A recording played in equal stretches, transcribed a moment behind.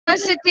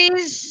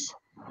universities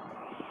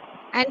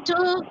and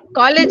two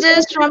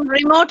colleges from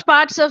remote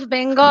parts of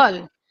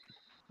Bengal,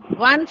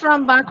 one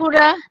from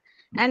Bankura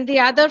and the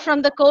other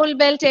from the coal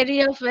belt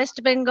area of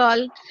West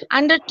Bengal,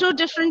 under two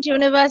different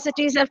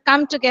universities have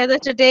come together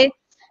today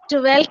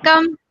to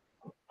welcome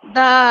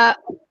the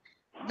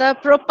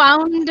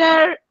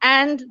propounder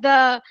and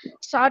the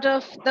sort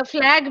of the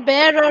flag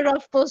bearer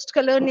of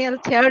post-colonial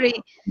theory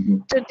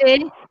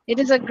today. It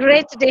is a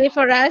great day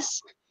for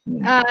us.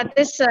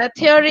 This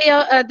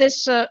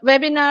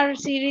webinar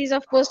series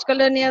of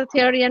post-colonial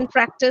theory and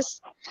practice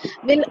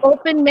will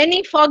open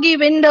many foggy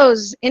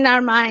windows in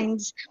our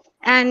minds,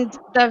 and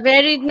the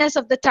variedness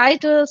of the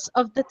titles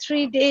of the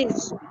 3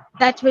 days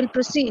that will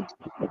proceed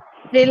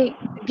will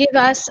give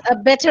us a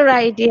better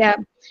idea.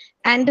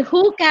 And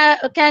who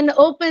can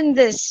open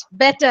this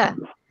better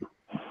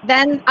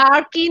than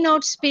our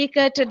keynote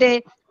speaker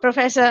today,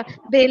 Professor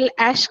Bill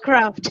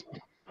Ashcroft.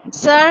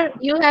 Sir,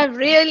 you have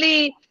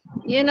really,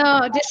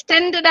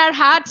 distended our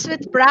hearts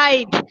with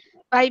pride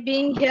by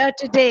being here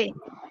today.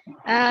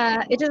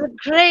 It is a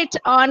great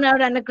honor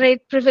and a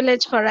great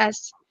privilege for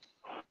us.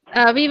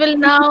 We will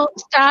now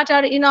start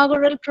our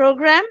inaugural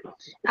program.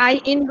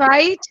 I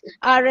invite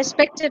our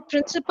respected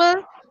principal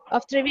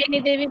of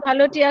Triveni Devi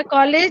Bhalotia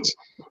College,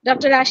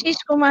 Dr.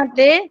 Ashish Kumar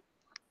De,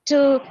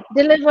 to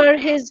deliver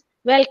his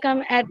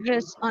welcome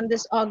address on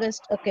this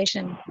August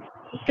occasion.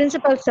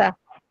 Principal, sir.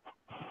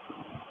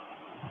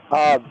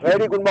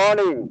 Very good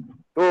morning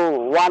to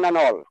one and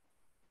all.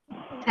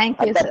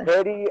 Thank you, At sir. the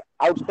very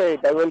outset,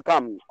 I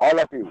welcome all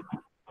of you.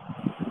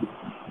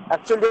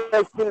 Actually,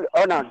 I feel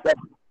honored that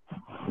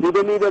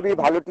Triveni Devi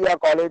Bhalotia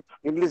College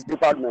English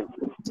Department,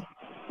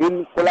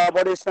 in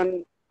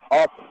collaboration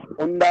of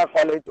Unda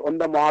College,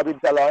 Unda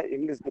Mahavidyalaya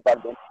English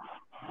Department,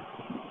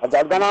 has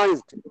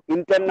organized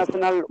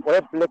international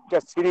web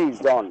lecture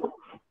series on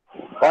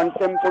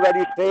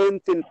contemporary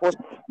trends in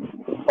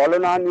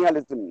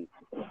post-colonialism,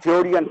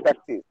 theory and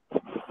practice.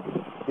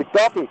 The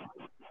topic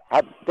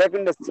has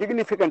taken a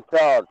significant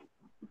turn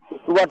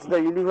towards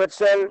the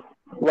universal,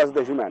 towards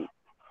the human.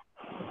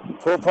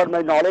 So far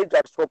my knowledge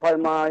or so far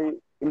my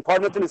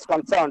information is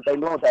concerned, I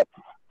know that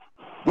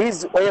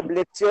this web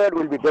lecture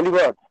will be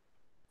delivered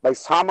by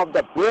some of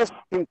the best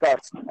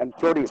thinkers and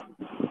theorists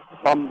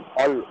from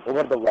all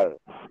over the world.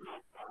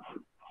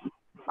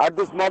 At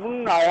this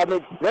moment, I have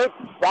a great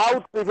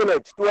proud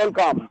privilege to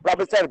welcome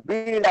Professor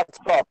Bill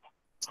Ashcroft,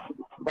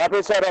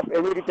 Professor of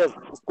Emeritus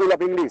School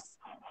of English,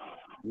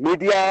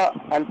 Media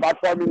and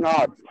Performing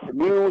Arts,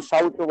 New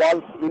South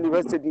Wales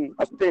University,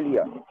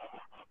 Australia,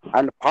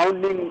 and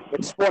founding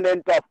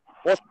exponent of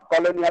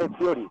post-colonial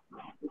theory.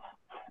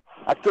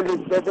 Actually,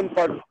 his present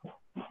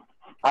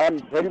I am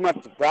very much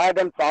glad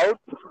and proud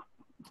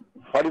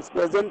for his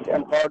present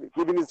and for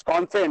giving his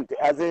consent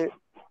as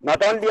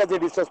not only as a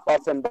research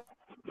person, but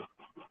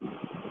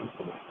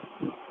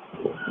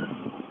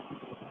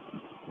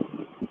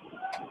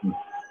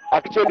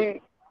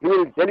actually he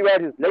will deliver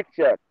his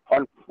lecture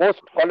on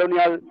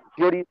post-colonial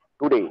theory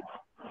today.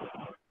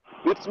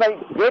 It's my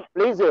great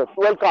pleasure to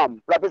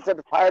welcome Professor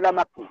Fayana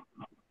Makki,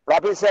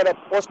 Professor of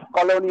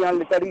Post-Colonial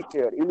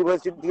Literature,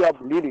 University of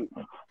Lille,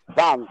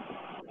 France,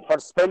 for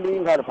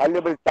spending her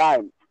valuable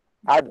time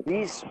at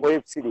this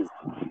web series.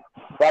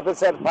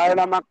 Professor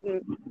Fayana Makki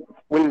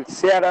will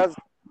share us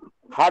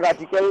her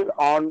article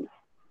on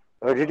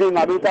reading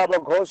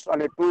Amitabh Ghosh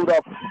on a tour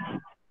of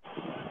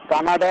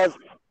Canada's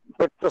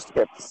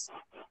petroscapes.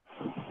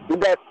 In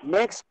the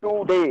next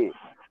 2 days,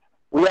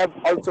 we have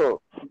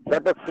also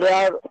Dr.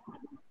 Claire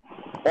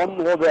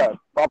Omhover,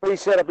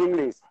 Professor of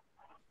English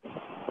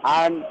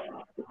and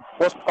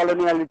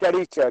Post-Colonial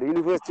Literature,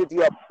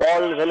 University of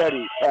Paul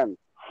Valery, France,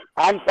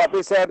 and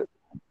Professor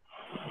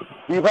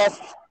Vivas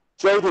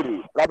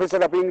Chaudhary, Professor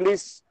of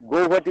English,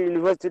 Guwahati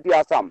University,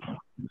 Assam.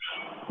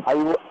 A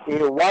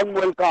warm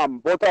welcome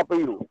both of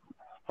you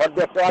for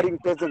the touring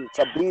presence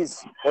of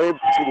this web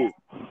series.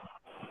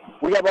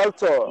 We have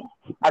also,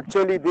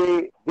 actually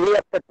the day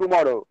after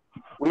tomorrow,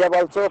 we have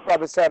also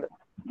Professor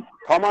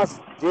Thomas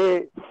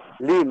J.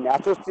 Lin,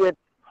 Associate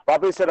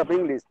Professor of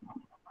English,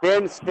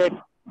 Penn State,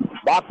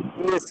 Bath,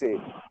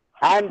 USA,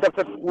 and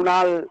Dr.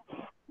 Kunal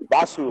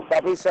Basu,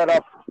 Professor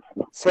of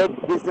Said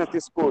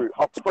Business School,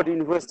 Oxford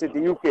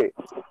University, UK,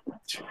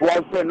 who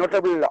is a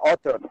notable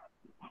author.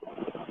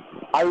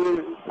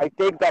 I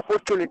take the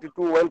opportunity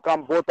to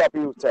welcome both of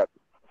you, sir.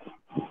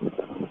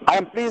 I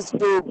am pleased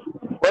to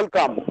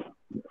welcome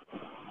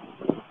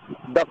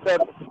Dr.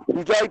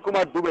 Vijay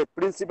Kumar Dubey,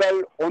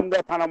 Principal,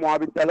 Onda Thana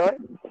Mahavidyalaya,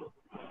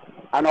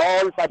 and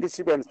all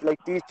participants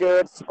like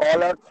teachers,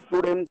 scholars,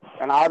 students,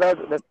 and other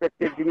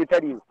respected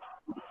dignitaries,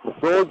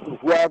 those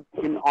who are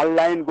in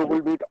online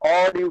Google Meet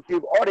or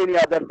YouTube or any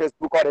other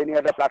Facebook or any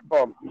other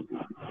platform.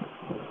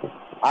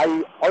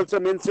 I also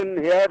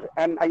mention here,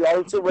 and I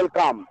also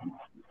welcome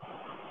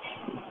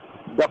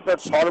Dr.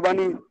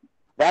 Sarvani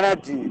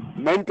Banerjee,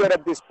 mentor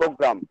of this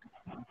program,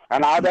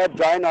 and other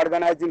joint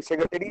organizing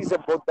secretaries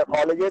of both the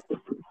colleges,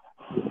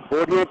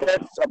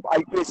 coordinators of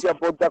IPSC of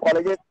both the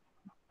colleges,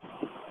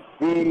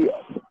 the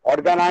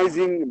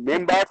organizing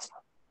members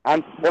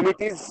and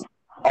committees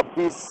of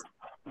this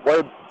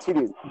web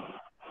series.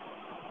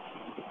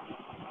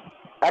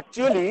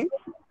 Actually,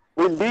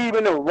 we live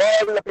in a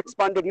world of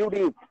expanded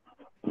units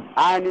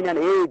and in an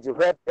age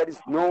where there is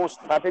no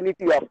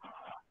certainty of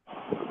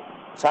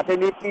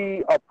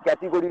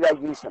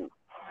categorization.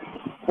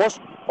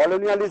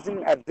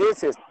 Post-colonialism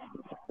addresses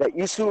the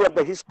issue of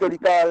the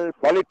historical,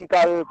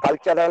 political,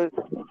 cultural,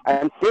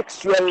 and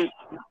textual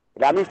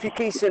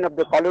ramification of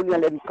the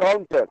colonial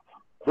encounter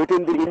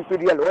between the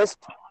imperial West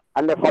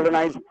and the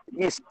colonized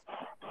East,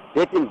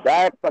 dating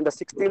back from the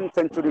 16th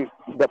century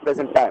to the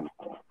present time.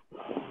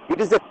 It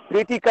is a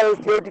critical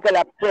theoretical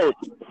approach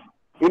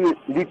in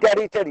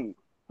literary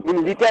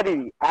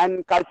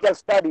and cultural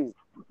studies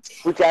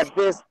which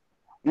address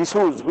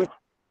issues which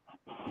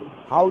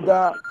how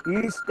the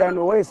East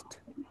and West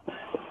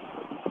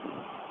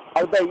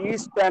how the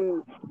East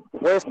and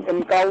West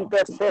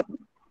encounter shaped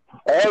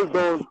all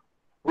those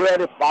who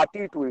are a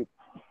party to it.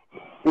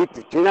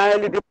 It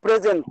generally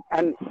represents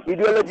an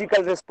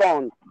ideological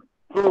response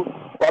to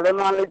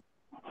colonial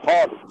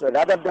thought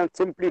rather than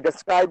simply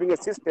describing a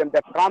system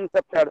that comes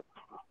after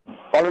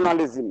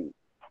colonialism.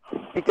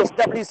 It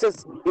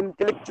establishes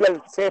intellectual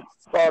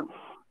sets for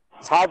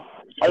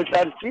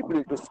subaltern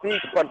people to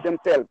speak for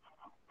themselves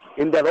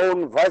in their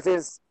own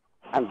voices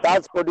and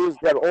thus produce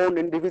their own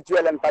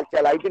individual and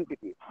cultural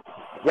identity,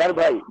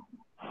 thereby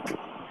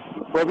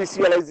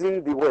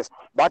provincializing the West.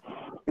 But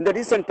in the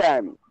recent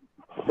time,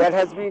 there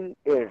has been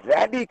a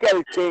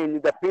radical change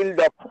in the field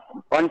of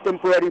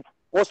contemporary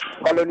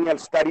post-colonial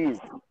studies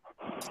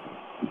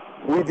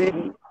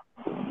within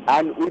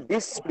and with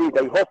this spirit.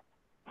 I hope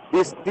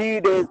this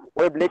 3 days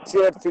web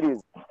lecture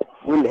series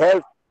will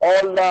help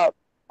all the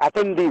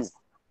attendees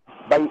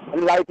by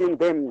enlightening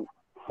them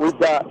with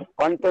the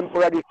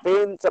contemporary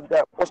trends of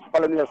the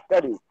post-colonial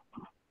studies.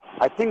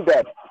 I think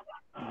that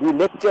the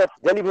lectures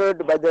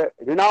delivered by the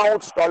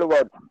renowned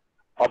stalwart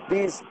of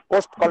these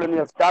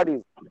post-colonial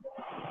studies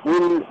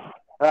will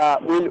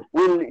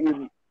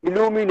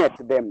illuminate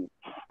them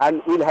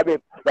and will have a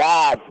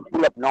bag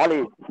full of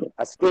knowledge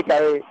as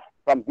takeaway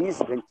from this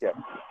venture.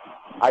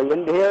 I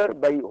end here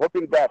by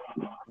hoping that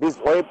this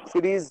web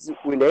series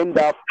will end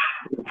up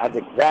as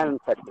a grand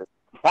success.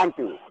 Thank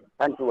you.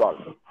 Thank you all.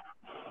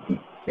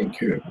 Thank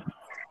you.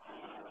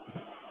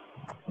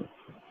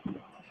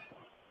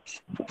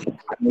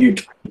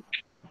 Mute.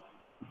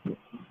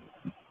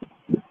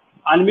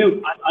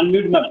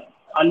 Unmute, ma'am.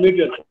 Unmute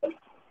yourself.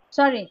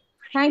 Sorry.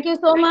 Thank you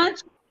so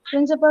much,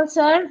 Principal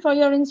Sir, for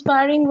your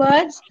inspiring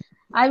words.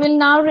 I will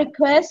now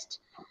request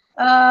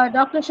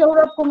Dr.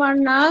 Shaurabh Kumar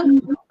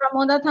Nag from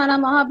Oda Thana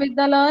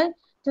Mahavidyalaya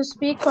to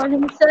speak for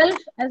himself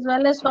as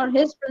well as for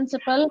his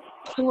principal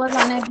who was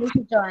unable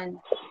to join.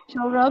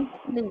 Shaurabh,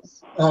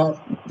 please.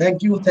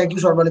 Thank you,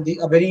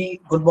 Sarvanidhi. A very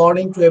good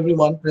morning to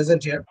everyone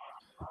present here.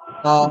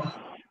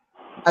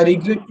 I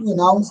regret to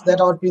announce that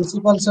our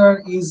principal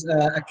sir is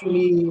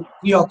actually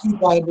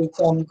preoccupied with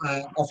some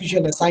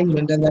official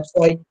assignment, and that's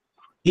why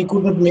he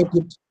could not make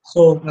it.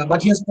 So,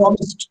 but he has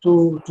promised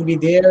to be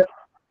there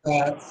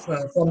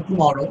from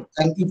tomorrow,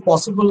 and if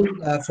possible,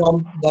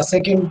 from the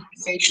second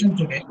session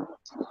today.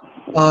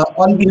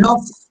 On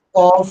behalf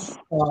of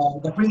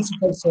the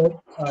principal sir,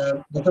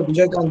 Dr.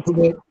 Vijay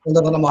Kantube,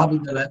 Undadana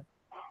Mahavidyalaya,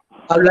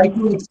 I would like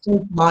to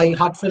extend my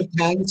heartfelt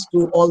thanks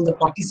to all the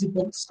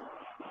participants.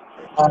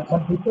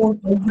 But before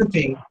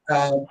everything,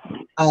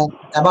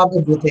 above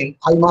everything,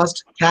 I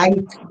must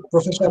thank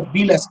Professor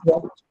B.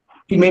 Lescroft.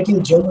 We met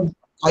in Germany.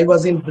 I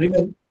was in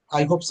Bremen.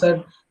 I hope,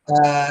 sir,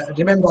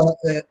 remember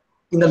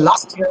in the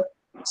last year,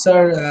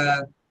 sir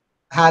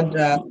had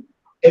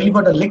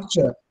delivered a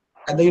lecture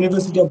at the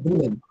University of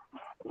Bremen.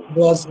 It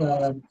was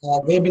a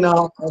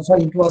webinar,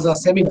 it was a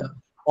seminar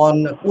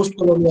on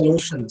post-colonial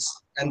oceans,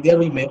 and there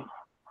we met.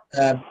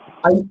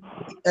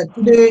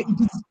 Today, it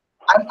is.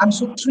 I'm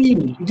so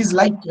thrilled. It is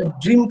like a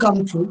dream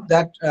come true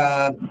that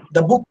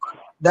the books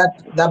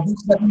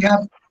that we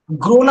have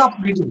grown up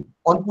reading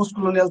on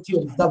post-colonial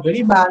theories, the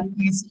very man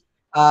is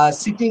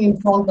sitting in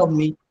front of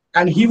me,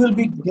 and he will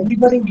be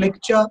delivering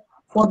lecture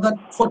for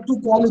two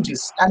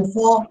colleges and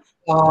for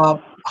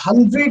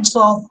hundreds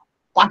of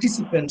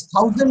participants,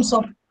 thousands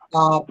of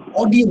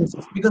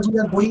audiences, because we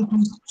are going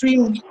to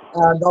stream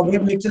the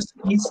web lecture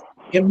series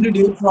every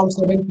day from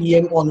 7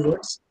 p.m.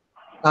 onwards.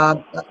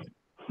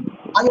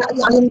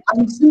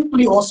 I'm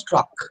simply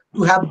awestruck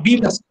to have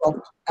been a scout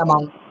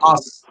among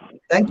us.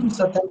 Thank you,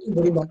 sir. Thank you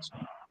very much.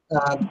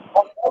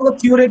 Of all the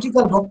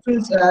theoretical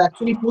doctrines,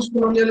 actually,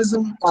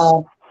 post-colonialism,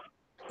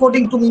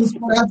 according to me, is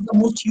perhaps the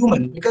most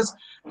human, because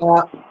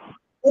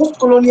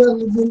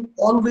post-colonialism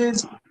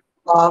always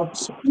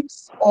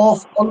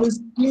always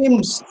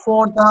claims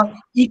for the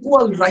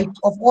equal right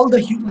of all the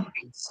human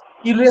beings,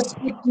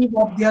 irrespective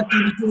of their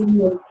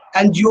territorial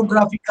and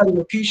geographical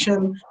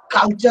location,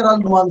 cultural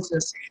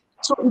nuances.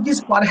 So it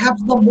is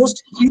perhaps the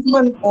most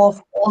human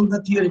of all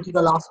the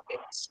theoretical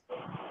aspects.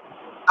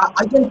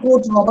 I can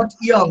quote Robert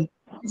Young,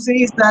 who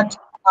says that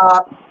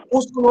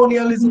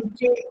post-colonialism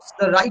claims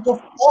the right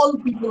of all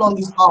people on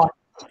this earth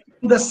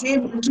to the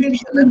same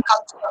material and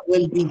cultural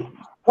well-being.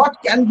 what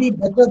can be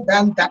better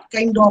than that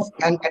kind of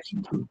an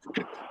attitude?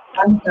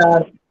 And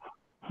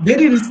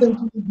very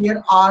recently,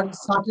 there are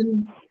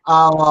certain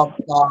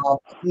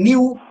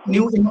new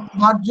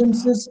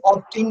emergences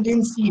of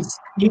tendencies.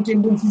 New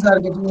tendencies are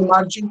getting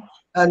emerging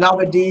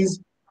nowadays,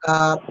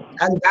 uh,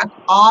 and that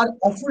are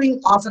offering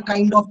us a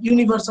kind of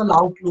universal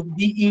outlook,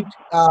 be it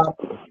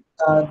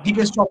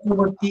Deepest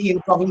Chakraborty in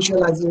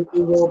provincializing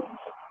Europe,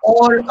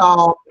 or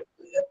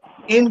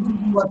N.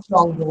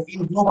 Chongo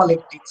in global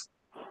ethics.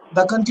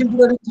 The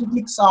contemporary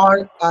critics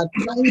are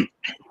trying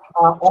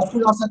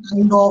offer us a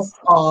kind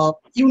of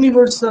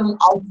universal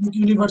outlook,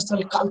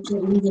 universal culture,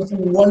 universal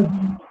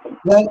worldview,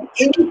 where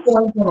any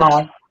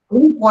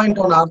point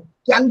on earth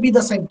can be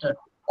the center,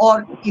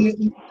 or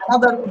in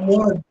another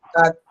word,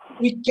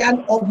 we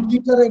can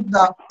obliterate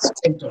the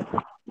center.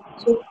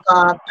 So,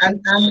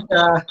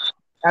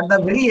 at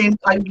the very end,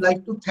 I would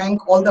like to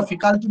thank all the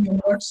faculty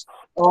members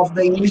of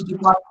the English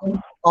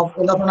department of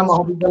Olafana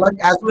Mahavidyalaya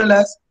as well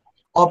as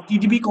of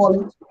TDB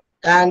College,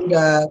 and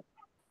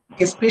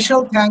a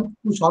special thanks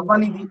to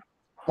Shorbanidhi.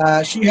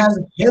 She has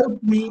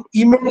helped me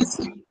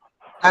immensely,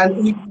 and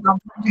we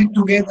collaborated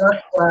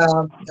together.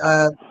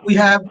 We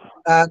have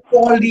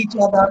called each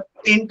other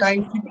 10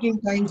 times,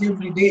 15 times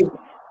every day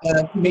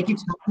to make it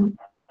happen.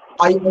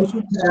 I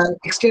also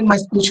extend my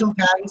special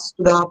thanks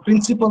to the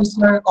principal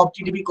sir of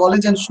TDB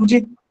College and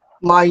Sujit,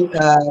 my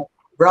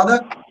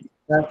brother.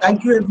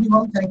 Thank you,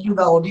 everyone. Thank you,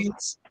 the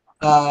audience.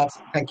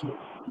 Thank you.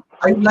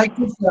 I would like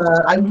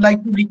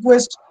to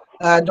request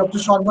Dr.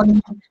 Sharbani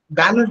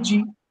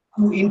Banerjee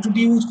to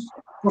introduce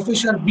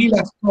Professor Bill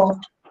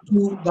Ashcroft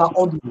to the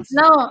audience.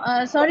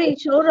 No, sorry,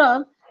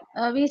 Shora.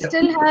 We Yeah.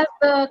 still have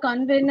the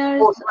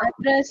convener's Oh,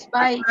 address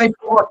by I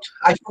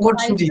forgot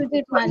Sujit.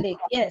 Sujit Malik.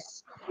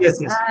 Yes. Yes,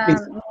 yes,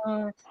 please.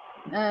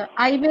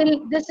 I will.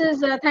 This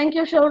is thank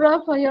you,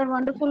 Shora, for your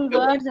wonderful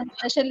words, and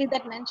especially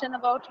that mention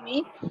about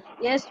me.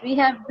 Yes, we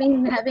have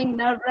been having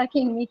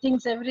nerve-wracking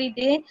meetings every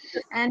day,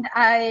 and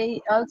I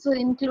also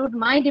include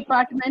my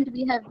department.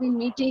 We have been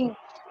meeting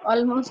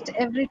almost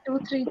every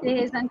 2-3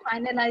 days and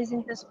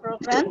finalizing this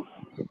program.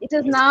 It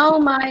is now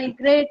my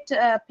great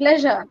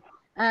pleasure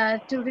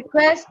to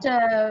request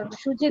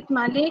Shujit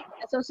Malik,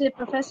 Associate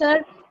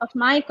Professor of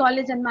my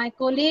college and my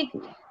colleague.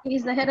 He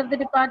is the head of the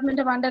Department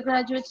of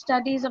Undergraduate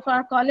Studies of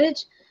our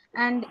college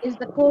and is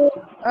the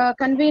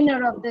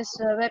co-convener of this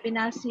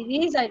webinar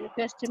series. I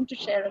request him to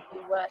share a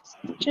few words.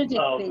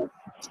 Shujit, please.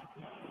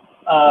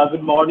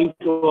 Good morning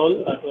to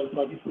all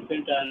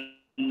participants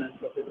and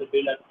Professor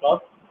Bill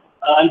Ashcroft.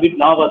 I'm with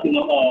nervous,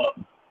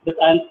 that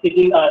I'm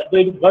sitting, though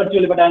it is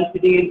virtually, but I'm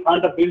sitting in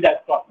front of Bill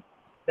Ashcroft.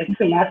 That's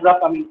a matter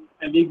of, I'm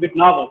being a bit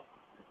nervous.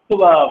 So,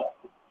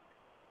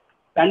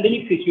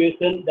 pandemic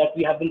situation that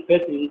we have been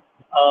facing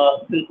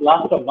since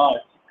last of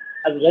March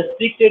has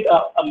restricted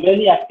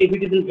many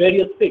activities in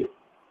various fields.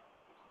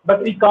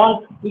 But we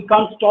can't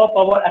stop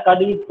our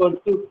academic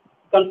pursuits,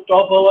 we can't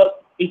stop our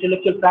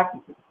intellectual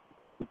practices.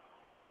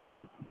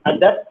 At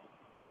that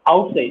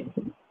outside,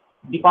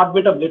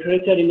 Department of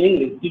Literature in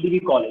English,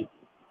 TDB College,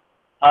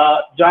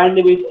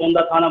 jointly with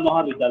Ondakhana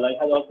Mahavidyalaya,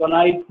 has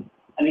organized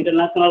an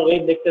international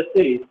web lecture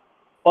series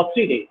for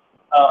 3 days,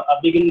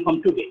 beginning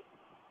from today.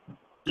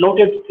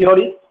 Noted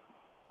theorists,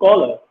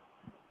 scholars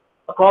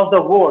across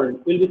the world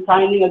will be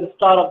signing as a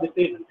star of this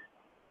event.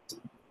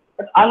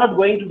 But I'm not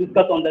going to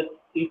discuss on that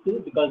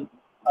issue because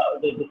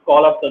the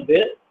scholars are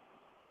there.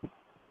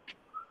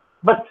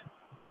 But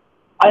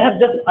I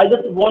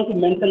just want to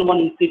mention one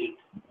incident.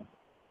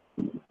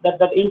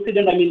 That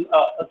incident,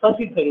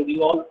 Sasi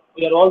Tharoor,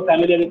 we are all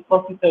familiar with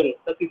Sasi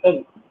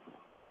Tharoor,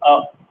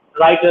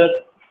 writer,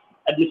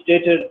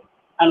 administrator,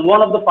 and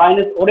one of the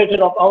finest orators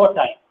of our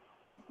time.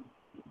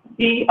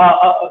 He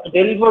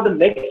delivered a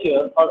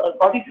lecture or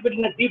participated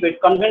in a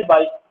debate convened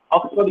by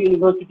Oxford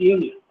University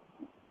Union.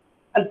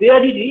 And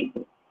there he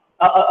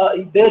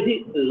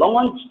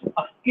launched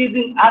a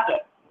scathing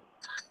attack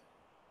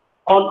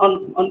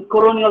on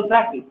colonial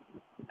practice.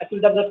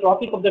 Actually, the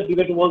topic of the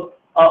debate was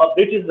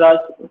British Raj,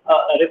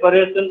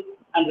 reparation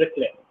and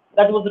reclaim.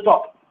 That was the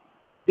topic.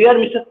 There,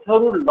 Mr.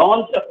 Tharoor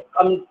launched a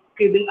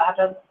scathing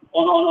attack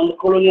on the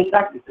colonial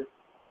practices,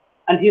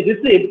 and he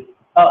received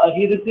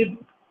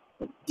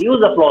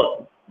huge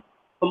applause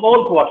from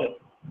all quarters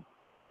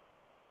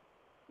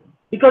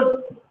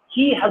because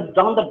he has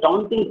done the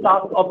daunting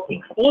task of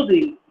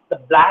exposing the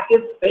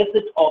blackest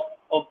facet of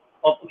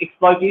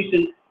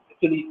exploitation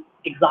actually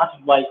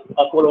exerted by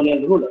a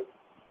colonial ruler.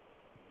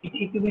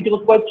 It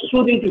was quite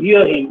soothing to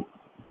hear him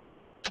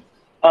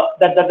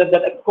that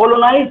a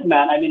colonized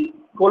man,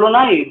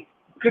 colonized,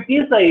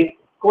 criticize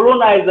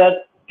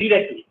colonizer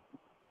directly.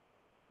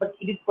 But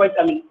it is quite,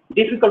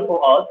 difficult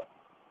for us.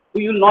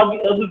 We will not be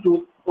able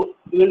to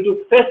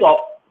face off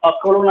a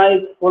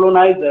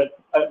colonizer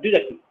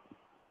directly.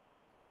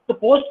 So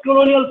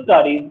post-colonial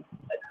studies,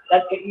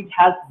 that it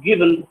has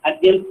given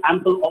an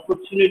ample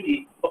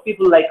opportunity for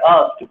people like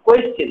us to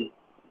question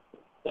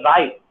the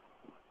right,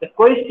 the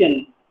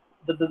question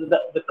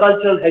the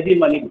cultural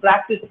hegemony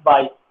practiced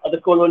by the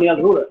colonial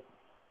ruler.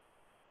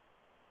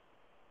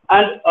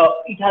 And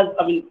it has,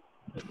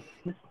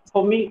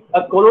 for me,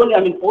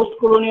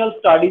 post-colonial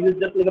studies is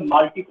just like a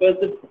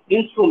multifaceted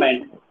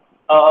instrument.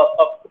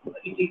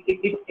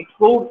 It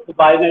explores the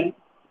violence,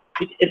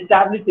 which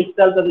established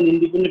itself as an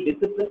independent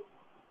discipline.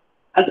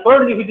 And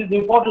thirdly, which is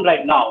important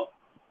right now,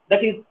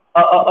 that is,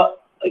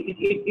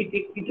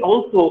 it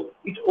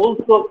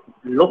also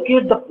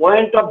locates the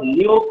point of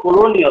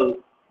neo-colonial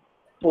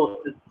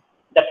forces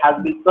that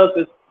has been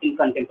surfaced in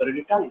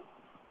contemporary times.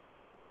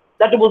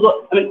 That was,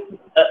 it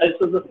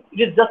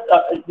is just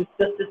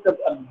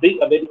a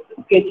very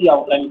sketchy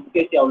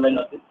outline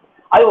of this.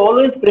 I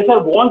always prefer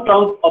one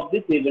term of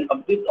this event,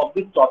 of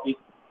this topic,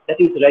 that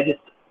is resistance.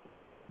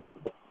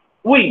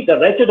 We, the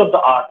wretched of the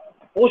art,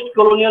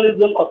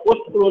 post-colonialism or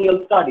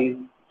post-colonial studies,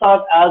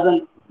 serve as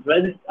an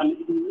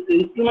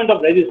instrument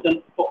of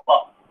resistance for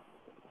us.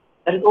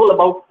 That is all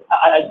about.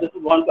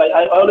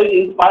 I always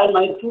inspire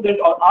my student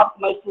or ask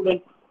my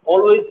student,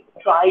 always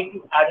try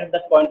to add at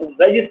that point of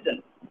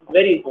resistance.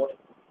 Very important.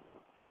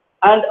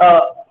 And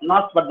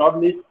last but not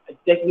least,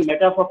 taking a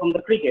metaphor from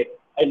the cricket,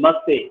 I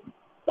must say,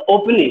 the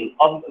opening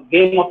of the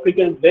game of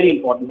cricket is very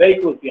important, very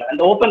crucial. And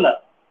the opener,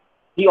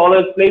 he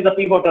always plays a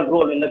pivotal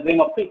role in the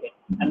game of cricket.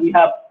 And we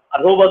have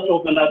a robust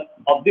opener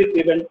of this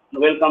event.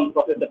 Welcome,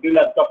 Professor Bill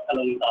Scott,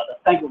 along with others.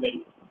 Thank you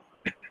very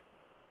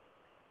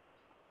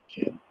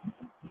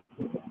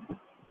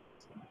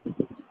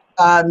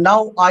much.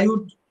 Now, I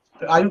would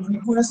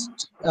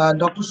request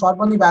Dr.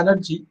 Sharbani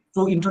Banerjee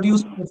to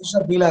introduce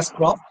Professor Bill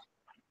Ashcroft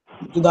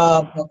to the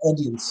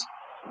audience.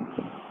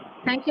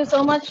 Thank you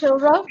so much,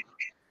 Shourav.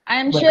 I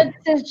am sure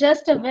this is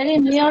just a very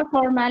mere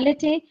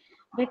formality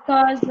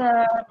because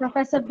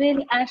Professor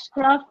Bill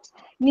Ashcroft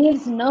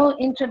needs no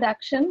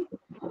introduction.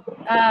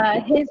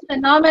 His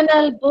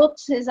phenomenal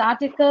books, his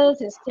articles,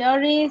 his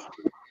theories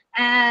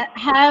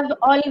have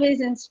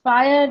always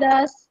inspired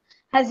us,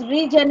 has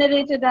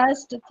regenerated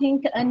us to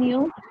think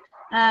anew.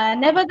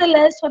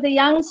 Nevertheless, for the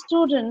young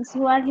students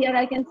who are here,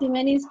 I can see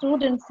many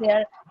students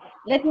here.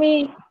 Let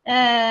me,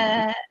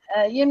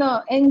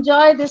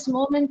 enjoy this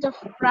moment of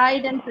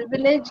pride and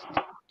privilege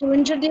to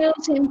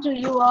introduce him to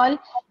you all.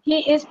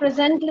 He is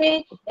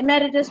presently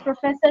Emeritus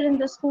Professor in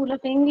the School of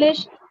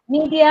English,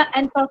 Media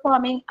and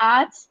Performing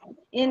Arts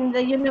in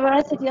the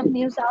University of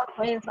New South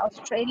Wales,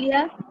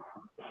 Australia.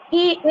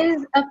 He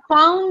is a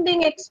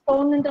founding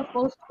exponent of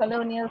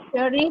post-colonial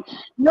theory.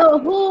 No,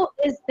 who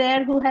is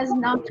there who has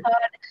not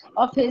heard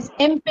of his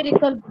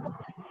empirical book,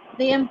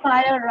 The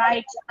Empire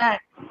Writes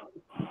Back?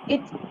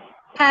 It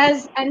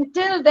has,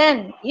 until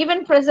then,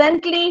 even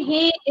presently,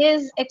 he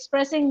is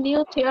expressing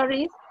new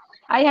theories.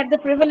 I had the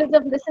privilege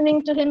of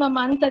listening to him a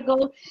month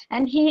ago,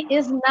 and he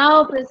is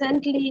now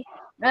presently,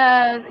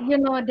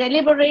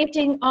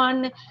 deliberating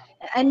on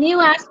a new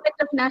aspect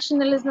of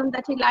nationalism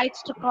that he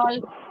likes to call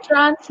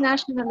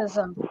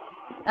transnationalism.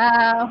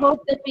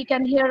 Hope that we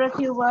can hear a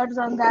few words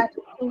on that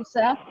too,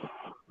 sir.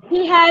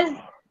 He has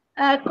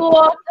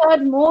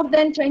co-authored more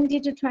than 20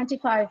 to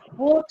 25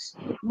 books,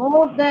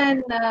 more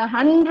than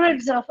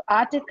hundreds of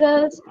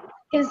articles.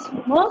 His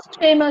most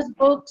famous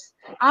books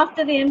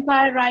after The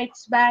Empire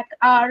Writes Back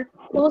are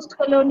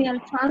Post-Colonial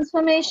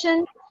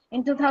Transformation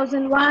in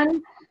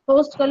 2001,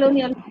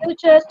 Post-Colonial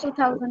Futures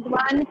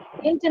 2001,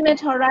 Intimate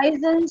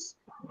Horizons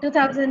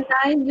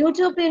 2009,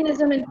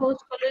 Utopianism in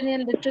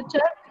Post-Colonial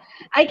Literature.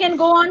 I can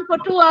go on for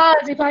 2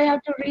 hours if I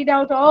have to read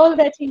out all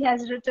that he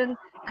has written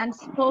and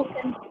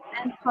spoken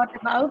and thought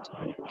about.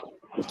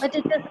 But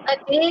it is a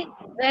day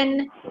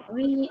when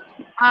we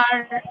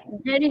are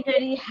very,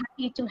 very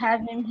happy to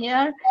have him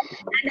here.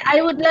 And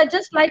I would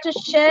just like to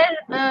share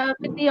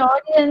with the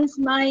audience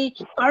my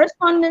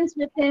correspondence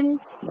with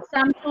him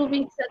some 2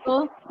 weeks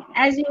ago.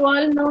 As you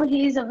all know,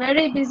 he is a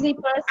very busy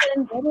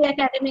person, very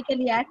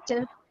academically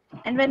active.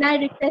 And when I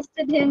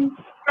requested him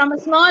from a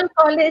small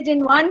college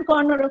in one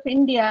corner of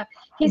India,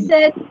 he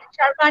said,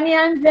 Sharbani,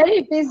 I'm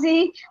very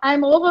busy.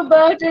 I'm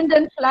overburdened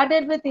and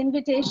flooded with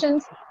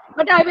invitations,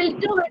 but I will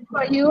do it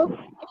for you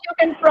if you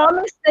can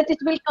promise that it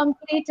will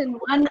complete in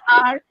 1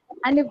 hour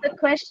and if the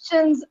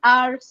questions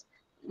are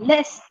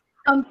less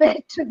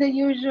compared to the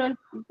usual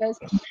papers.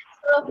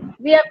 So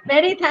we are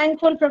very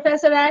thankful,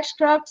 Professor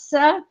Ashcroft,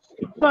 sir,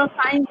 for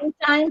finding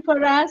time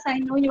for us. I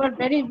know you are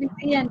very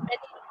busy and very,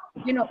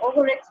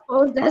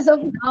 overexposed as of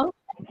now.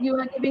 You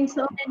are giving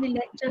so many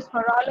lectures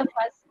for all of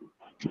us.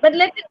 But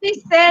let it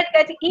be said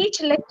that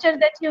each lecture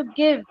that you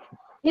give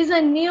is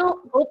a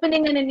new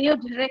opening and a new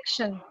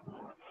direction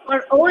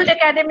for old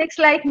academics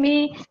like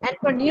me and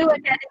for new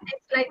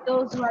academics like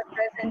those who are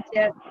present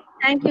here.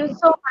 Thank you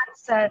so much,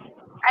 sir.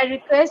 I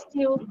request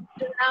you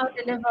to now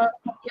deliver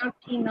your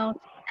keynote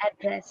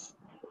address.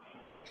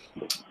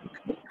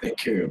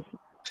 Thank you.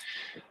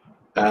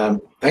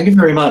 Thank you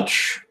very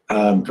much,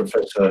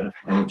 Professor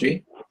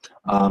Banerjee.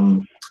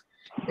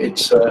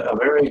 It's a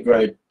very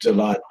great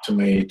delight to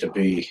me to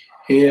be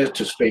here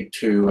to speak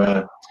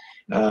to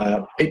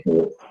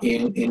people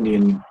in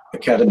Indian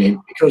Academy,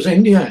 because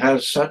India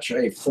has such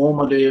a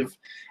formative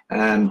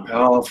and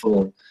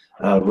powerful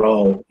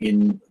role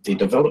in the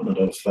development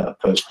of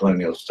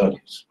post-colonial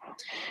studies.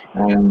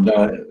 And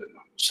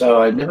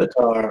so I never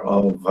tire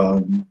of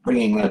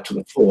bringing that to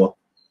the fore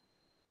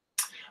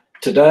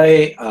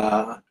Today,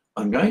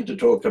 I'm going to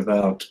talk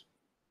about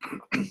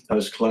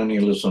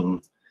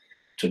post-colonialism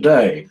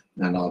today,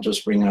 and I'll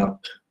just bring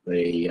up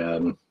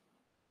the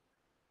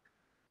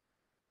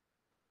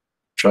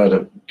try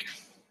to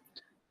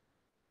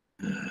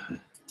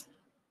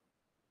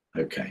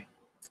okay,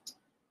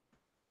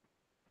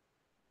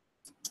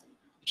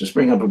 just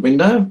bring up a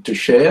window to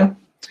share,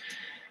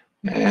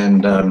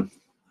 and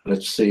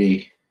let's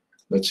see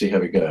how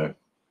we go.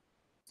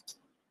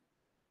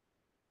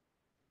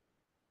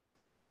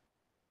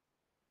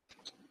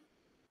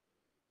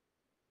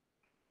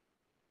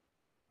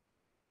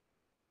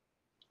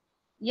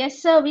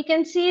 Yes, sir, we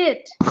can see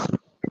it.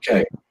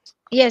 Okay.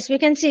 Yes, we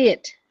can see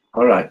it.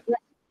 All right.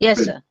 Yes,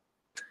 Good.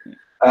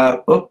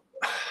 sir.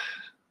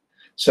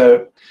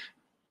 So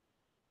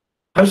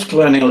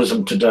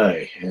post-colonialism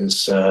today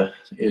is the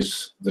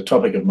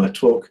topic of my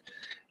talk,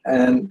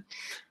 and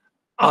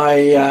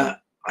I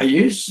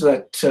use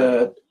that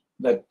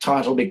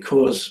title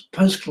because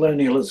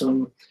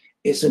post-colonialism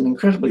is an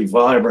incredibly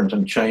vibrant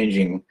and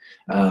changing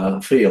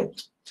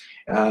field.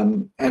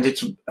 And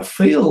it's a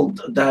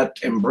field that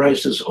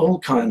embraces all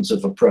kinds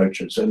of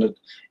approaches, and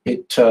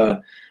it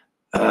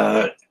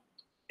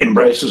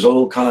embraces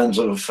all kinds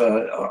of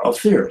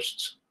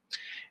theorists.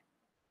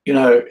 You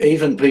know,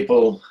 even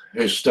people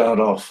who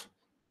start off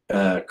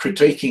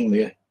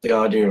critiquing the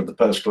idea of the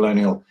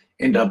post-colonial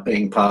end up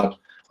being part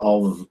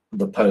of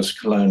the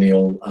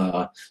post-colonial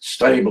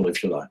stable,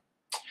 if you like.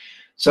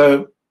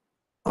 So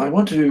I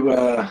want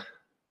to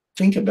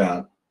think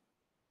about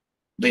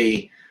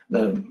the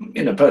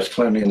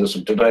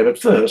post-colonialism today, but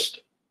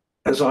first,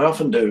 as I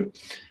often do,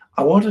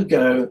 I want to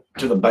go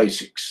to the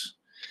basics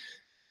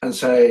and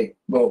say,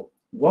 well,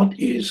 what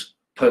is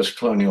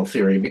post-colonial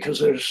theory? Because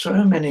there are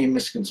so many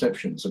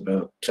misconceptions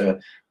about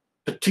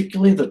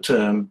particularly the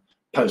term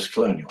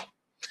post-colonial.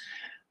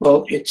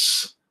 Well,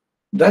 it's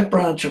that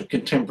branch of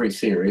contemporary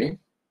theory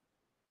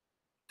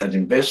that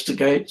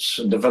investigates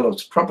and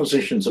develops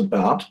propositions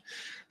about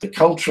the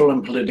cultural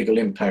and political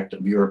impact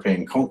of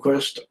European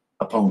conquest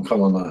upon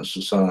colonized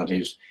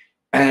societies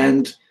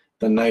and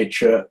the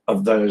nature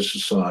of those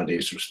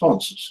societies'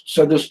 responses.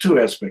 So there's two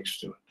aspects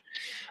to it.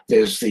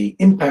 There's the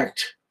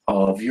impact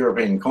of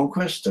European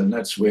conquest, and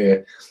that's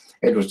where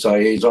Edward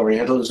Said's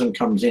Orientalism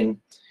comes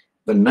in.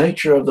 The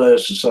nature of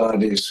those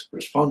societies'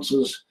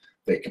 responses,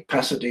 their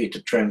capacity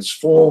to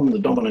transform the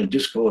dominant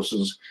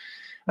discourses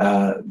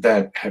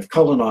that have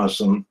colonized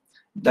them,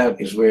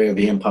 that is where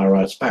the Empire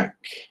Writes Back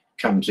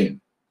comes in.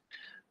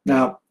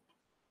 Now,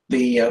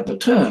 the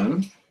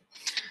term,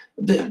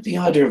 the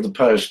idea of the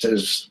post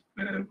has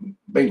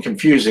been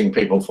confusing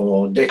people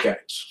for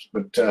decades,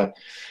 but the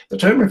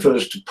term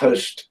refers to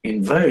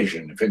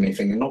post-invasion, if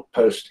anything, and not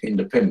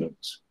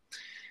post-independence.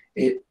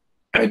 It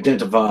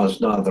identifies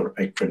neither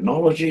a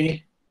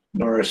chronology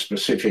nor a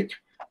specific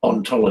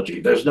ontology.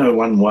 There's no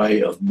one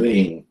way of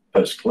being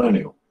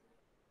post-colonial.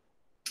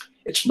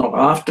 It's not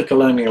after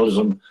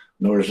colonialism,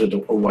 nor is it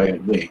a way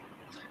of being.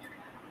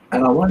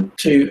 And I want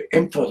to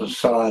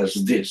emphasize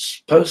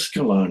this.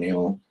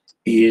 Post-colonial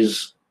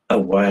is a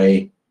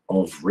way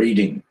of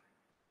reading.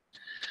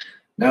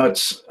 Now,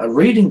 it's a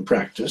reading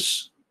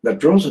practice that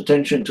draws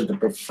attention to the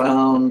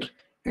profound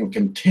and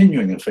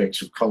continuing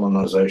effects of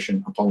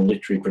colonization upon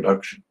literary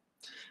production,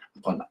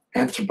 upon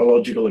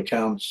anthropological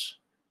accounts,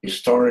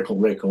 historical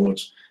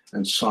records,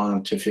 and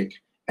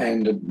scientific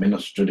and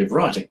administrative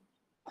writing.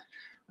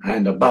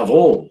 And above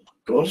all,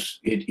 of course,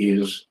 it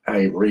is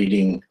a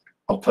reading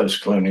of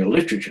post-colonial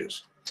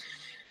literatures,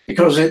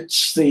 because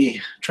it's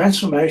the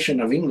transformation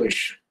of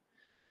English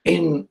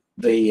in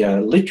the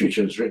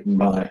literatures written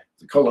by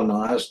the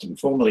colonized and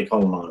formerly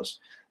colonized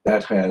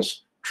that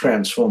has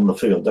transformed the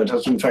field, that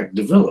has in fact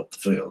developed the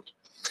field.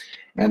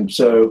 And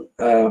so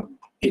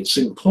it's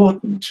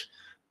important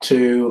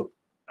to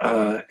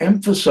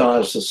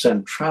emphasize the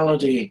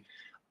centrality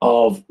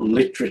of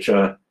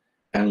literature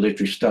and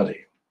literary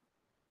study.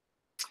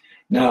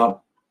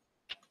 Now,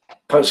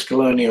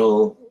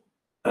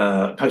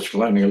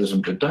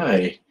 post-colonialism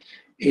today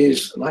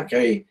is like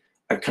a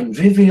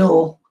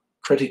convivial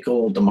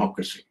critical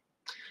democracy.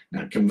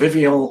 Now,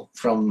 convivial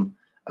from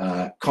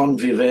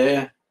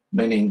convivere,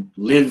 meaning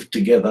live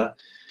together.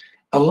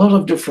 A lot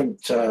of different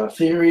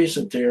theories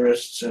and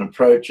theorists and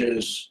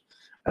approaches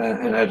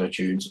and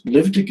attitudes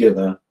live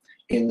together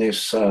in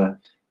this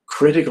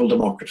critical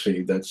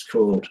democracy that's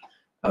called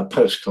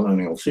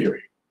post-colonial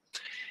theory.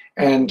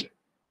 And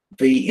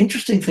the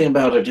interesting thing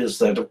about it is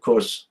that, of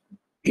course,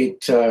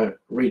 it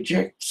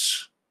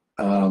rejects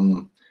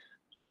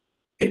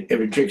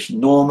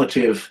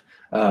normative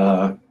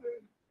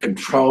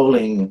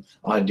controlling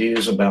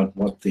ideas about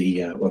what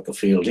the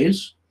field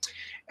is,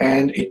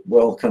 and it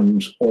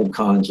welcomes all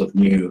kinds of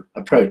new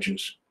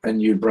approaches and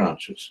new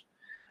branches.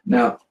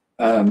 Now,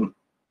 an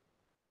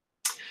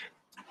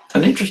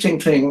interesting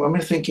thing when we're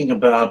thinking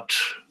about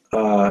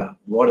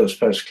what is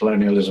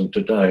post-colonialism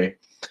today,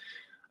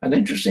 an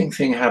interesting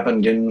thing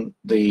happened in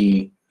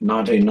the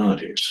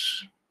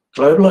 1990s.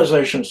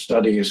 Globalization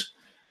studies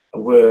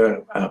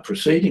were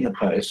proceeding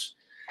apace,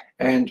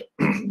 and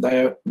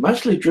they're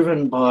mostly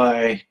driven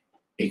by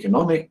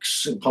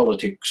economics and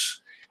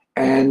politics,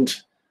 and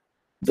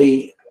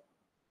the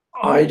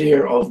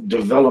idea of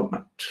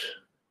development,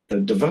 the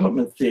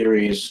development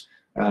theories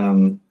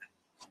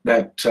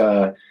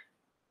that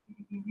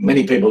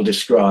many people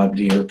describe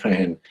the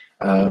European,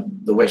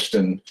 the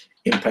Western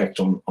impact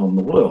on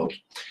the world.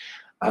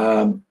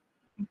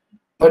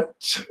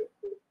 But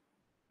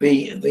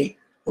the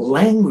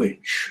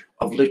language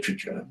of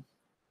literature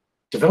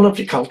developed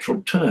a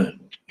cultural turn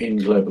in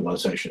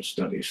globalization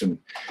studies. And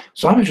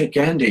Simon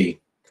Gandhi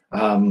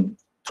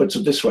puts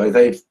it this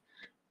way: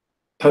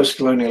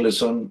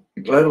 post-colonialism,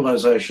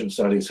 globalization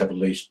studies have at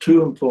least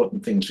two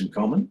important things in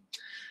common.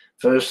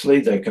 Firstly,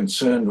 they're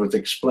concerned with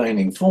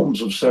explaining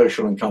forms of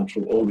social and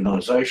cultural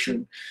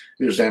organization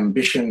whose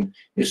ambition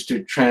is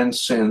to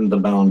transcend the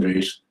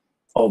boundaries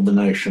of the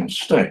nation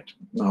state.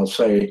 And I'll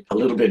say a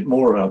little bit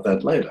more about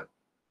that later.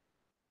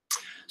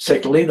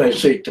 Secondly, they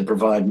seek to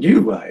provide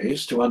new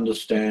ways to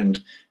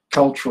understand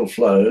cultural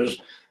flows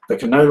that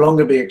can no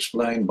longer be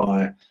explained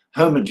by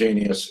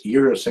homogeneous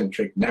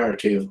Eurocentric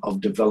narrative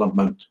of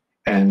development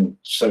and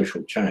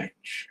social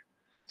change.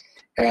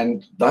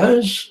 And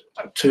those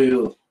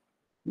two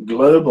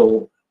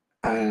global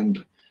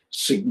and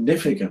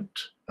significant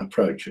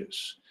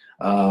approaches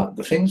are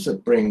the things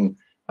that bring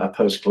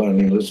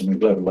post-colonialism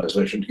and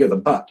globalization together.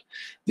 But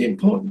the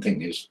important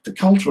thing is the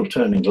cultural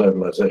turn in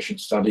globalization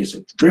studies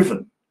is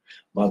driven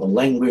by the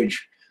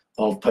language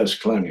of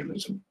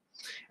post-colonialism.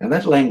 And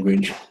that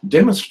language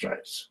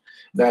demonstrates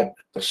that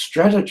the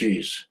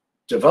strategies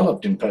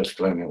developed in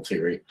post-colonial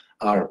theory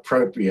are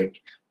appropriate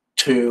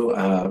to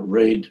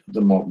read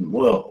the modern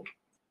world.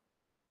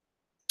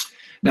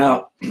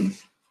 Now,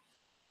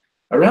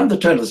 around the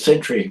turn of the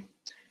century,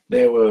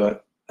 there were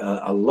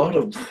a lot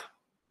of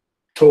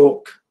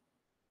talk,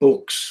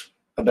 books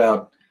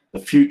about the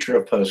future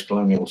of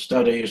post-colonial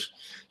studies.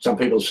 Some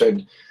people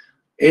said,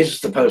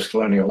 is the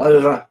post-colonial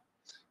over?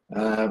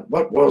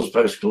 What was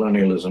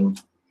post-colonialism?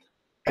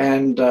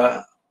 And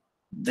a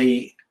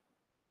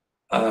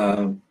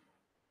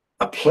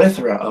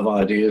plethora of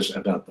ideas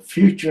about the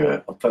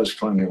future of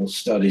post-colonial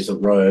studies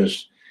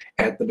arose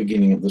at the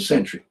beginning of the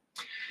century.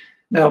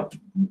 Now,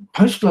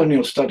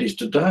 post-colonial studies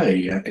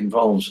today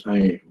involves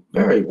a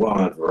very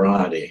wide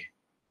variety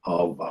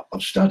of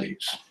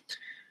studies.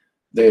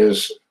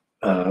 There's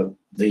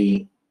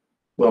the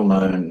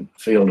well-known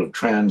field of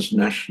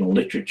transnational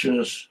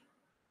literatures,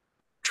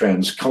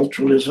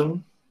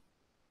 transculturalism,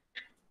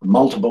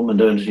 multiple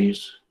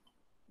modernities,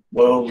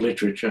 world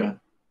literature,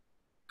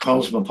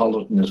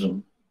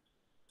 cosmopolitanism,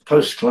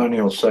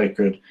 post-colonial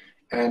sacred,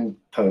 and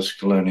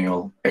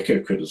post-colonial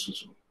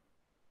eco-criticism.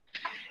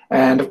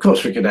 And of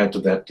course, we could add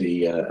to that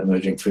the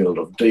emerging field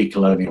of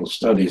decolonial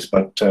studies,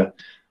 but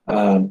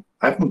I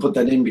haven't put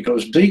that in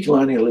because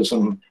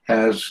decolonialism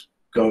has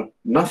got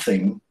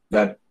nothing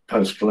that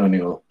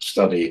post-colonial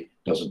study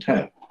doesn't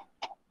have.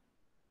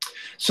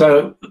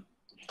 So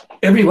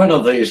every one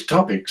of these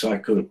topics I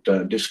could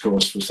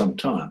discourse for some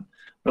time,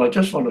 but I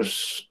just want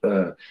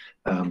to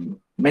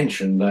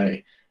mention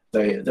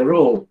they're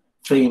all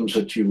themes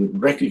that you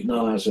would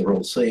recognize, they're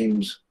all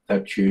themes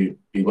that you'd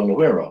be well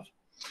aware of.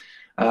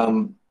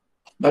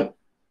 But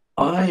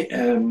I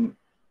am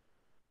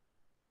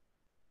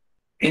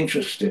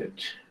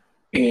interested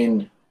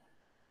in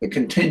the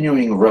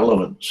continuing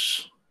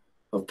relevance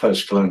of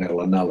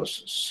post-colonial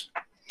analysis.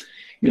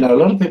 You know, a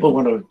lot of people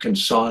want to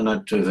consign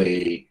it to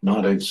the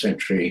 19th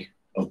century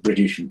of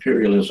British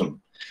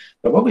imperialism.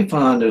 But what we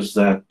find is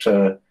that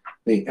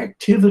the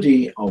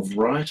activity of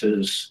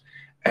writers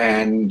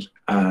and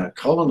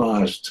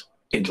colonized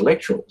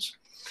intellectuals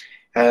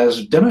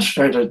has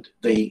demonstrated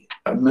the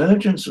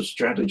emergence of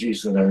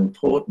strategies that are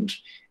important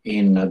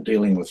in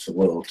dealing with the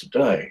world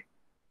today.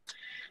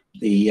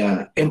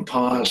 The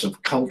empires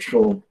of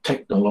cultural,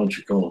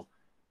 technological,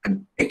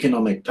 and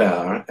economic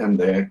power and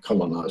their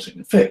colonizing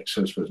effects.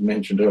 As was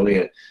mentioned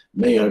earlier,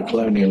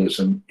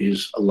 neo-colonialism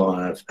is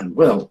alive and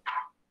well.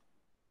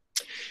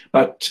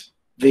 But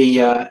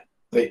the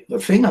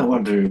thing I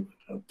want to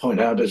point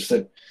out is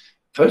that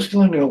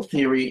post-colonial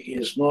theory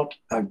is not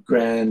a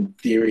grand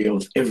theory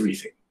of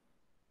everything,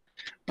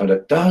 but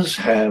it does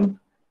have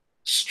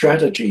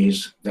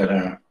strategies that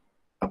are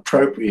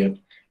appropriate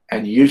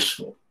and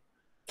useful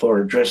for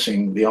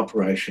addressing the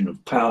operation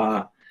of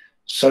power,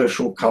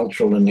 social,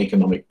 cultural, and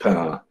economic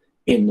power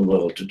in the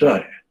world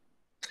today.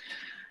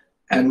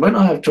 And when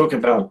I talk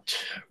about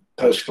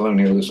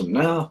post-colonialism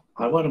now,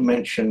 I want to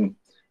mention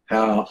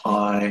how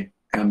I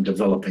am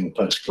developing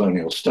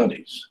post-colonial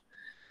studies.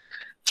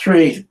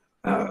 Three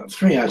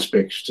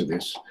aspects to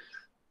this: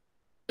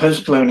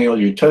 post-colonial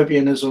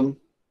utopianism,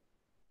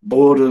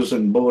 borders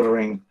and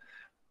bordering,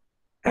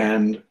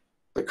 and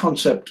the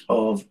concept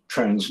of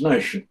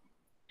transnation.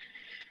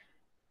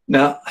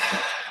 Now,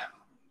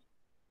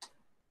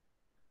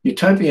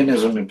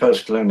 utopianism in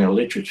post-colonial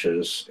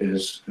literatures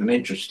is an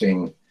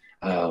interesting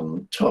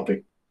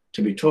topic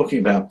to be talking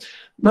about.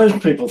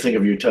 Most people think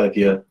of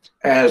utopia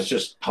as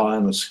just pie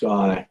in the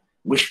sky,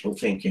 wishful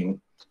thinking,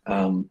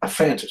 a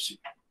fantasy.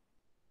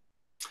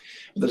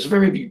 There's a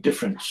very big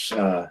difference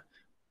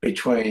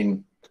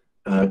between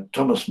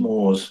Thomas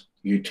More's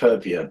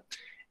Utopia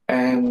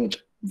and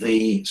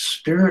the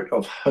spirit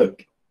of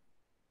hope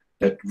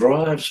that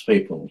drives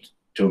people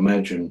to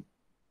imagine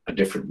a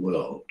different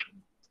world.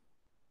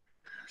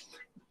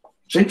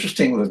 It's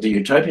interesting that the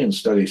Utopian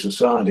Studies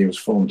Society was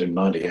formed in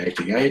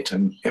 1988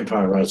 and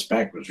Empire Writes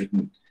Back was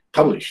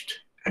published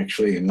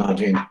actually in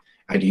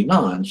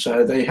 1989.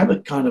 So they have a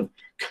kind of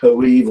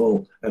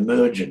coeval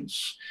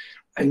emergence.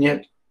 And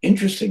yet,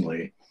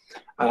 interestingly,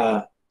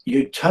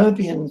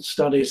 utopian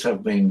studies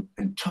have been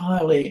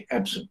entirely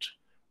absent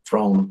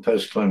from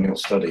post-colonial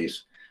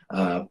studies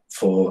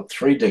for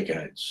 3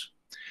 decades.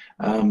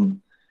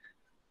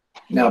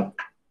 Now,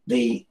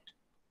 the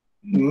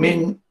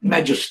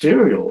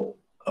magisterial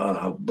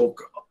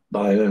book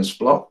by Ernst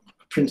Bloch,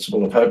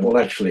 Principle of Hope, well,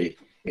 actually,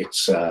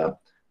 it's a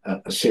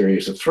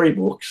series of 3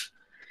 books,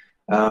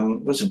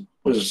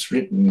 was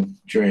written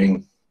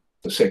during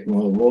the Second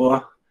World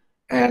War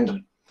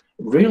and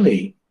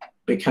really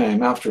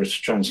became, after its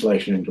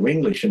translation into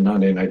English in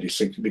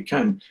 1986, it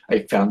became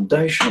a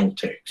foundational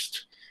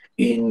text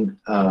in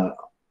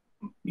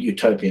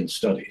utopian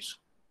studies.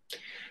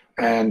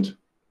 And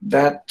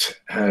that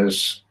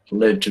has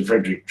led to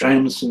Frederick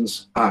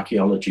Jameson's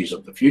Archaeologies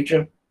of the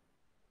Future.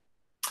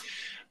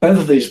 Both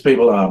of these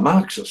people are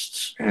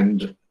Marxists,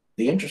 and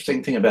the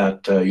interesting thing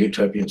about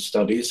utopian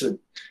studies is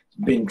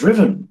it's been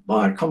driven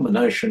by a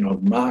combination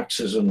of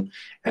Marxism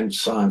and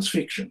science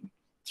fiction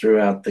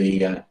throughout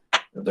the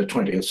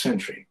 20th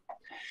century.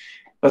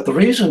 But the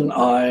reason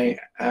I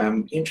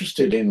am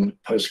interested in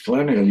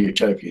post-colonial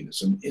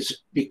utopianism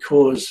is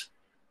because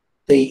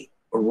the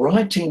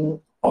writing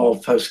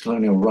of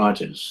post-colonial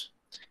writers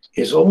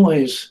is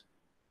always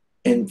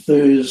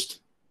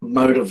enthused,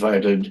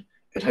 motivated.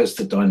 It has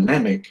the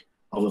dynamic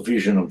of a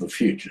vision of the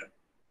future.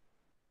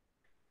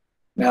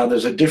 Now,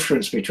 there's a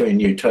difference between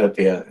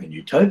utopia and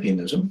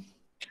utopianism.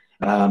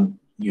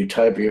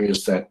 Utopia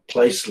is that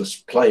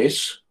placeless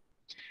place.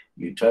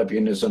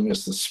 Utopianism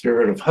is the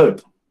spirit of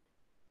hope.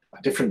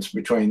 A difference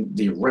between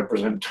the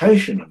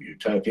representation of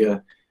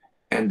utopia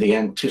and the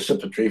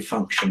anticipatory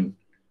function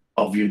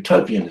of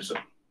utopianism.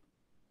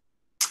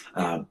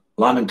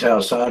 Lyman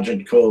Tower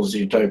Sargent calls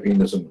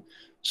utopianism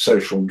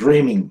social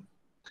dreaming.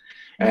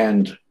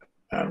 And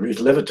Ruth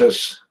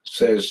Levitas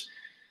says,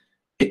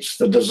 it's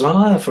the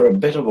desire for a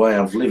better way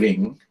of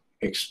living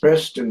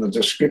expressed in the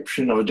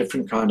description of a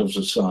different kind of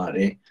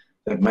society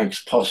that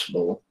makes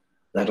possible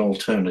that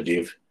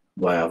alternative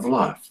way of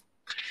life.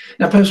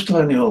 Now,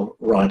 post-colonial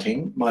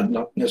writing might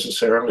not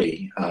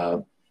necessarily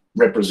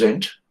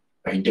represent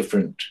a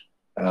different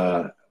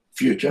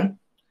future,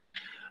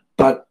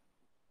 but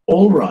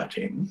all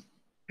writing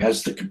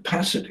has the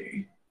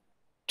capacity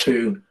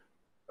to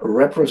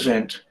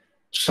represent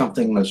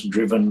something that's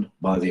driven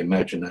by the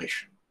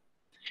imagination.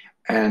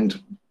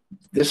 And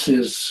this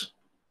is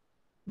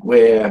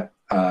where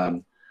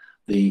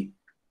the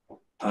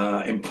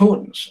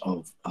importance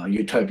of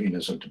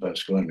utopianism to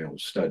post-colonial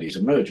studies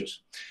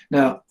emerges.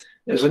 Now,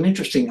 there's an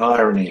interesting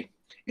irony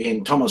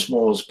in Thomas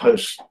More's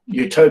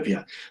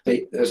post-utopia.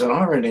 There's an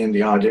irony in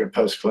the idea of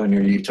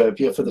post-colonial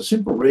utopia for the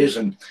simple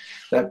reason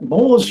that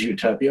More's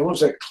utopia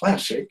was a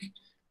classic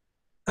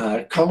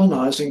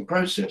colonizing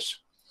process.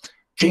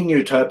 King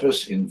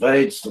Utopus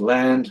invades the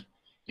land,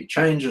 he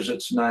changes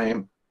its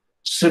name,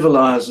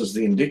 civilizes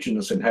the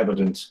indigenous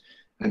inhabitants,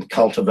 and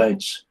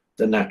cultivates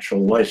the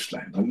natural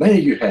wasteland. And there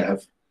you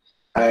have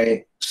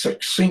a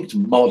succinct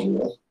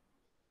model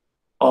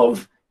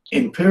of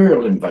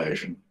imperial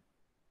invasion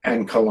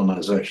and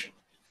colonization.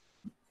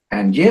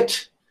 And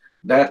yet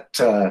that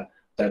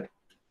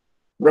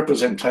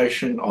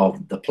representation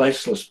of the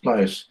placeless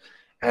place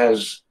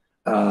has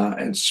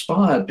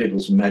inspired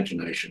people's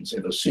imaginations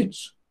ever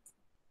since.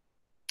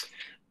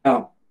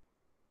 Now,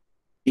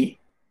 the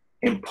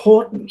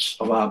importance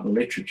of art and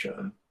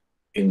literature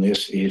in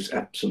this is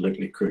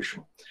absolutely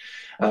crucial.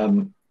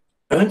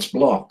 Ernst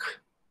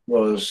Bloch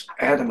was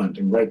adamant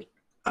and wrote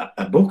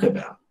a book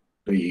about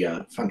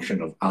the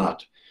function of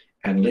art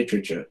and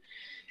literature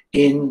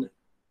in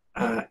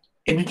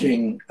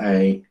imaging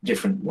a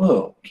different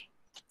world.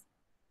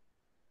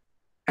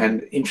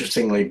 And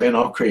interestingly, Ben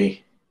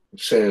Okri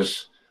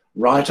says,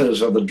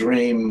 writers are the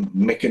dream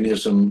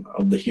mechanism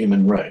of the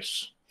human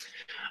race.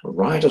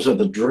 Writers are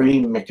the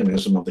dream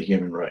mechanism of the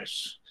human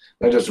race.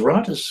 That is,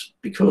 writers,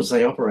 because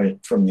they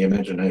operate from the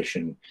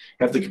imagination,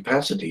 have the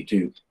capacity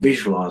to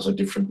visualize a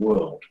different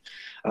world.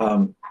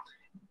 And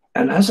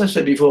as I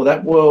said before,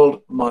 that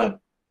world might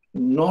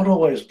not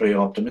always be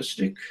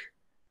optimistic.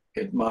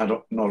 It might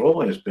not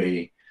always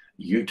be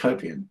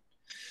utopian.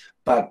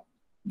 But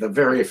the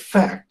very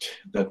fact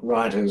that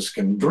writers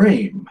can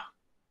dream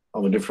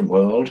of a different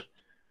world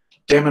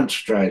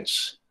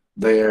demonstrates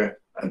their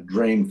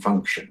dream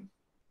function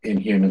in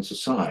human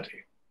society.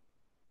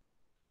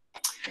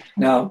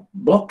 Now,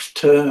 Bloch's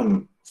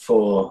term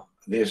for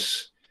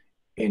this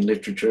in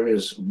literature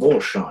is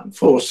Vorschein,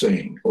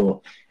 foreseeing,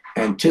 or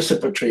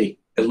anticipatory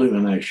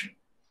illumination,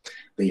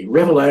 the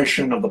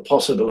revelation of the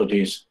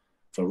possibilities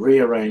for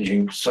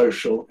rearranging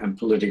social and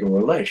political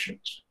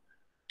relations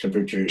to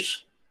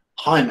produce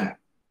Heimat.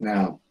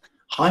 Now,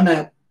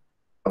 Heimat,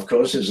 of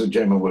course, is a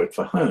German word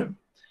for home.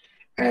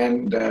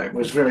 And it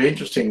was very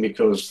interesting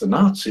because the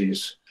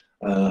Nazis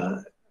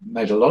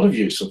made a lot of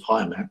use of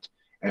Heimat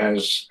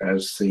as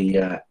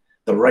the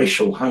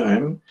racial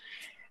home.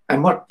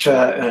 And what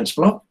Ernst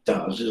Bloch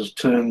does is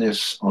turn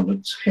this on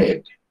its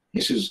head.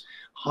 He says,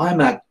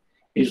 Heimat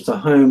is the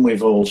home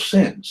we've all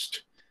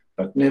sensed,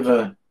 but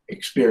never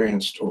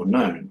experienced or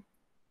known.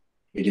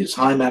 It is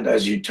Heimat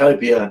as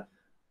utopia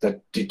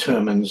that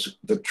determines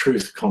the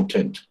truth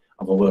content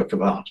of a work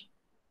of art.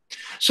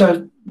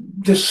 So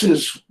this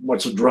is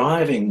what's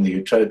driving the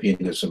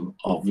utopianism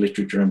of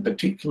literature, and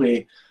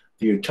particularly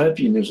the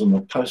utopianism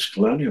of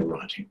post-colonial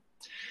writing.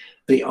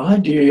 The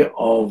idea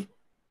of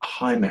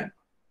Heimat,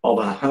 of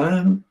a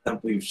home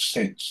that we've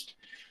sensed,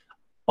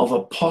 of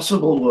a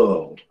possible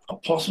world, a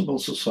possible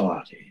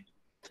society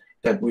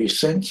that we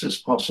sense is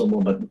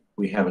possible but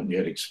we haven't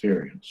yet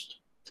experienced.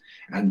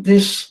 And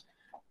this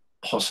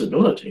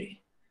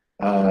possibility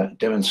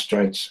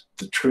demonstrates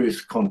the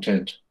truth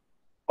content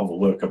of a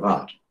work of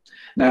art.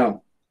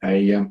 Now,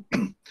 a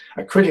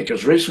critic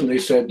has recently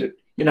said that,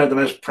 you know, the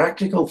most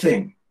practical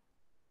thing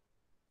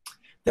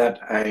that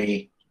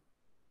a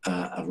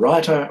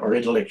writer or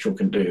intellectual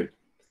can do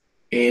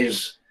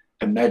is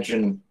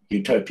imagine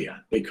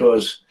utopia,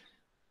 because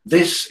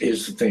this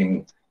is the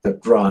thing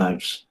that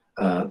drives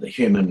the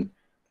human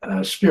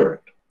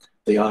spirit,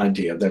 the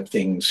idea that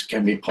things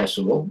can be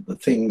possible,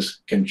 that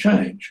things can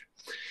change.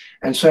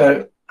 And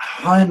so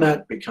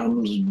Heimat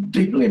becomes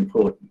deeply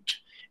important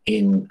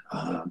in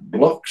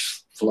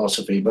Bloch's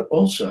philosophy, but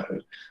also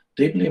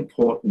deeply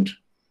important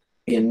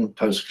in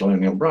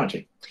post-colonial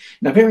writing.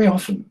 Now, very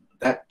often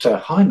that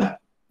Heimat,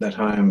 that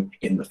home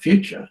in the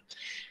future,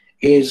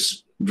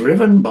 is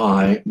driven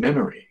by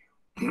memory.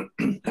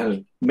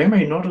 And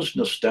memory not as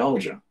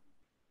nostalgia,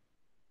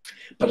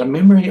 but a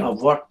memory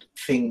of what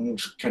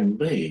things can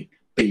be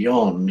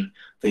beyond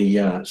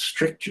the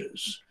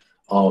strictures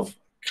of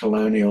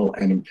colonial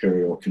and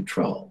imperial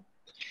control.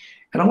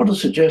 And I want to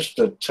suggest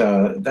that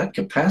that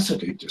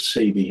capacity to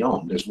see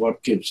beyond is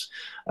what gives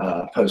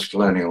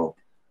post-colonial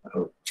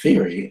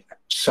theory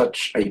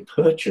such a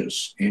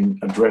purchase in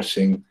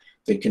addressing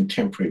the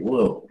contemporary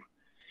world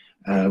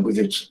with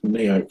its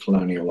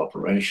neo-colonial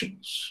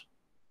operations.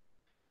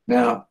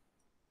 Now,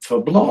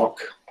 for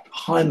Bloch,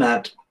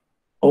 Heimat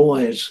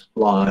always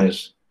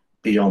lies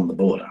beyond the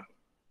border.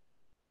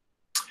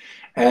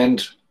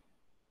 And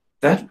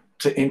that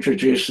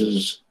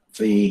introduces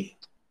the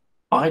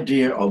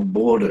idea of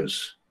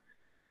borders,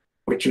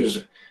 which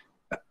is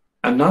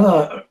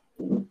another,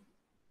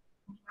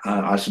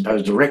 I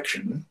suppose,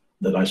 direction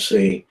that I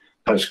see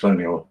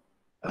post-colonial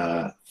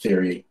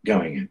theory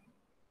going in.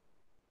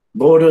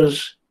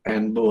 Borders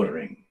and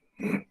bordering.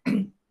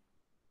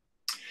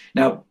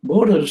 Now,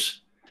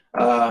 borders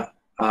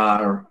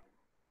are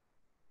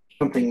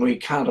something we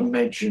can't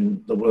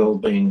imagine the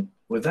world being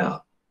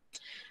without.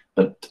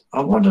 But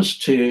I want us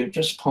to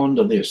just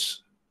ponder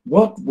this.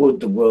 What would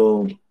the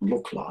world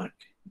look like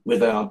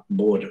without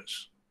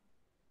borders?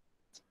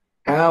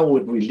 How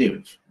would we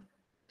live?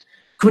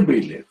 Could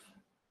we live?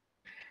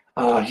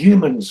 Are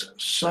humans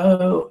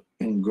so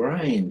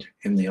ingrained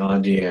in the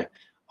idea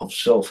of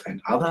self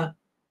and other,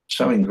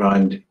 so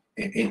ingrained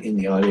in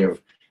the idea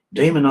of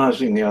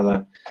demonizing the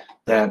other,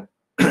 that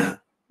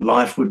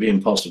life would be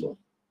impossible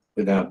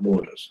without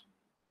borders?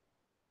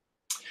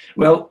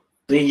 Well,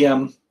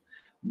 the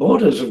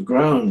borders have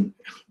grown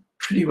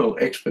pretty well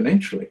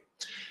exponentially.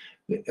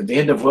 At the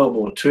end of World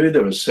War II,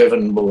 there were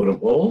 7 border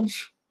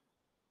walls.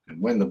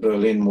 And when the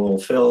Berlin Wall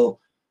fell,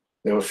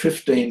 there were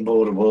 15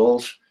 border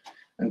walls.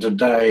 And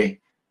today,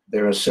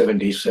 there are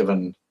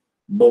 77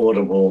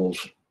 border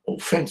walls or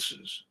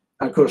fences.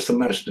 And of course, the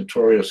most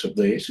notorious of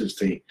these is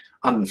the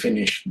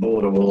unfinished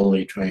border wall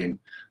between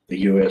the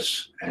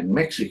US and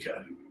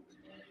Mexico.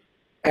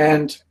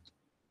 And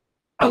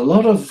a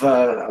lot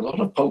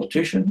of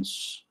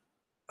politicians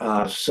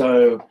are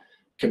so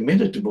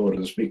committed to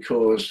borders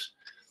because,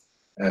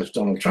 as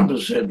Donald Trump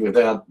has said,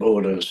 without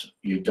borders,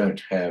 you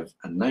don't have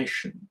a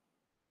nation.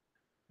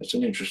 It's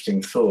an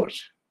interesting thought.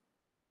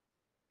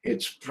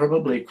 It's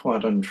probably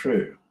quite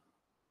untrue,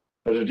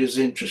 but it is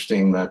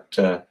interesting that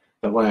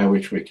the way in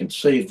which we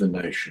conceive the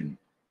nation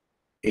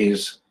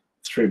is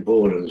through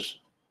borders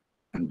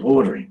and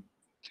bordering.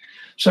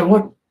 So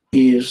what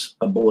is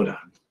a border?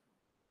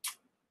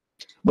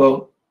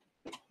 Well,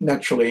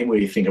 naturally,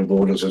 we think of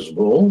borders as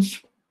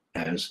walls,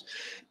 as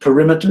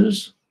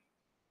perimeters,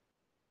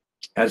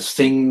 as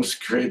things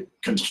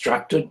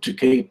constructed to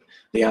keep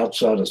the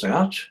outsiders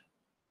out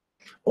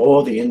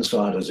or the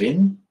insiders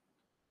in.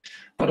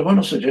 But I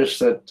want to suggest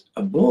that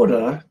a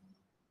border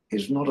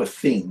is not a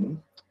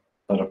thing,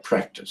 but a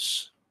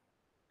practice.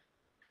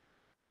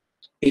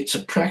 It's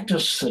a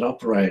practice that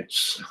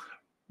operates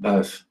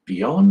both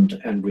beyond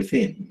and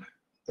within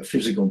the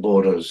physical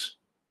borders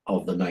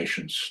of the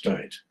nation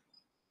state.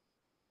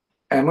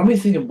 And when we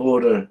think of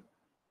border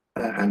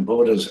and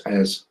borders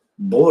as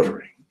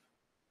bordering,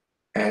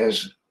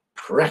 as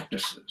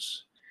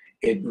practices,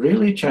 it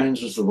really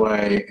changes the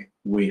way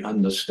we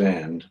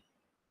understand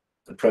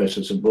the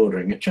process of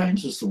bordering. It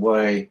changes the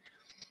way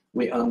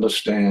we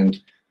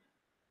understand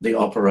the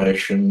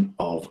operation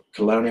of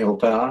colonial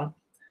power,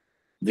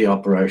 the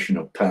operation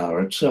of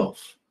power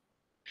itself.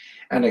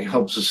 And it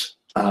helps us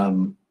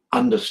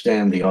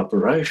understand the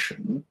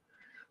operation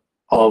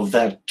of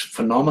that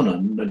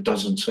phenomenon that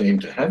doesn't seem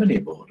to have any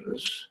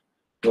borders,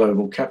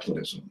 global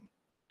capitalism.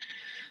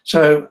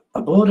 So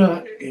a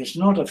border is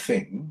not a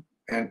thing,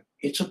 and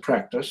it's a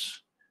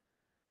practice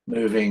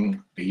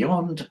moving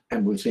beyond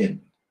and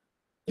within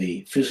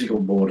the physical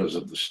borders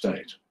of the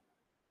state.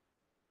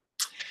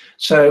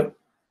 So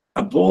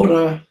a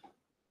border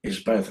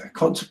is both a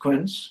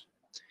consequence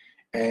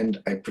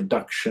and a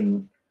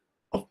production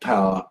of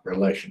power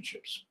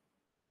relationships.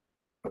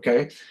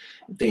 Okay,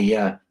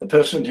 the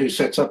person who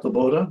sets up the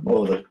border,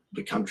 or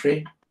the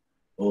country,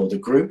 or the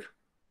group,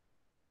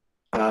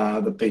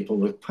 are the people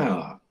with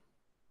power.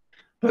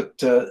 But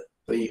the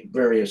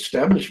very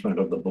establishment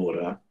of the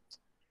border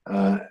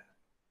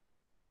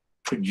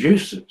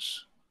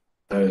produces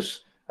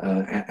those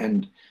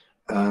and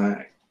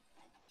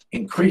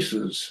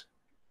increases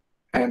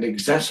and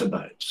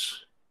exacerbates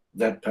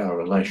that power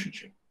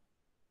relationship.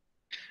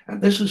 And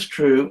this is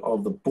true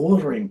of the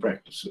bordering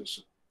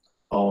practices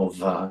of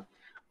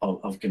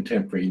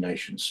contemporary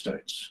nation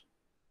states.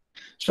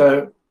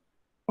 So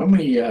when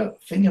we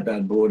think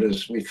about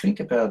borders, we think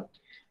about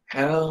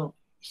how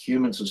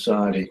human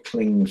society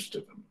clings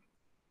to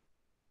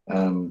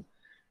them.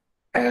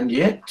 And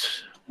yet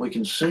we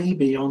can see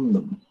beyond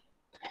them.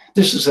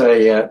 This is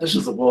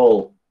the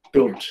wall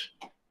built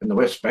in the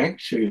West Bank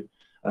to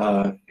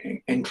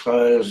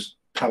enclose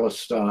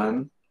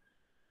Palestine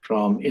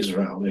from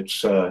Israel.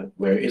 It's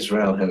where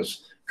Israel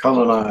has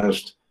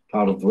colonized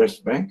part of the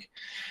West Bank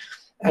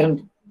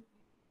and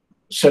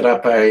set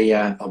up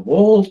a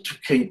wall to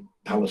keep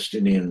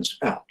Palestinians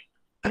out.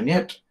 And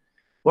yet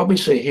what we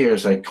see here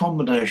is a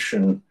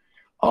combination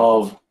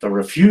of the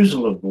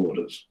refusal of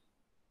borders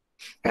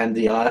and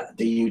the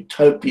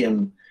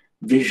utopian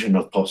vision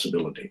of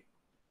possibility.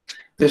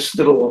 This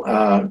little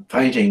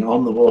painting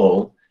on the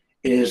wall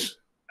is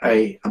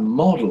a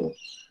model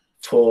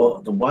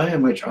for the way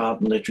in which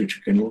art and literature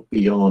can look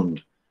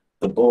beyond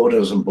the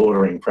borders and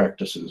bordering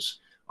practices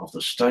of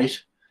the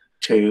state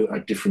to a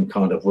different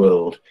kind of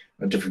world,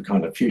 a different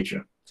kind of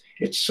future.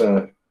 It's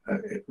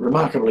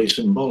remarkably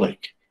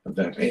symbolic of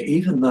that.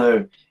 Even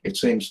though it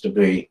seems to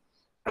be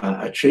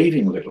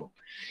achieving little,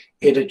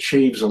 it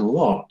achieves a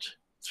lot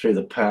through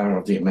the power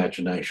of the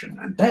imagination.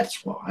 And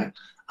that's why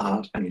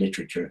art and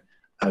literature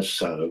are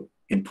so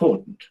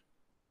important.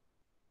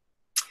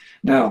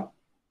 Now,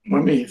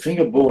 when we think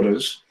of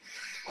borders,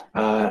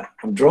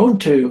 I'm drawn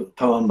to a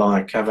poem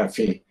by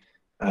Cavafy,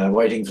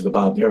 Waiting for the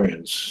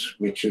Barbarians,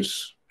 which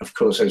is, of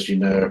course, as you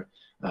know,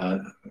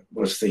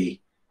 was the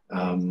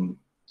poem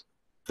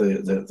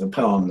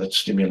that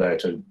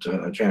stimulated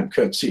Jan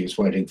Coetzee's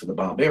Waiting for the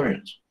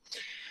Barbarians.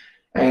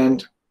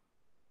 And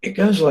it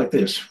goes like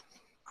this: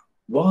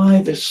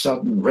 why this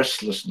sudden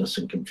restlessness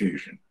and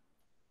confusion?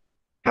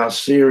 How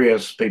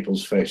serious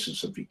people's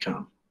faces have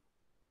become.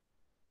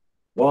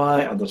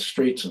 Why are the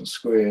streets and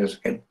squares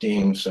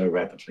emptying so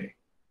rapidly?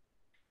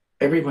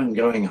 Everyone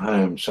going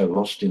home so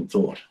lost in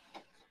thought.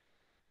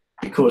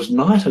 Because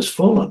night has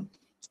fallen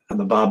and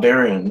the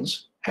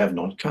barbarians have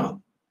not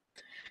come.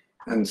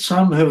 And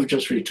some who have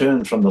just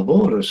returned from the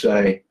border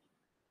say,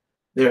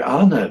 there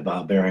are no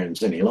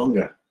barbarians any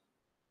longer.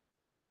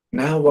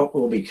 Now what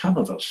will become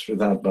of us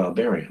without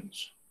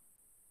barbarians?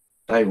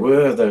 They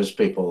were, those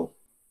people,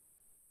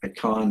 a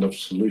kind of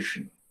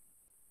solution.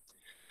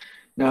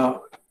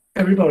 Now,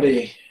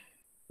 everybody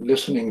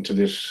listening to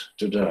this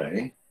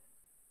today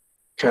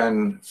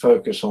can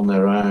focus on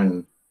their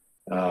own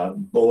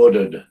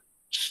bordered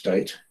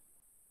state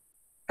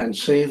and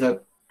see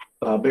that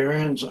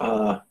barbarians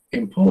are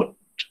important.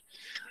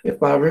 If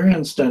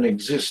barbarians don't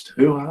exist,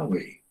 who are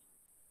we?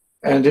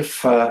 And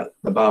if the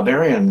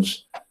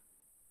barbarians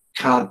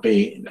can't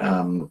be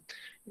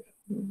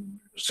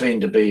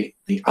seen to be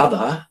the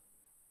other,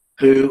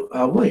 who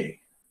are we?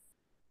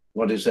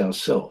 What is our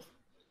self?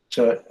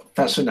 So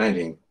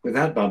fascinating.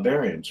 Without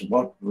barbarians,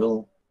 what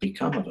will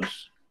become of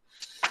us?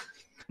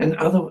 In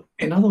other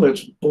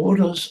words,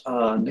 borders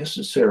are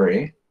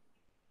necessary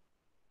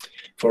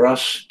for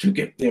us to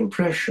get the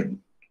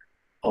impression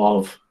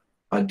of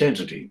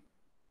identity.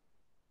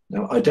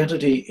 Now,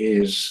 identity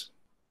is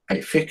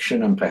a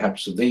fiction, and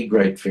perhaps the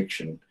great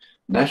fiction,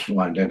 national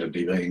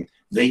identity being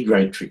the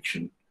great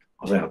fiction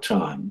of our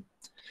time.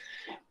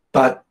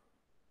 But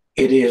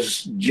it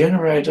is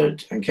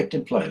generated and kept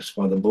in place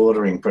by the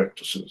bordering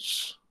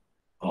practices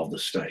of the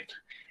state.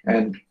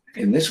 And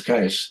in this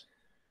case,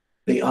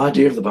 the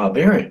idea of the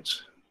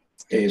barbarians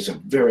is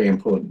a very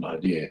important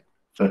idea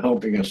for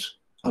helping us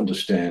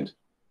understand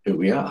who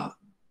we are.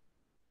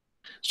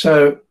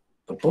 So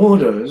the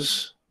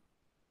borders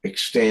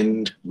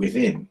extend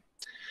within.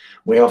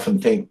 We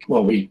often think,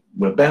 well,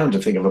 we're bound to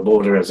think of a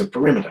border as a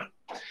perimeter,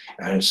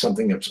 as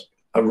something that's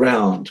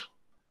around,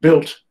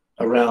 built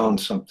around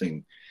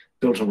something,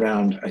 built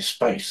around a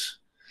space.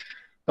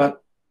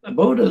 But the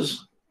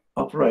borders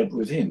operate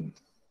within.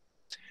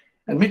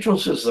 And Mitchell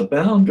says the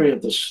boundary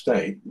of the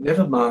state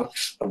never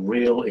marks a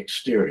real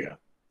exterior.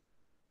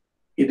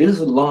 It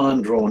is a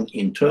line drawn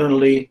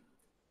internally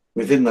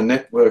within the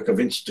network of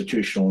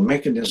institutional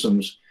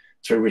mechanisms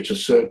through which a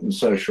certain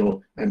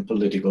social and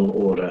political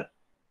order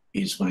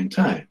is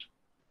maintained.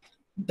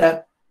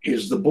 That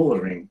is the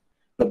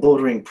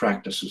bordering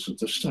practices of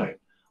the state,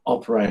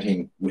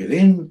 operating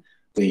within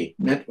the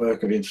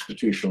network of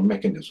institutional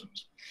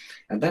mechanisms.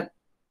 And that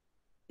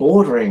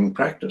bordering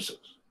practices,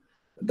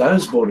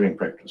 those bordering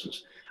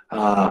practices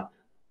are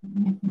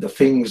the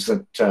things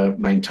that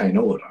maintain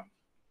order,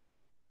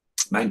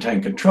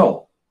 maintain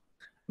control,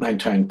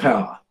 maintain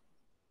power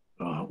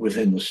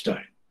within the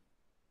state.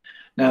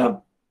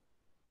 Now,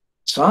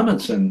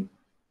 Simonson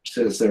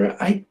says there are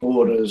 8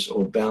 borders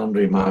or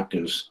boundary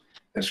markers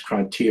as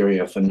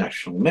criteria for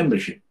national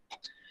membership: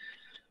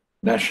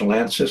 national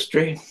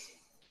ancestry,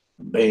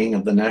 being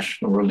of the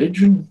national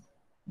religion,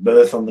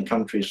 birth on the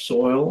country's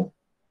soil,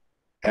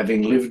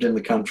 having lived in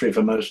the country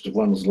for most of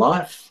one's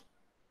life,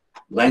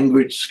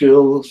 language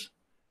skills,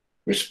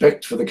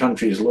 respect for the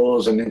country's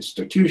laws and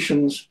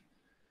institutions,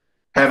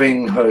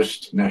 having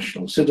host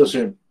national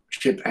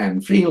citizenship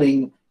and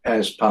feeling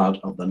as part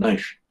of the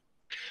nation.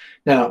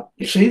 Now,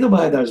 you see the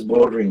way those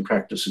bordering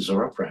practices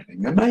are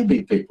operating. There may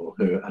be people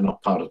who are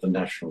not part of the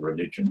national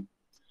religion.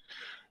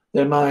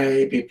 There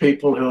may be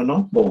people who are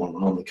not born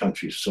on the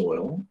country's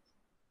soil,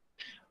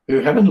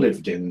 who haven't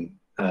lived in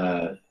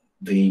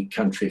the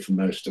country for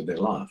most of their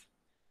life.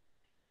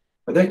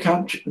 But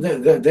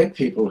they're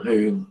people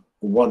who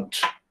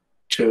want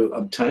to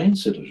obtain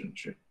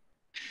citizenship.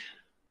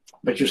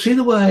 But you see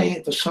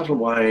the subtle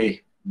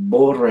way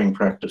bordering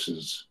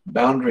practices,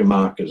 boundary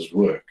markers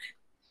work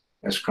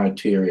as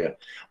criteria.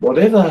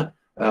 Whatever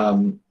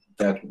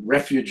that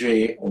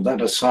refugee or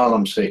that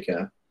asylum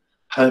seeker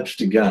hopes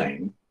to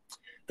gain,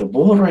 the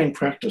bordering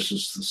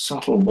practices, the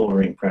subtle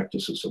bordering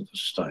practices of the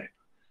state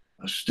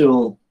are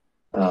still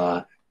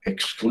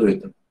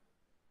exclude them.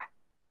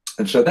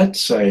 And so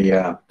that's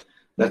a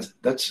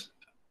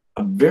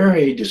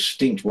very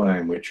distinct way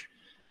in which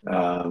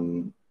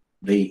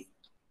the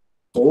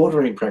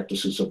bordering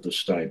practices of the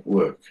state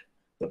work,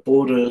 the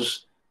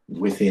borders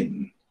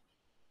within.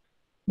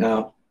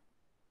 Now,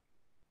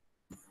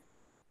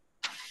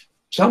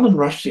 Salman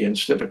Rushdie in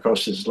Step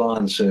Across This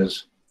Line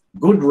says,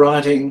 good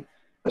writing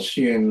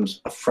assumes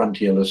a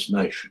frontierless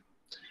nation.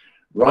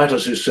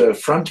 Writers who serve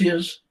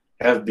frontiers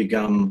have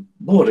become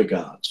border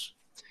guards.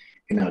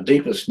 In our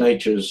deepest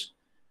natures,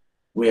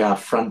 we are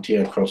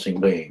frontier crossing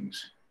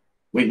beings.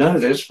 We know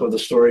this for the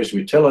stories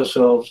we tell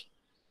ourselves,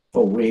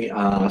 for we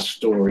are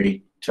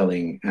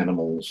storytelling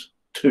animals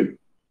too.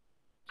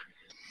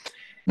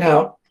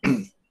 Now,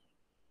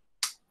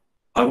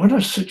 I want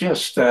to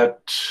suggest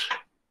that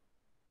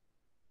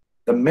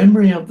the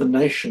memory of the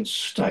nation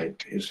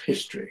state is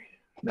history,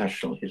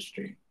 national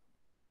history.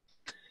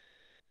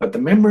 But the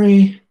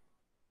memory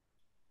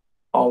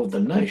of the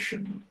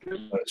nation,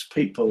 those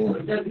people,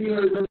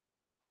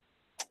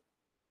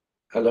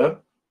 hello?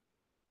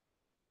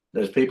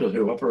 Those people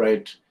who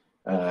operate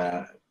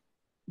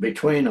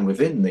between and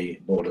within the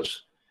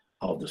borders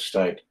of the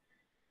state,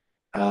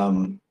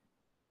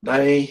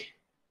 they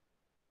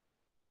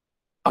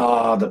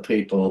are the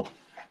people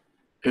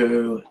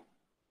who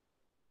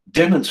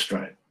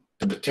demonstrate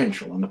the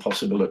potential and the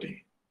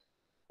possibility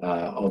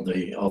of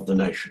the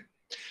nation.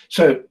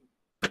 So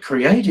the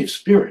creative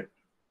spirit,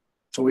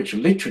 for which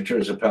literature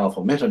is a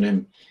powerful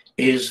metonym,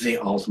 is the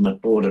ultimate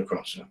border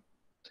crosser.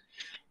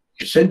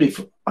 I said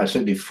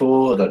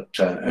before that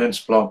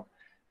Ernst Bloch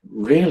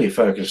really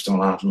focused on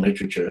art and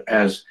literature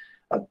as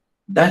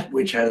that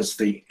which has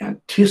the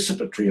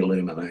anticipatory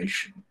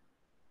illumination.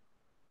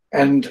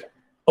 And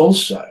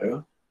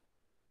also,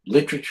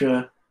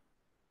 literature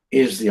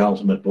is the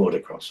ultimate border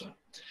crosser.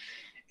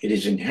 It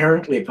is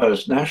inherently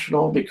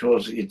post-national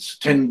because its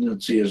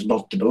tendency is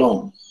not to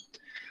belong.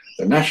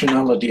 The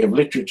nationality of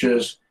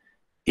literatures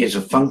is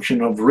a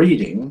function of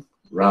reading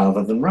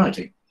rather than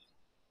writing.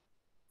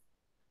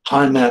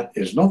 Heimat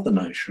is not the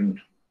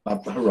nation,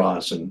 but the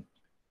horizon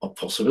of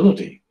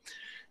possibility.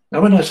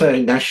 Now, when I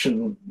say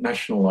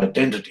national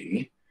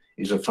identity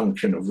is a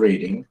function of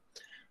reading,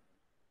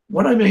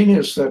 what I mean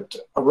is that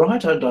a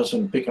writer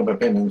doesn't pick up a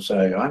pen and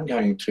say, I'm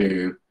going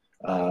to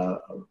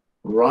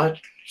write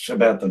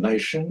about the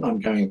nation, I'm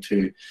going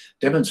to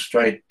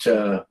demonstrate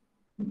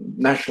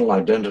national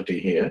identity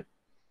here.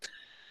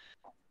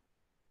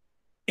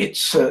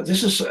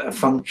 This is a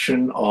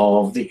function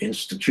of the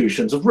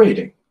institutions of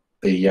reading,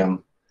 the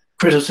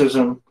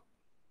criticism,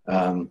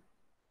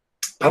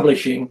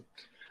 publishing,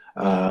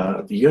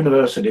 the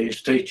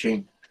universities,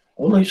 teaching,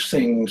 all these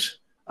things.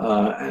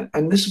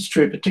 And this is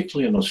true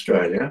particularly in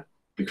Australia,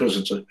 because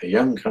it's a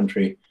young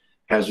country,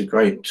 has a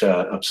great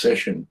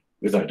obsession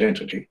with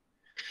identity.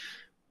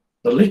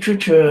 The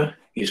literature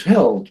is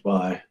held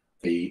by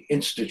the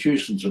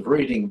institutions of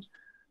reading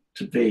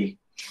to be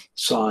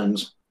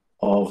signs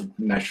of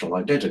national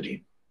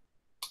identity.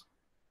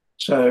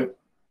 So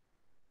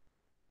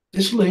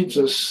this leads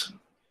us,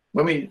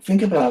 when we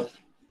think about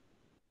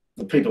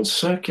the people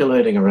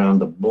circulating around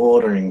the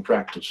bordering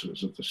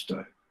practices of the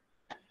state.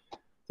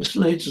 This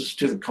leads us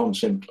to the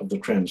concept of the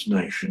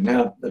transnation.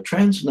 Now, the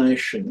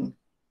transnation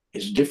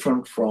is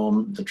different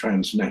from the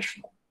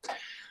transnational.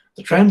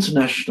 The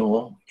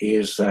transnational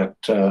is that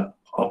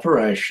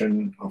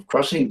operation of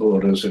crossing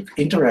borders, of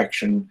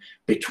interaction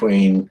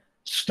between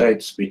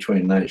states,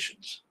 between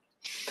nations.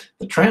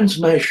 The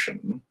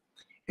transnation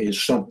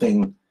is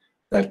something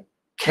that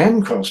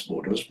can cross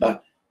borders,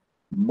 but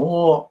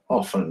more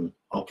often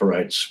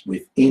operates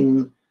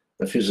within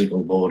the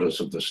physical borders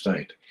of the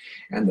state.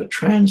 And the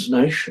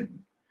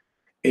transnation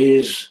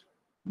is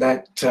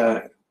that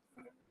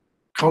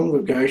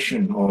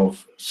congregation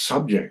of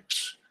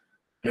subjects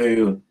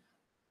who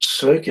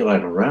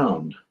circulate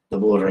around the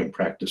bordering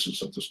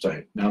practices of the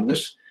state. Now,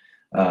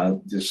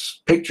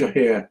 this picture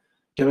here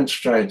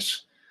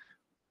demonstrates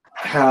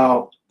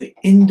how the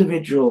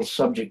individual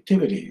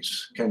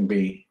subjectivities can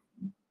be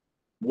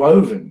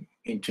woven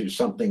into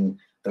something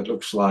that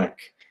looks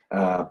like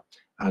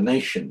a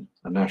nation,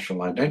 a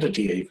national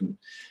identity even,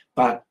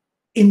 but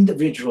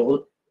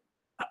individually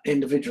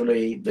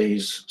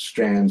these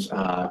strands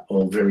are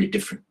all very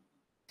different.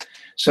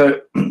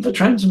 So the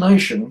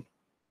transnation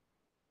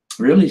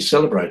really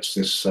celebrates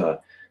this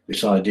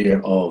idea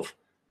of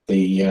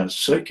the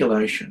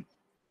circulation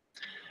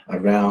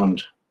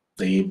around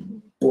the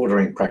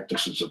bordering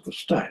practices of the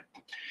state.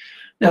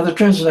 Now, the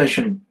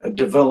transnation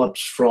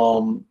develops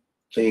from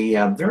the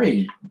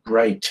very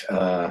great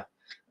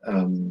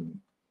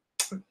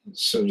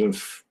sort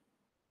of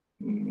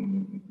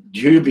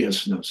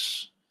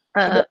dubiousness.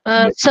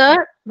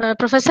 Sir,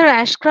 Professor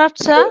Ashcroft,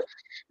 sir,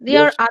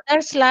 your Yes.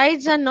 other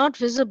slides are not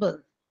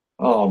visible.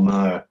 Oh,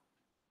 no.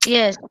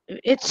 Yes,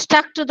 it's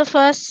stuck to the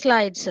first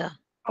slide, sir.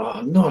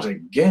 Oh, not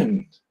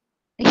again.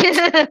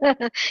 It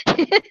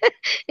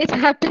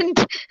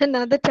happened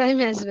another time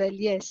as well,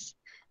 yes.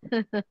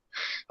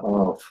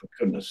 Oh, for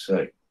goodness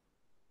sake.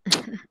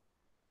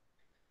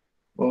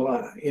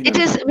 Well, It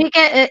is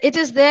it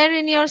is there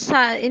in your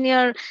side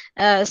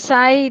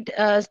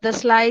the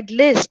slide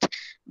list,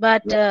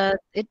 but the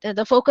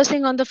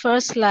focusing on the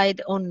first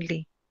slide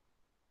only.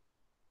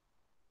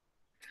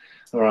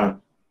 All right.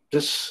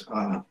 This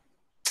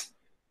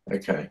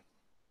okay.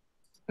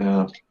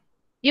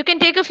 You can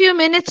take a few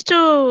minutes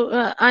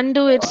to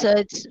undo it, sir.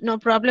 It's no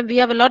problem. We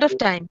have a lot of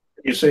time.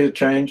 You see the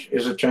change?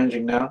 Is it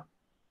changing now?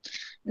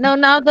 No,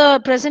 now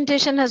the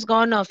presentation has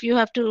gone off. You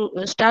have to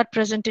start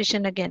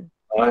presentation again.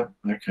 Right.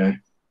 Okay.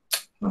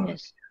 Oh,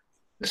 Yes.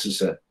 this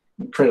is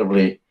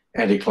incredibly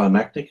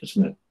anticlimactic,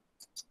 isn't it?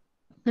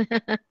 Okay.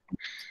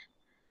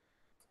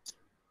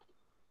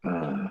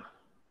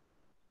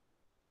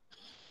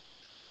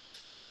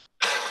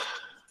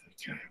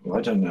 Well,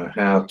 I don't know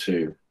how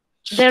to.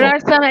 There are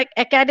some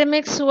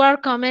academics who are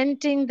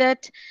commenting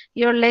that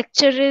your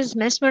lecture is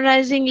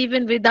mesmerizing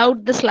even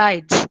without the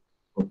slides.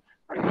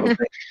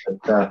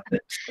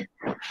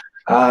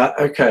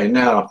 Okay,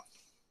 now.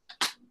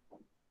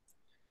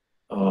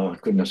 Oh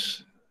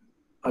goodness,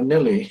 I'm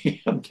nearly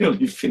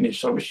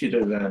finished. I wish you'd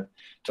have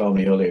told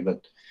me earlier,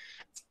 but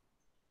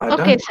I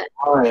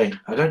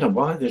don't know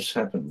why this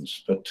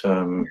happens. But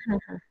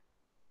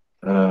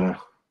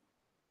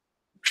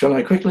shall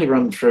I quickly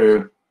run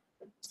through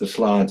the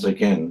slides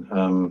again?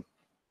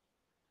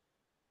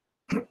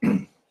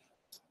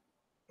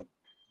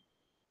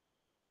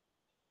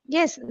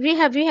 Yes, we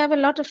have a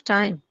lot of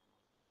time.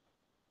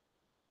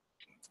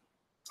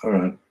 All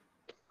right,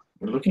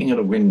 we're looking at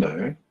a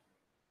window.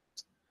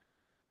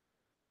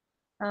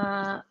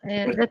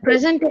 The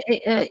present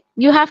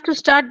you have to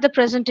start the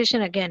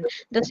presentation again.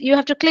 You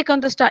have to click on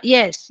the start.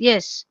 Yes,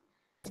 yes.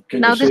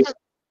 Now this is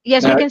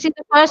yes. We can see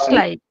the first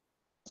slide.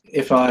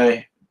 If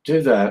I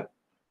do that,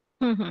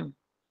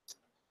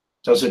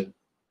 does it?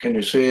 Can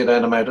you see it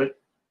animated?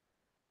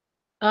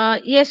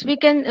 Yes, we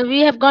can.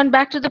 We have gone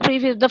back to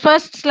the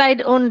first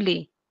slide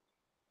only.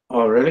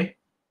 Oh, really?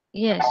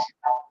 Yes.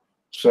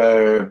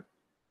 So,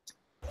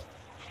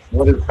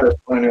 what is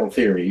post-colonial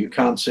theory? You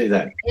can't see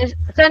that. Yes.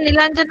 So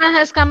Nilanjana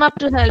has come up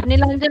to help.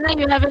 Nilanjana,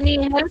 you have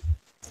any help?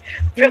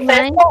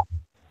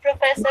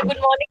 Professor, good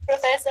morning,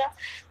 Professor.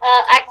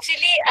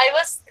 Actually, I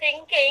was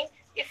thinking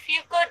if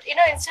you could,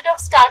 instead of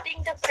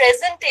starting the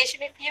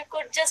presentation, if you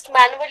could just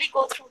manually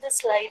go through the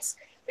slides,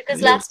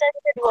 because last time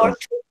it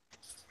worked.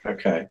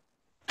 Okay.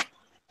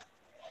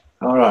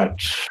 All right.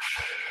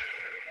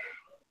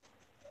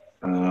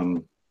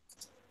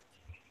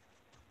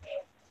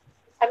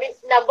 I mean,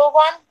 number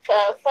one,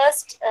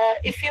 first,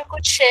 if you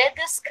could share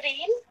the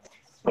screen,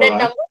 then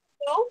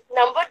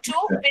number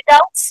two,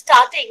 without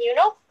starting,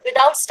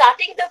 without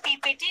starting the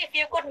PPT, if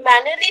you could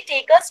manually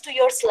take us to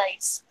your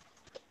slides.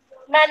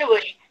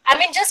 Manually. I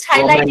mean, just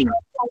highlighting.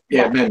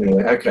 Yeah,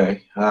 manually.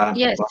 Okay.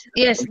 Yes,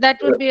 yes, that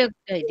would be a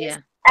good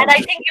idea. And I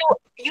think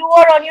you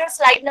are on your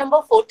slide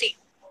number 40.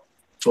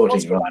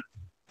 40, right.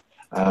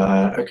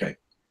 Okay.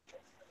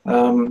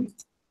 Oh,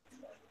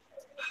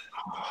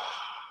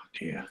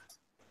 dear.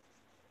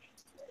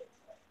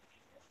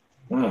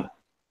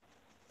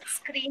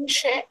 Screen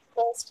share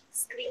first.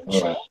 Screen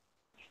share.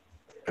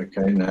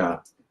 Okay,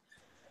 now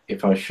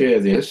if I share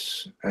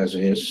this as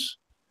is,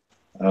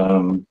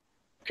 can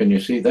you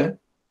see that?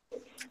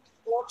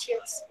 Not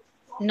yet.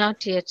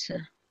 Not yet,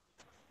 sir.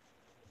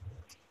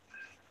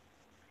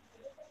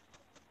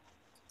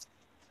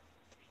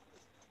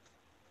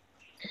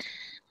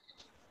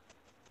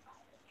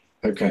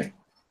 Okay.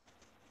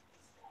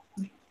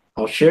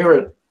 I'll share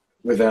it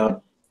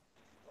without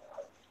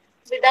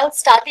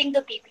starting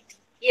the PPT.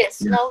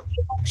 Yes, Yeah. now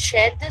you have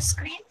shared the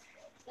screen.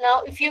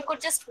 Now, if you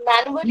could just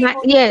manually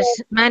go to Yes,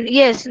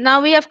 yes.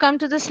 Now we have come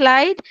to the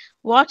slide.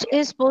 What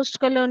is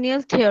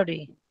post-colonial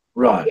theory?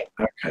 Right.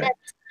 Yeah. Okay.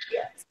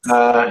 Yes.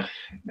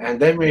 And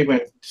then we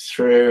went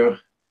through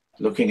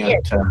looking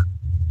at.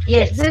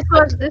 Yes, this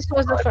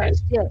was the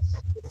first. Yes,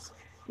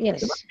 There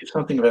yes. must be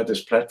something about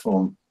this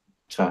platform,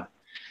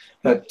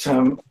 but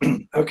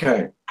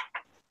okay.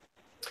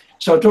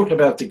 So I talked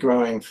about the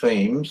growing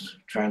themes,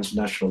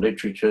 transnational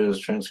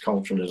literatures,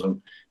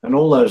 transculturalism, and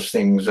all those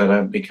things that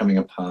are becoming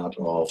a part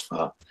of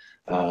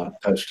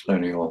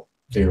post-colonial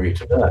theory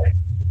today.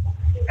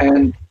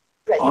 And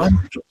I'm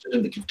interested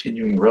in the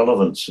continuing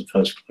relevance of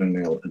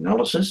post-colonial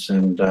analysis,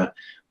 and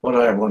what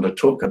I want to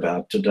talk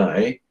about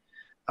today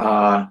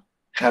are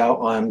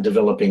how I'm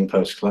developing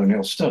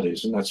post-colonial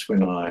studies, and that's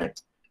when I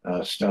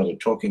started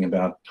talking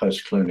about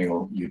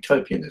post-colonial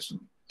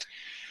utopianism.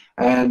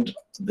 And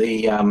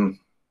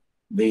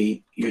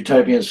the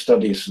Utopian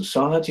Studies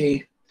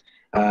Society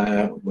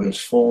was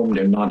formed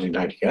in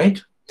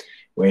 1988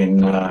 when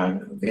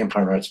the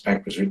Empire Writes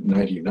Back was written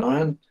in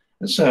 89.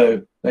 And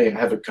so they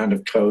have a kind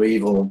of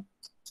coeval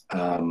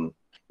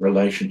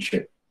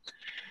relationship.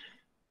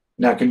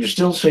 Now, can you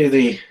still see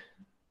the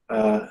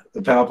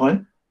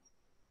PowerPoint?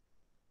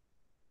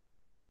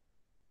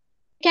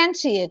 We can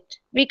see it.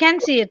 We can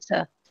see it,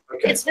 sir.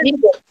 Okay. It's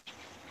visible.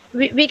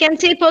 We can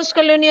see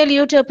post-colonial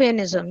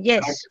utopianism.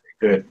 Yes.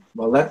 Good.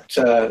 Well,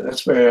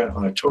 that's where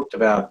I talked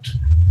about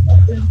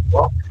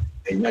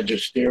the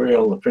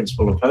magisterial, the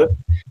principle of hope,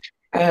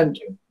 and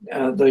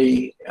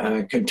the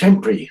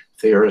contemporary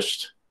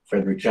theorist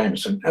Frederick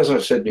Jameson. As I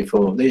said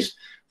before, these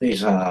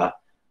are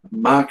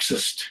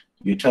Marxist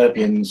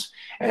utopians,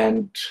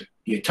 and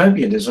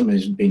utopianism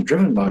has been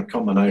driven by a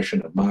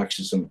combination of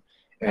Marxism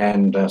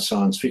and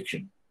science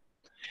fiction.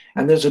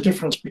 And there's a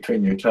difference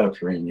between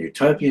utopia and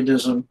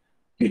utopianism.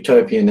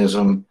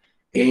 Utopianism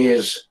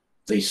is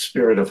the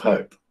spirit of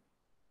hope.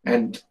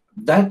 And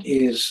that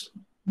is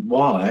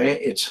why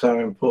it's so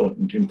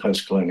important in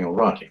post-colonial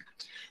writing.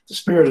 The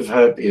spirit of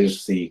hope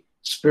is the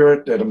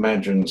spirit that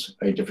imagines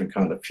a different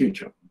kind of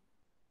future.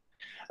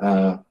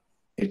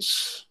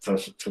 It's for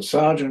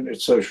Sargent,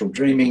 it's social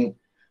dreaming.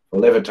 For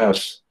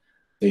Levitas,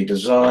 the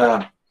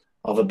desire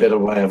of a better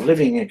way of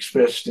living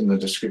expressed in the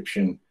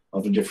description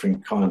of a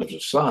different kind of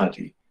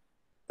society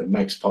that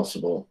makes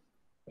possible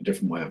a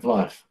different way of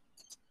life.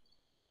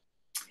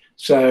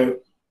 So,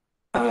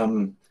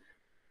 and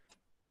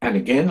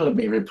again, let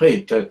me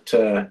repeat that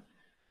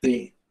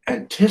the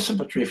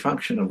anticipatory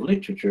function of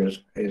literature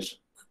is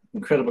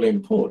incredibly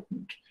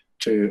important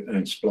to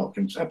Ernst Bloch.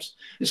 And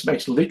this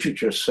makes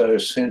literature so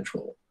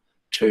central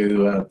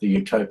to the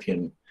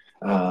utopian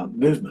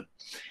movement.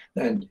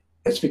 And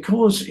it's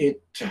because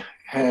it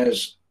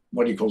has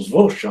what he calls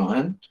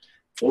Vorschein,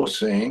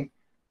 foreseeing,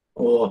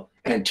 or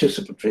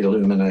anticipatory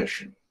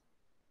illumination,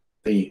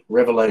 the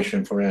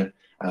revelation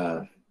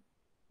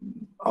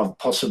of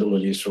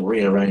possibilities for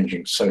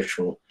rearranging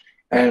social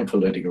and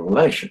political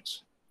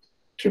relations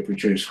to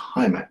produce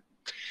Heimat.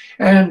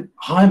 And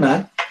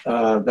Heimat,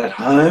 that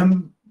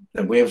home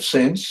that we have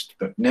sensed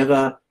but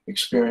never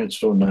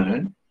experienced or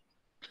known,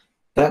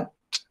 that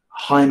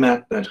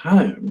Heimat, that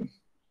home,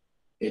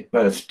 it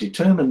both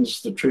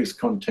determines the truth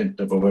content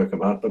of a work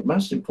of art, but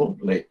most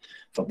importantly,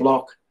 for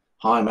Bloch,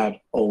 Heimat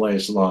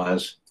always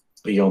lies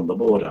beyond the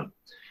border.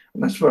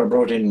 And that's where I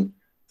brought in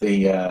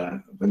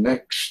the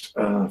next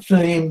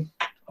theme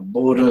of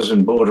borders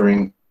and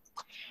bordering.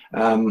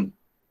 And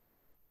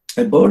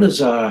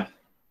borders are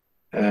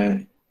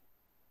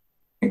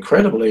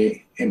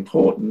incredibly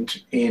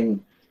important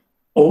in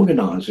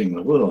organizing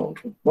the world.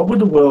 What would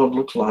the world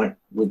look like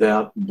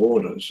without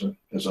borders,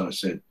 as I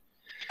said?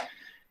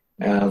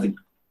 The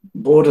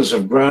borders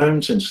have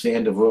grown since the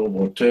end of World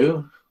War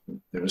II.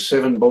 There were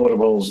 7 border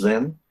walls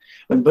then.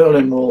 When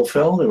Berlin Wall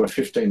fell, there were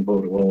 15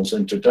 border walls,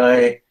 and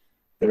today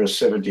there are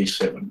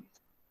 77.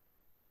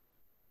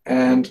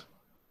 And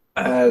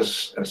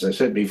as I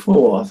said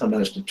before, the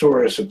most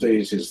notorious of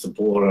these is the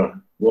border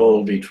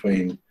wall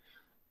between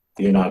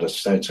the United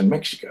States and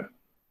Mexico.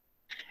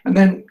 And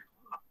then,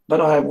 but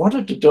I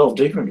wanted to delve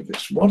deeper into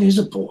this. What is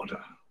a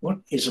border? What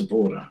is a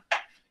border?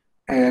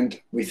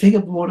 And we think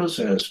of borders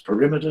as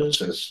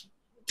perimeters, as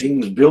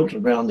things built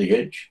around the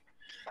edge.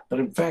 But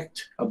in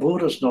fact, a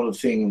border is not a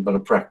thing, but a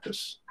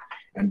practice.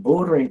 And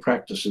bordering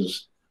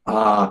practices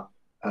are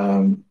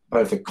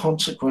both a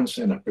consequence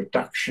and a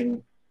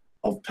production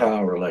of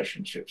power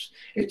relationships.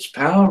 It's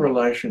power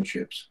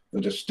relationships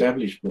that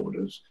establish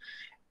borders,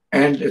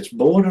 and it's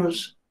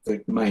borders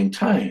that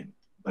maintain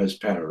those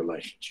power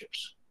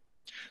relationships.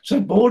 So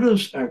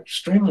borders are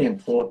extremely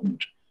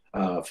important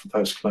for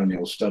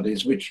post-colonial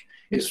studies, which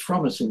is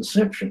from its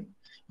inception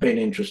been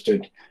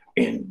interested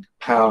in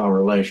power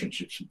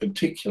relationships, a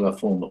particular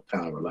form of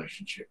power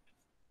relationship.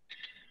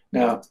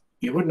 Now,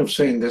 you wouldn't have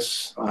seen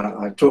this,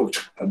 I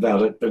talked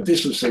about it, but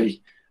this is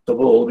the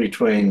wall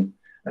between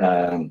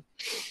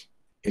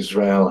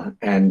Israel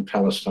and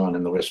Palestine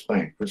in the West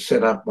Bank. It was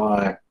set up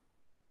by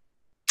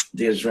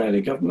the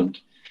Israeli government.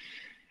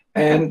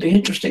 And the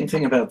interesting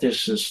thing about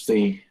this is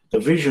the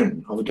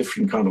vision of a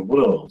different kind of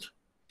world.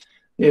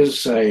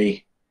 Is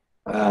a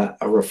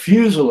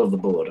refusal of the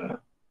border,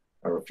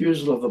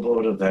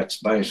 that's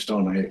based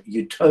on a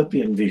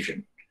utopian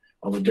vision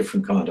of a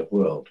different kind of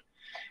world.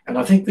 And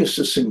I think this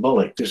is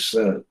symbolic. This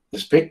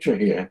picture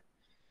here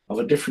of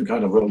a different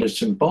kind of world is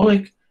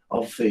symbolic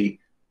of the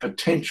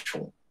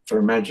potential for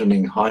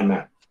imagining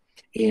HIMAP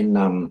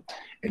in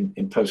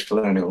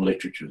post-colonial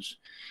literatures.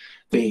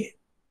 The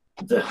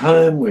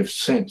home we've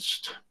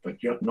sensed, but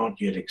not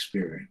yet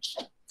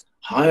experienced.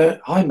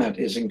 HIMAP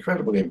is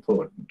incredibly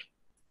important.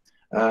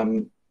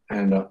 And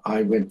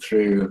I went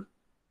through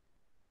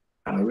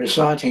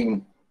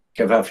reciting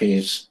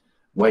Cavafy's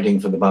Waiting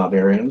for the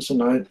Barbarians, and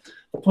the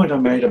point I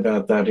made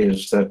about that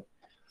is that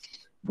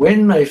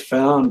when they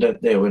found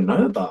that there were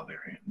no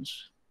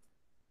barbarians,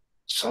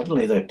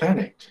 suddenly they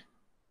panicked.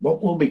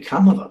 What will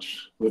become of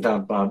us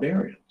without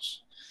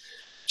barbarians?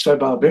 So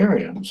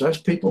barbarians, those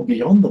people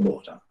beyond the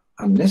border,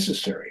 are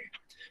necessary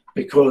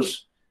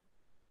because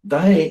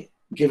they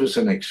give us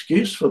an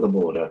excuse for the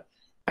border,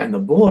 and the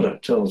border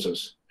tells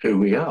us who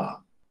we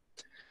are.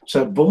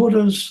 So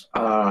borders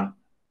are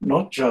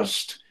not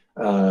just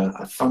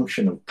a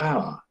function of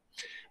power,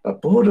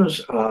 but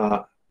borders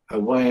are a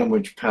way in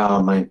which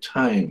power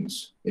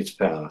maintains its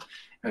power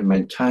and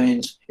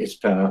maintains its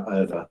power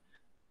over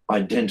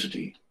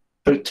identity,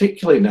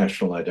 particularly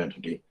national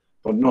identity,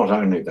 but not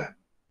only that.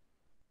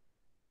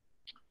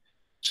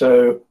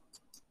 So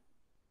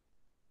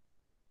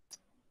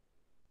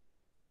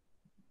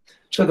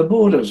the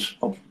borders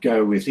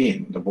go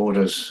within, the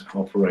borders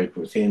operate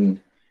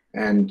within,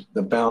 and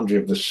the boundary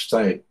of the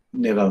state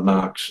never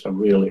marks a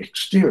real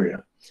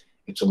exterior.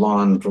 It's a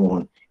line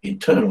drawn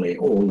internally,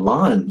 or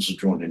lines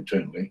drawn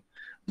internally,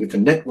 with a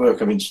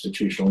network of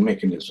institutional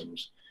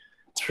mechanisms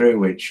through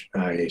which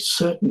a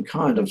certain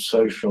kind of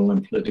social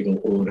and political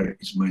order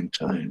is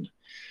maintained.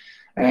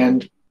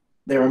 And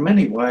there are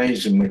many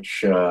ways in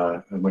which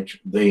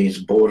these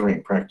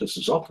bordering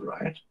practices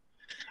operate,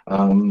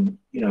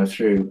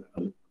 through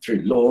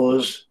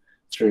laws,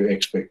 through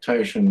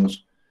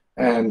expectations,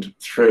 and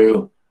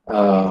through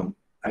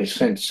a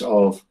sense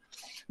of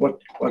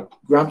what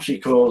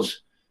Gramsci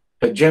calls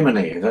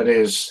hegemony, that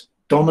is,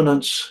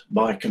 dominance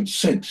by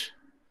consent.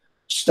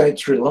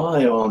 States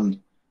rely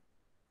on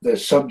their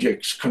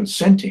subjects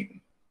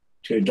consenting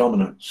to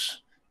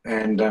dominance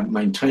and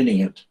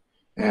maintaining it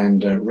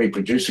and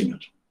reproducing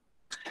it.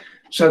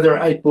 So there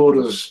are 8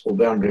 borders or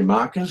boundary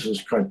markers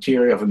as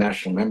criteria for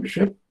national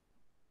membership,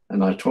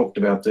 and I talked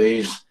about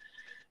these: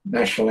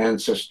 national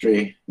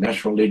ancestry,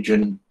 national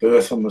religion,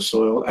 birth on the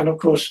soil, and of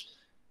course,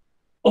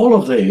 all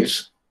of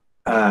these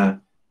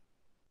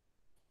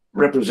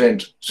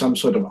represent some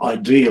sort of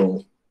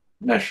ideal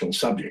national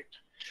subject.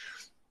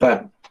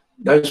 But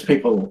those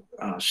people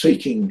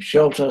seeking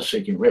shelter,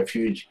 seeking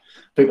refuge,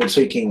 people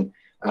seeking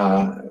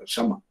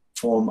some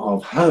form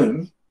of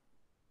home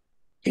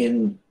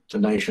in the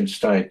nation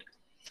state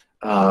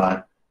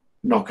are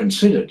not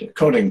considered,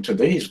 according to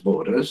these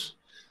borders,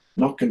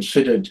 not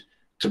considered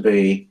to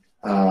be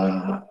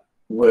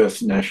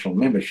worth national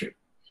membership.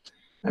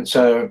 And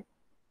so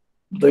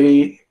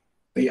the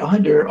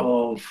idea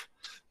of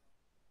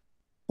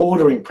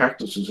bordering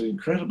practices is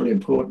incredibly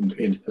important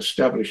in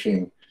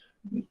establishing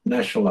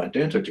national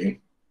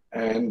identity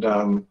and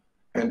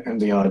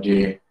the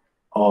idea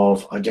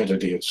of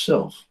identity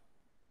itself.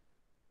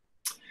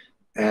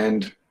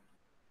 And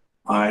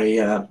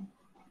I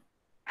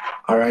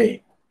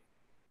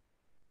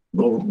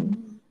will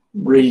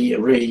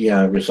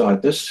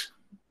recite this.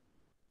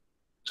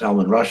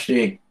 Salman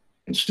Rushdie,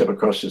 in Step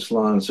Across This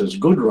Line, says,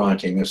 "Good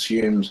writing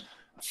assumes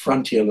a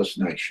frontierless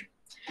nation.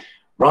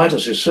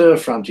 Writers who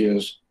serve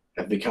frontiers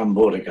have become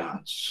border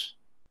guards.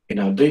 In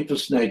our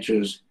deepest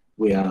natures,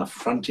 we are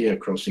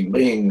frontier-crossing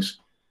beings.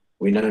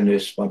 We know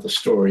this by the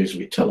stories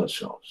we tell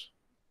ourselves,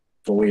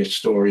 for we are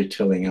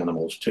storytelling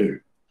animals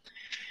too."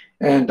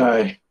 And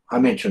I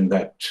mentioned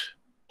that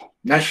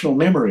national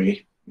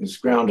memory is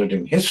grounded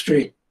in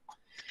history,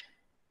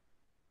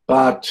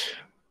 but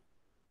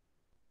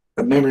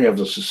the memory of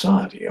the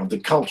society, of the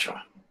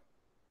culture,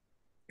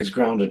 is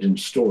grounded in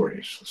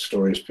stories, the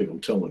stories people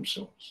tell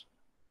themselves.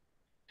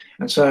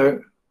 And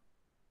so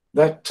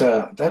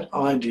that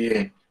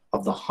idea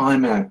of the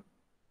HIMAP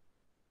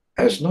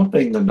as not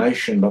being the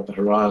nation but the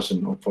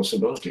horizon of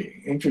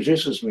possibility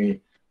introduces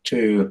me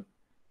to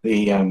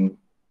the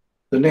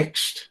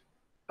next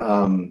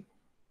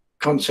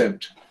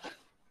concept,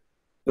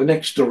 the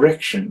next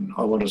direction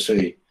I want to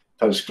see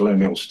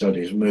post-colonial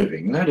studies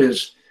moving, and that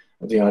is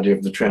the idea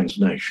of the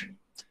transnation.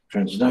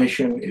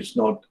 Transnation is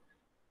not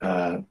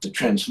the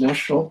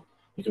transnational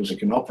because it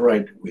can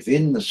operate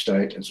within the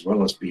state as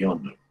well as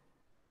beyond it.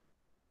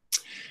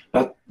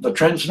 But the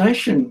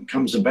transnation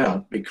comes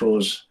about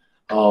because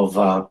of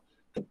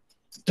the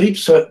deep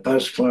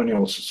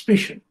post-colonial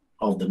suspicion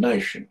of the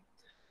nation.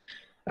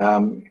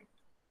 Wole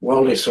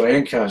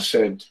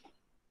Soyinka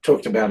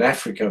talked about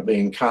Africa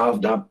being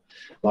carved up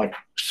like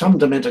some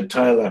demented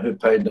tailor who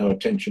paid no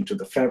attention to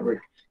the fabric,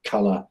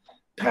 colour,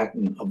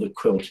 pattern of the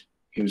quilt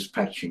he was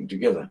patching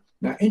together.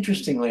 Now,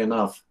 interestingly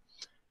enough,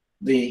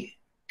 the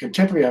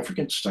contemporary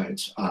African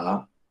states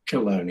are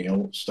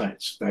colonial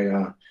states. They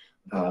are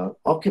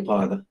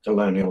occupy the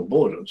colonial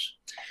borders.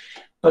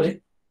 But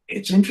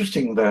it's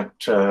interesting that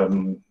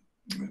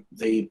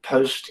the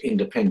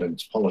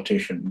post-independence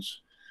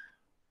politicians,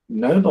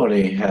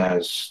 nobody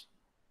has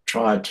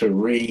tried to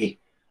weave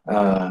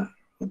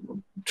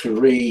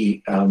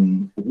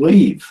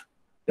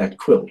that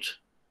quilt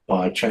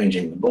by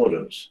changing the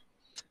borders.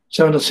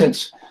 So in a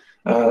sense,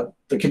 the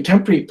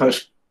contemporary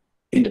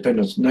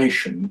post-independence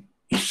nation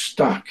is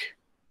stuck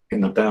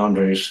in the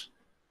boundaries,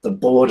 the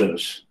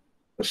borders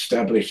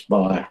established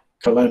by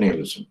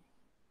colonialism.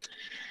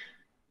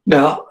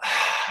 Now,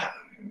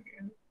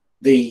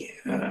 the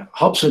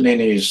Hobson in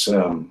his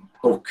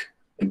book,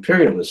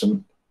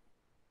 Imperialism,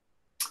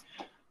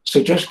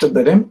 suggested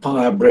that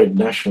empire-bred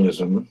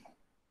nationalism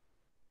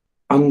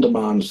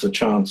undermines the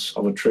chance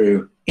of a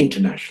true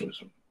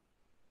internationalism.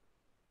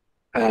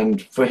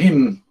 And for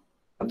him,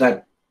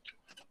 that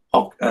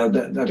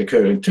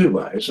occurred in two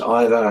ways.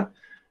 Either,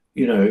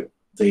 you know,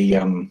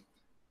 the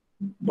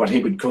what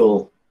he would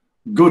call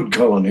good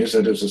colonies,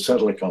 that is the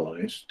settler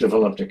colonies,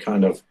 developed a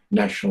kind of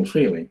national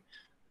feeling.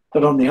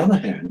 But on the other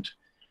hand,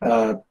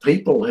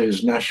 people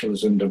whose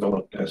nationalism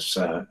developed as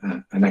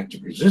an act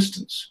of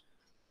resistance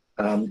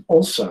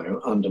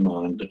also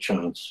undermined the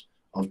chance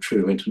of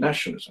true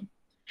internationalism.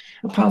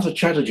 And Partha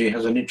Chatterjee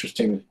has an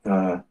interesting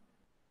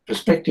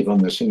perspective on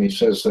this, and he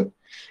says that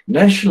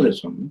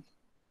nationalism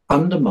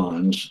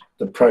undermines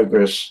the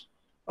progress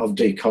of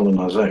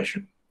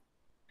decolonisation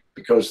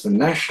because the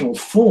national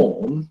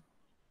form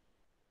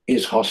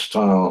is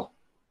hostile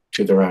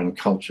to their own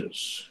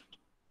cultures.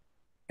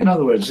 In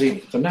other words,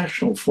 the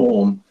national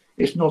form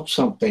is not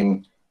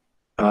something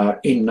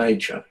in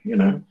nature, you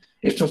know,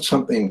 it's not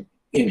something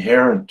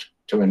inherent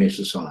to any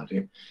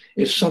society.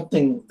 It's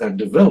something that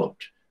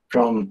developed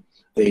from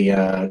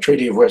the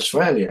Treaty of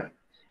Westphalia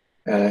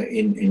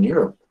in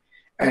Europe,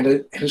 and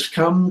it has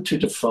come to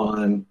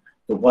define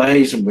the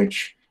ways in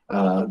which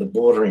the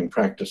bordering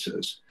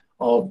practices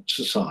of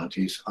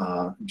societies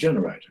are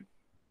generated.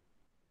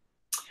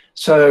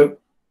 So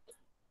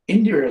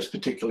India is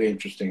particularly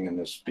interesting in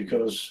this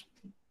because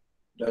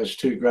those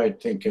two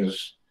great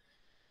thinkers,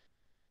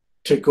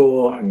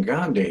 Tagore and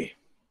Gandhi,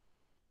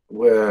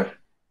 were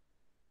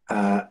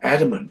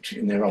adamant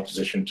in their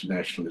opposition to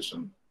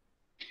nationalism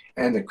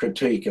and the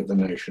critique of the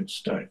nation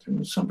state. And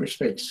in some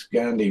respects,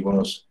 Gandhi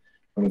was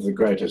one of the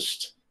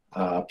greatest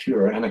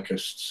pure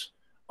anarchists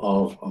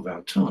of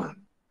our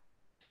time.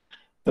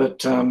 But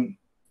the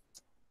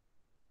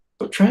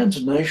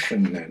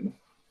transnation then,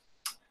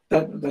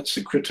 that's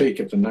the critique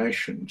of the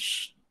nation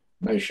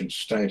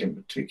state in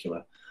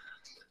particular.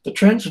 The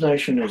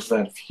transnation is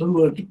that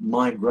fluid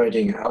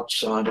migrating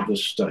outside of the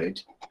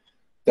state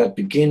that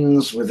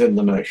begins within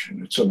the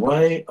nation. It's a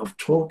way of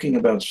talking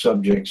about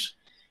subjects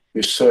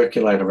who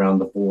circulate around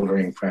the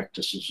bordering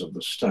practices of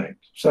the state.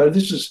 So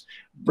this is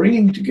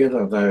bringing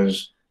together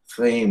those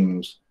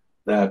themes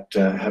that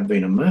have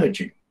been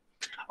emerging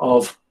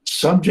of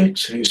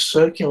subjects who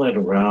circulate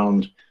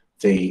around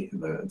the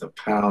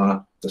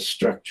power, the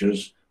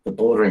structures, the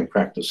bordering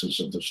practices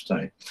of the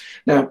state.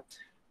 Now,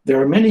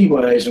 there are many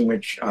ways in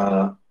which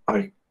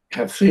I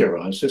have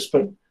theorized this,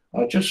 but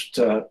I'll just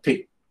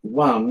pick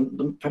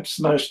one, perhaps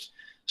the most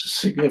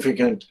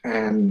significant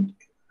and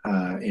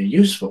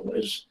useful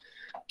is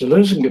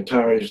Deleuze and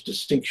Guattari's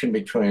distinction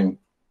between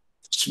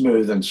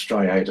smooth and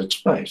striated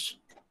space.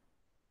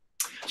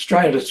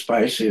 Striated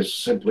space is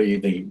simply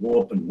the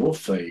warp and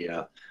woof,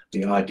 the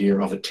idea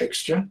of a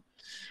texture,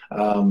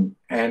 and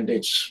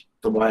it's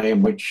the way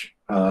in which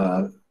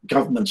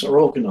governments are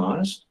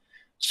organised.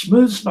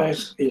 Smooth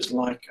space is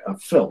like a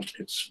felt,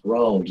 it's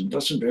rolled, it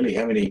doesn't really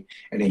have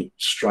any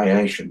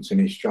striations,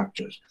 any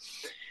structures.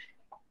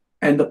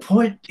 And the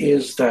point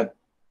is that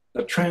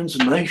the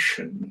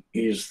transnation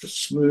is the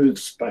smooth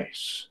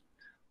space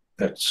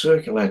that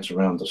circulates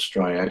around the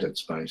striated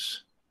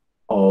space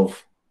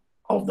of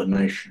the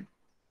nation.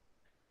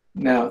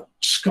 Now,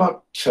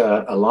 Scott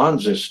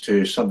aligns this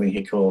to something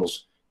he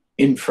calls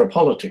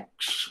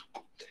infrapolitics,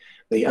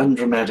 the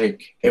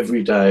undramatic,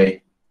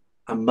 everyday,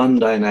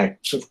 mundane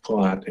acts of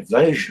quiet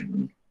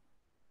evasion,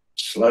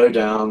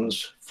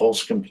 slowdowns,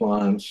 false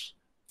compliance,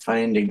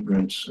 feigned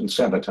ignorance, and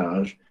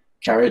sabotage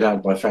carried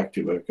out by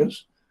factory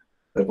workers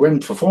that, when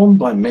performed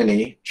by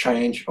many,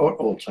 change or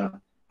alter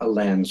a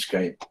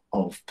landscape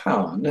of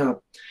power.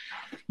 Now,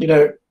 you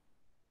know,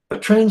 a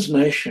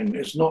transnation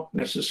is not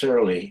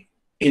necessarily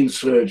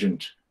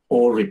insurgent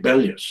or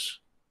rebellious,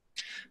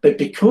 but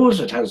because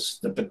it has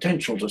the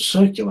potential to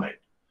circulate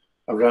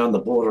around the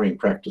bordering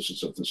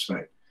practices of the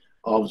state,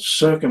 of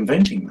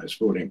circumventing those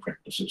bordering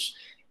practices,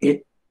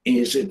 it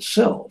is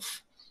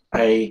itself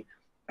a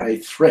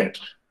threat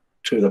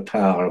to the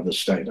power of the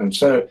state. And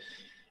so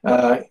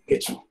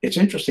it's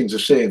interesting to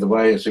see the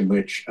ways in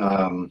which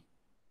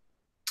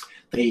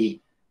the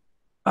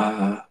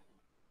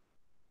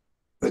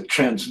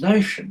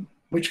transnation,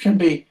 which can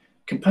be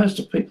composed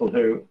of people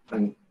who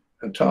are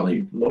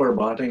entirely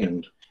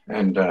law-abiding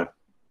and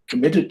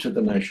committed to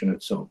the nation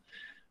itself,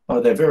 by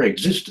their very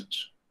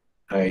existence,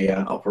 they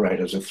operate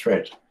as a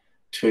threat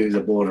to the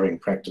bordering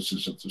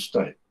practices of the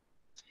state.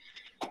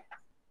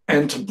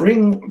 And to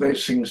bring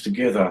these things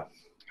together,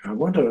 I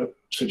want to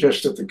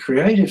suggest that the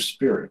creative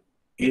spirit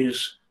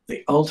is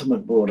the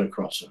ultimate border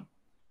crosser,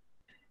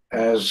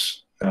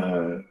 as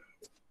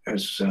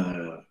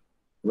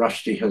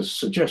Rushdie has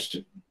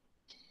suggested.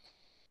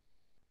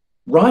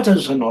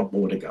 Writers are not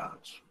border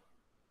guards.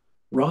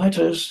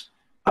 Writers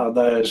are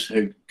those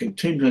who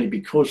continually,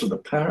 because of the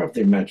power of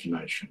the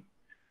imagination,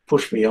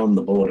 push beyond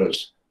the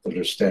borders that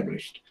are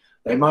established.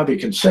 They might be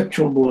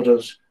conceptual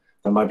borders,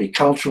 they might be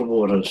cultural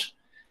borders,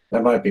 they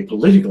might be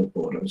political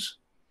borders,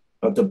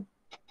 but the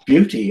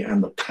beauty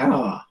and the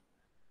power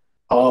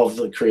of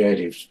the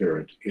creative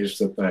spirit is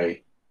that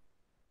they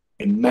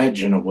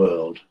imagine a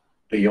world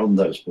beyond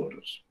those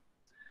borders.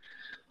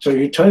 So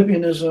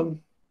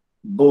utopianism,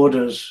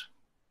 borders,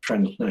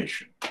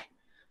 transnation.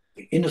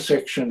 The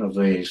intersection of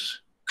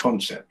these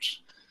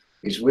concepts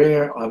is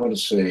where I want to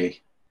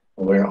see,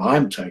 or where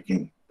I'm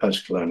taking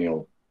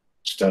post-colonial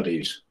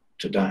studies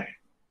today.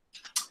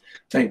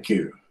 Thank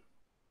you.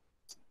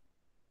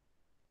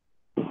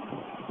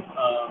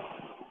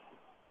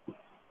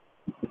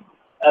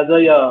 As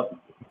I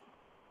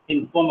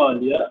informed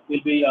earlier,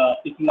 we'll be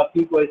picking a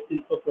few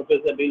questions for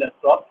Professor Bill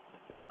Ascroft.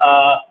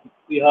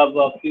 We have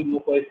a few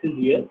more questions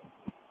here.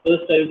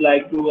 First, I would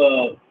like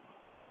to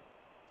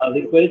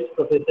request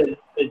Professor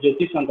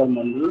Jyoti Shankar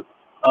Mandal,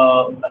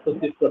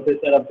 Associate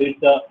Professor of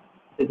Data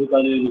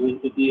Physical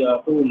University,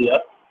 Purulia,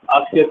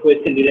 ask your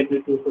question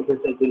directly to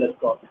Professor Bill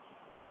Ascroft.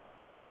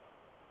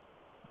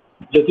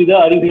 Jyotida,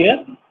 are you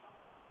here?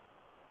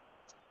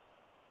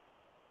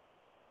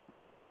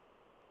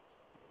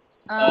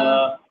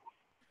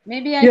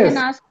 Maybe I yes. can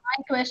ask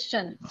my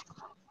question.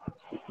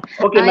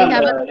 Okay, ma'am.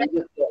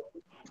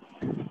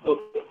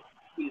 Okay.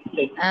 Please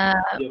take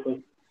your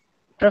question.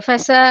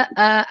 Professor,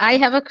 I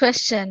have a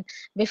question.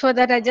 Before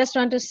that, I just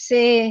want to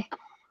say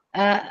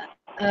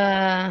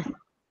hi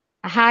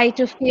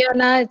to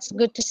Fiona. It's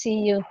good to see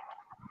you.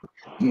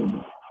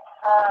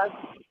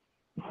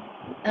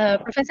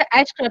 Professor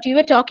Ashcroft, you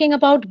were talking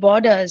about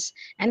borders,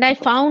 and I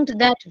found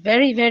that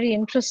very, very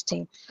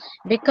interesting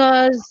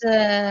because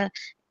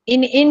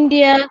in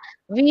India,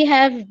 we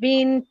have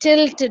been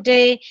till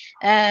today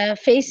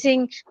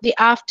facing the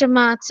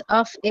aftermath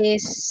of a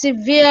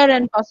severe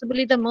and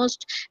possibly the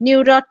most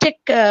neurotic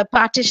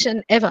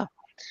partition ever.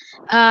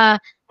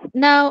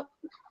 Now,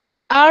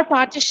 our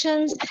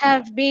partitions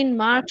have been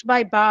marked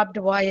by barbed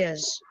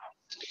wires.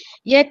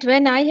 Yet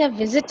when I have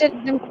visited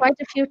them quite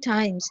a few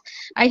times,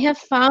 I have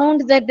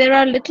found that there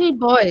are little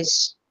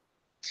boys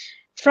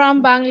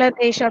from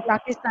Bangladesh or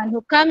Pakistan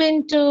who come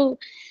into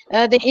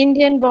the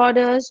Indian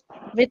borders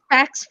with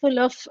packs full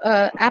of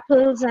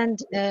apples and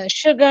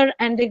sugar,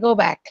 and they go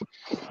back.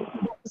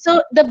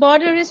 So the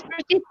border is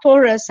pretty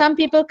porous. Some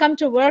people come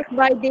to work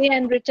by day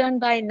and return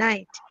by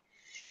night.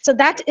 So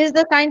that is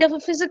the kind of a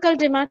physical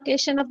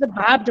demarcation of the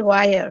barbed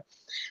wire.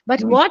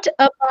 But what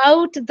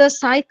about the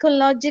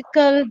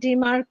psychological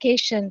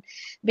demarcation?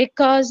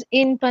 Because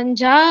in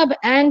Punjab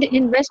and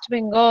in West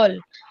Bengal,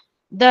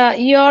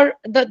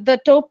 the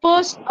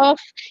topos of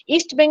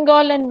East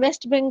Bengal and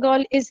West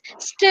Bengal is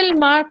still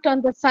marked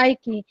on the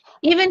psyche.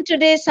 Even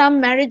today, some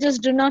marriages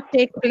do not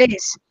take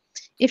place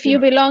if you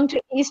belong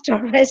to East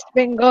or West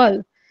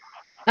Bengal.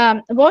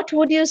 What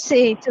would you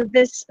say to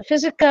this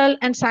physical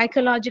and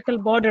psychological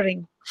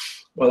bordering?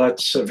 Well,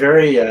 that's a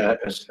very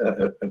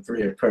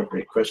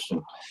appropriate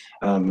question.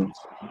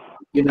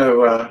 You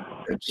know,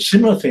 it's a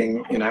similar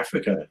thing in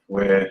Africa,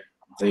 where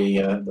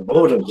the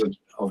borders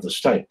of the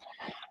state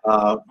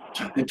are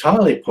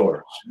entirely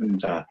porous,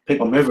 and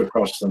people move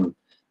across them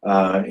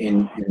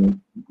in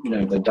you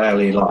know, the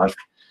daily life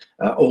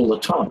all the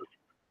time.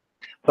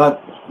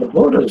 But the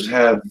borders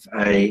have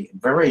a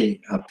very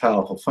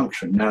powerful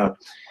function. Now,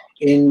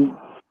 in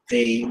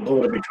the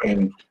border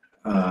between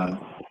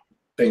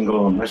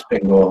Bengal and West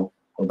Bengal,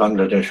 or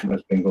Bangladesh and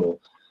West Bengal,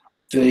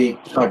 the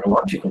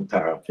psychological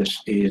power of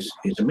this is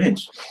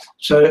immense.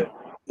 So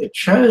it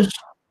shows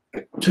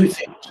two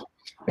things.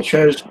 It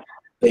shows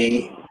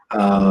the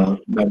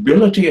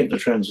mobility of the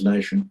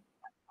transnation,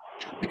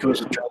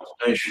 because the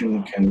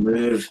transnation can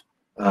move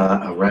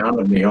around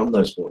and beyond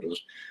those borders,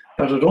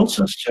 but it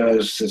also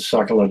shows the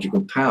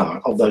psychological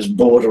power of those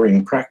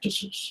bordering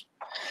practices.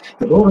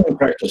 The bordering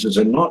practices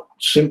are not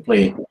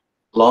simply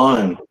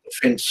line,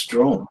 fence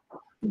drawn.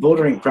 The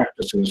bordering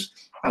practices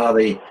are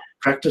the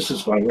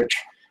practices by which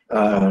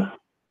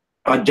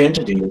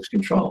identity is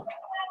controlled.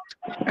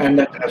 And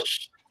that has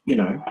you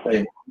know,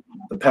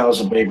 the powers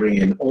that be bring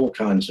in all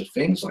kinds of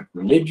things like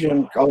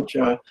religion,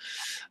 culture,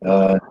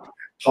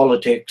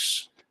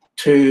 politics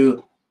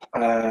to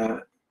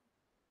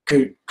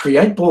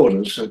create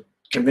borders that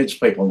convince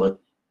people that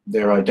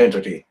their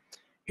identity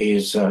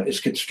is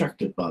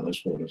constructed by those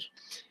borders.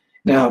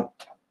 Now,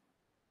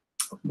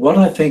 what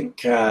I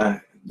think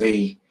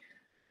the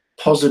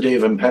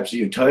positive and perhaps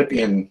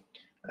utopian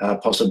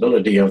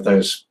possibility of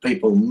those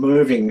people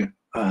moving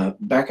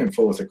back and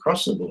forth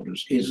across the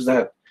borders is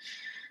that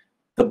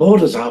the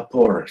borders are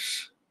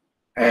porous,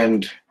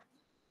 and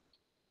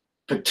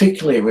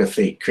particularly with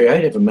the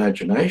creative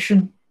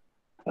imagination,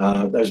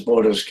 those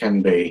borders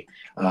can be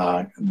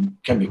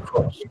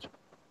crossed,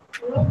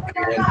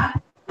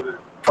 and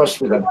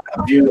crossed with a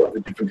view of a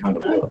different kind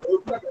of world.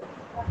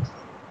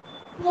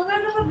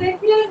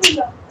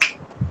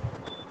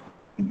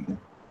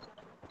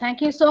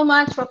 Thank you so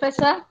much,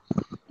 Professor.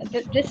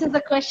 This is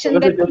a question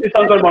that... Professor Jyoti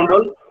Shankar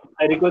Mandal,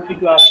 I request you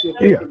to ask your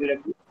question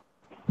directly.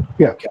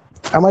 Yeah.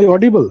 Am I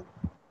audible?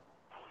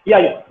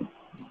 Yeah.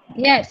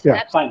 Yes,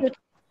 yeah. absolutely.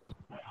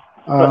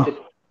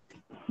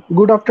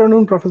 Good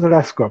afternoon, Professor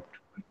Ashcroft.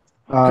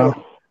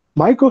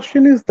 My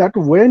question is that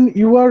when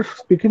you are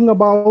speaking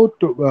about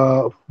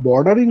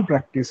bordering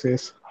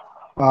practices,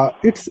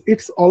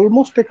 it's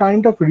almost a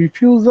kind of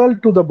refusal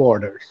to the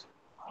borders.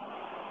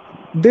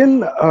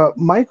 Then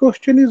my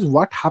question is,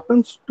 what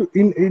happens to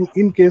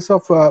in case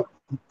of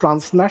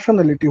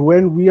transnationality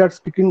when we are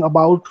speaking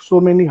about so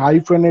many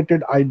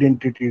hyphenated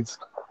identities,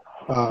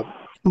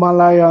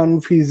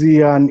 Malayan,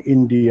 Fijian,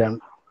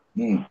 Indian?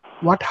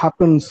 What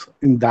happens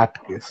in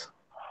that case?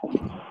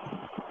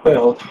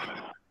 Well,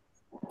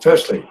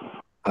 firstly,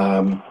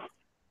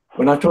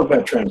 when I talk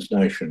about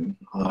transnation,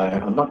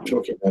 I'm not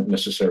talking about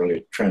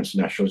necessarily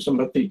transnationalism,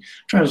 but the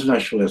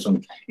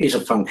transnationalism is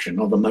a function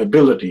of the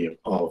mobility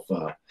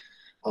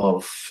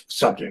of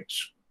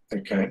subjects,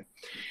 okay?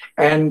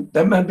 And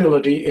that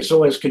mobility is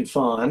always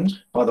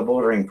confined by the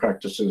bordering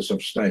practices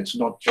of states,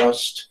 not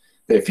just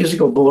their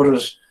physical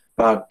borders,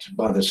 but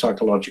by the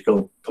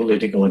psychological,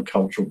 political, and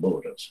cultural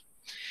borders.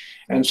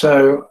 And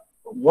so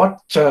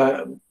what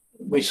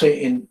we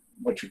see in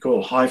what you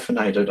call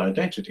hyphenated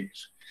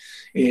identities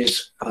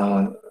is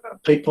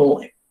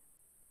people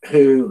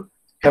who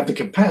have the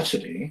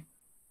capacity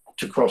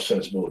to cross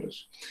those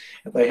borders.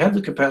 They have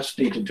the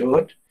capacity to do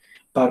it,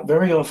 but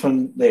very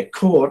often they're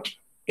caught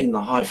in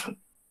the hyphen.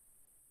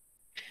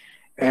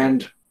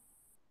 And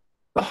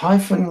the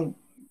hyphen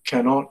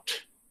cannot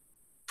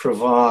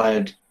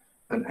provide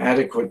an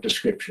adequate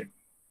description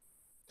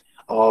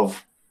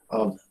of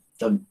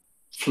the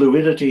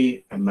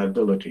fluidity and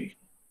mobility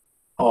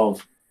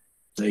of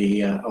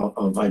the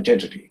of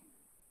identity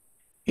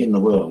in the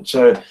world.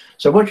 So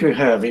what you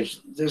have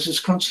is there's this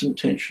constant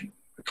tension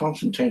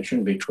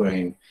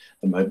between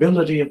the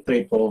mobility of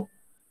people,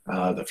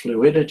 the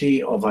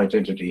fluidity of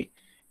identity,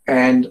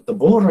 and the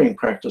bordering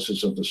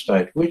practices of the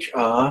state, which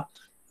are,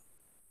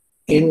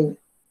 in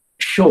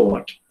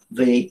short,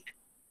 the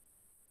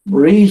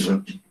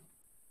reason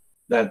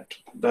that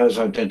those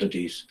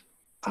identities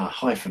are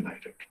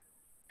hyphenated.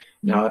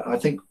 Now, I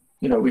think,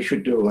 you know, we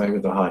should do away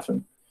with the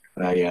hyphen.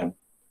 We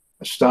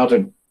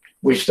started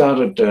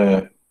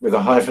with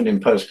a hyphen in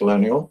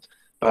post-colonial,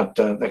 but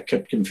that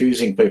kept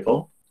confusing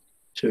people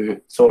who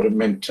thought it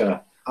meant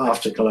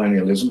after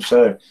colonialism.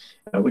 So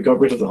we got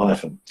rid of the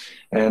hyphen.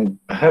 And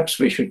perhaps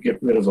we should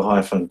get rid of the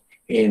hyphen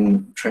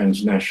in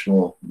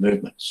transnational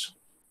movements.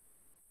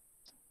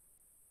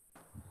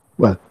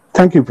 Well,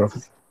 thank you,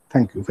 Professor.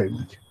 Thank you very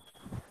much.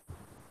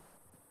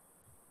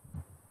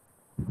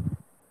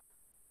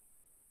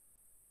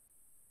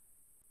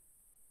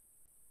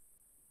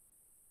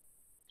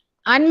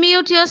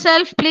 Unmute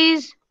yourself,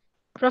 please.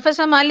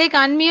 Professor Malik,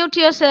 unmute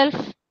yourself.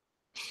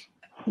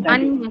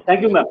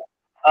 Thank you, ma'am.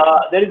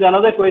 There is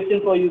another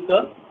question for you,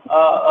 sir,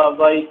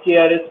 by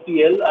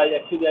KRSPL. I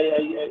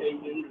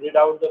didn't read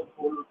out the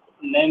full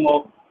name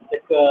of the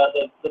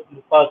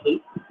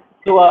person.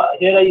 So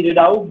here I read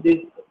out this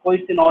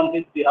question on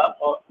his behalf.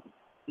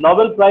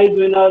 Nobel Prize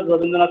winner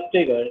Rabindranath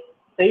Tagore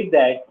said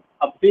that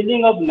a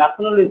feeling of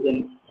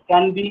nationalism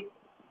can be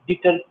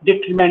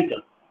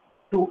detrimental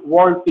to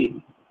world peace.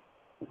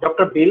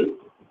 Dr. Bill,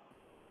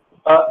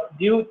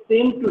 do you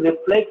seem to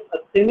reflect a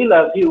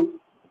similar view?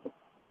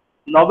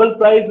 Nobel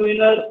Prize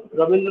winner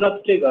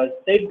Rabindranath Tagore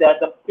said that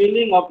the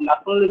feeling of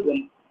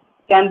nationalism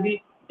can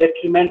be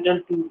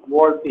detrimental to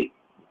world peace.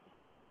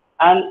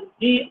 And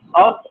he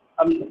asked,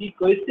 he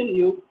questioned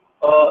you,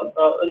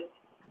 do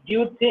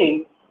you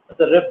think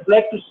the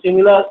reflect to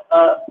similar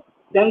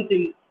same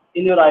thing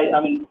in your eye?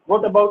 I mean,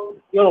 what about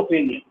your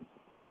opinion?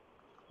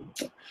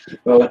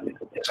 Well,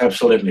 it's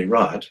absolutely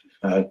right.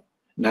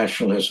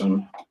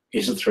 Nationalism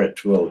is a threat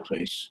to world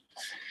peace.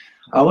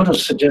 I want to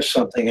suggest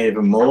something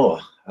even more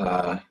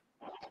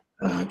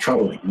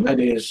troubling, and that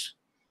is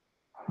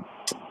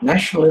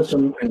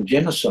nationalism and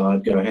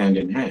genocide go hand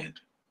in hand.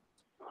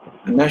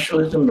 And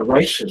nationalism and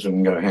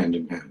racism go hand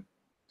in hand.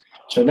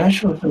 So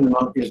nationalism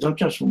is not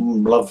just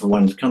love for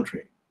one's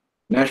country.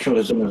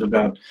 Nationalism is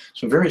about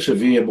some very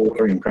severe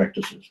bordering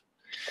practices.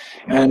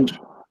 And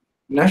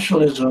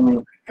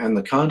nationalism and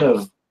the kind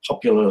of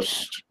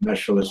populist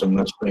nationalism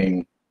that's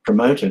being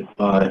promoted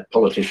by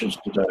politicians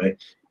today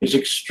is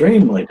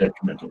extremely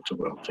detrimental to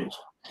world peace.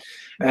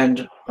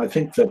 And I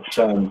think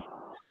that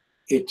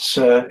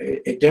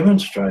it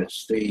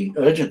demonstrates the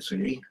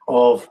urgency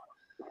of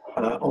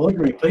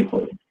ordinary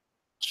people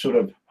sort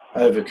of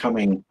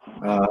overcoming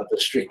the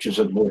strictures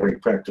and bordering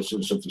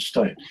practices of the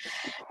state.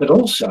 But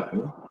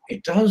also,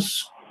 it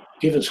does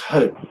give us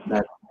hope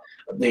that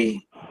the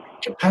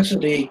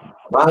capacity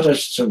of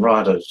artists and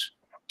writers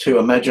to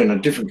imagine a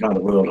different kind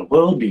of world, a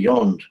world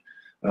beyond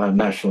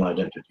national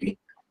identity,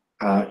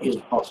 is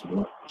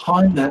possible.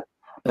 Behind that,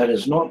 that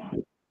is not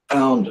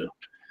bounded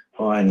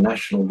by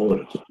national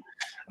borders.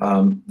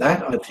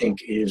 That, I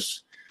think,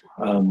 is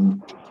the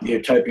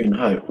utopian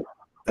hope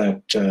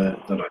that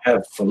I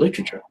have for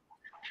literature.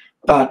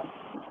 But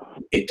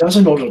it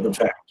doesn't alter the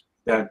fact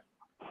that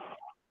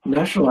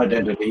national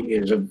identity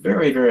is a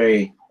very,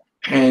 very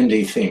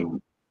handy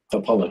thing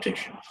for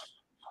politicians.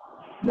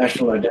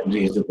 National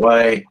identity is a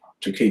way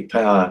to keep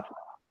power.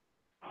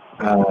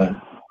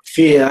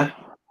 Fear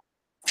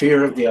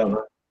of the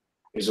other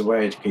is a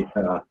way to keep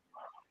power.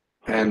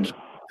 And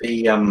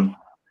the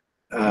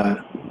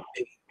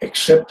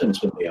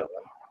acceptance of the other,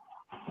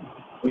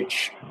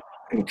 which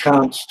in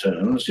Kant's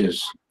terms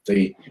is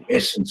the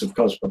essence of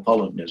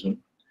cosmopolitanism,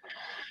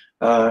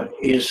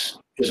 is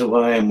a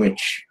way in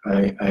which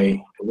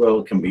a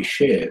world can be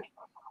shared.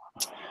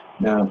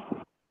 Now,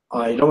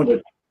 I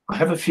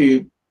have a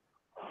few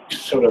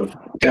sort of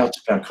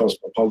doubts about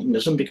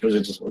cosmopolitanism because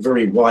it's a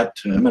very wide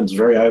term and it's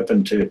very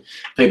open to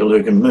people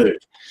who can move.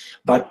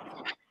 But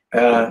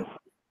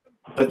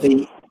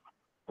the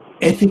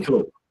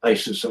ethical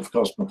basis of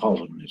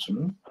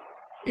cosmopolitanism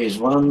is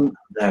one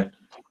that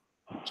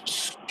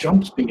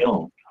jumps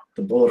beyond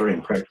the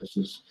bordering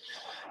practices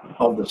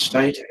of the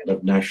state and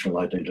of national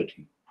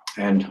identity.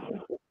 And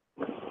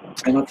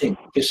I think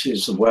this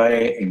is the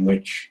way in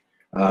which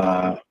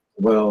the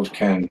world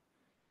can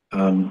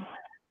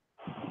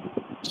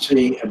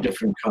see a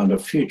different kind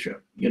of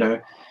future. You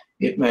know,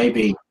 it may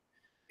be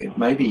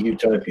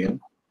utopian,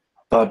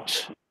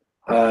 but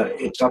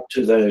it's up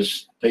to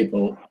those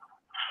people,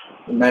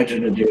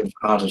 imaginative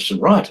artists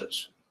and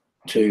writers,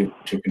 to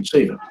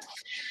conceive it.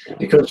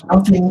 Because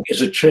nothing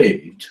is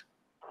achieved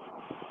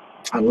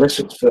unless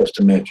it's first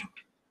imagined.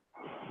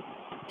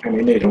 And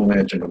we need to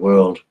imagine a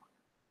world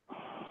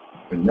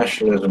where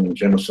nationalism and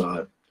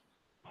genocide,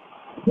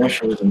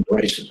 nationalism and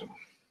racism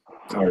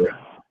are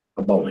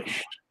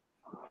abolished.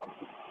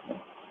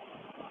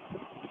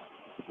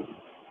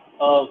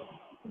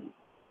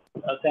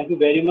 Thank you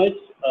very much,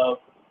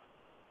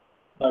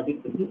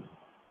 participants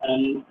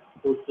and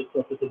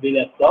Professor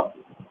Bill Ascroft.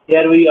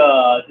 Here we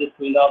just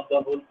will off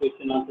the whole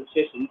question answer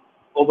session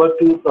over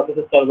to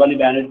Professor Sarvani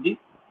Banerjee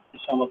to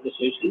sum up the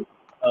session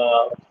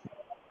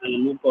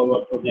and move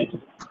forward for next.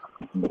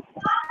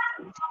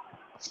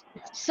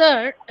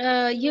 Sir,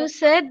 you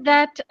said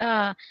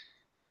that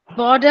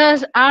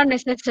borders are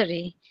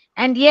necessary,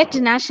 and yet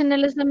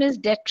nationalism is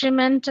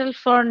detrimental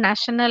for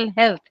national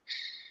health.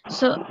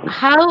 So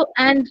how,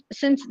 and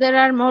since there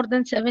are more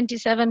than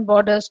 77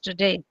 borders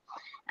today,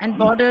 and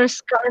border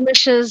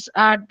skirmishes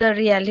are the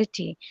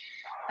reality,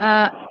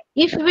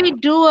 if we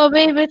do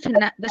away with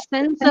the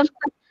sense of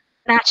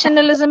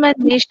nationalism and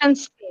nation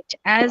state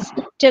as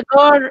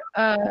Tagore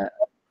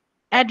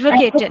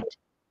advocated,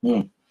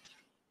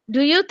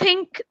 do you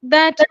think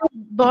that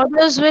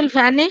borders will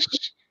vanish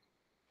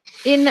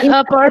in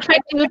a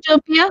perfect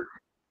utopia?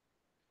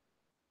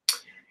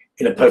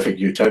 In a perfect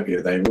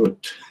utopia, they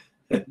would.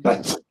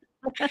 But,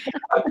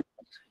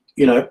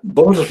 you know,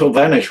 borders will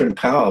vanish when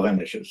power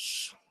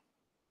vanishes.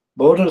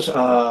 Borders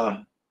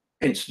are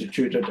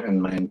instituted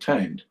and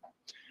maintained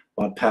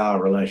by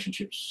power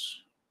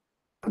relationships.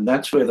 And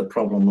that's where the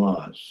problem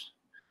lies.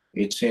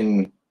 It's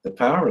in the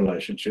power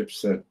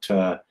relationships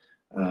that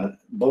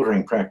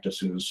bordering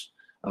practices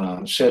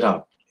set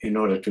up in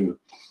order to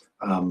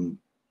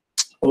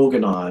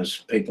organise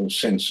people's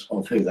sense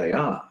of who they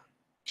are.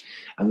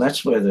 And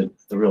that's where the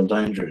real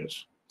danger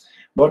is.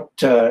 What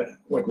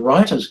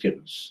writers give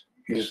us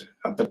is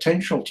a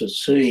potential to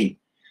see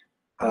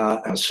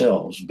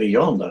ourselves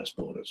beyond those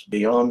borders,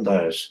 beyond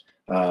those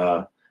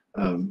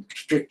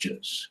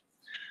strictures.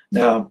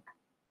 Now,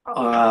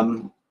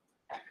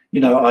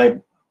 you know,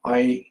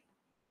 I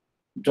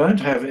don't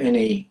have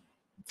any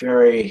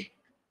very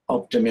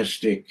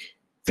optimistic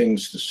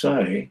things to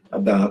say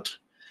about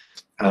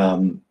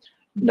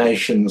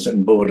nations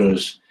and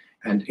borders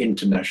and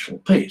international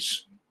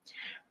peace.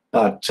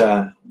 But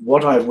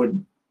what I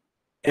would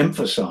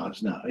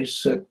emphasize now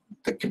is that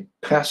the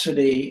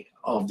capacity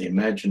of the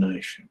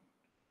imagination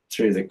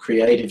through the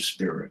creative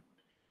spirit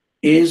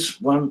is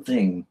one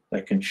thing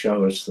that can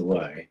show us the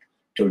way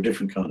to a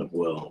different kind of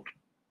world.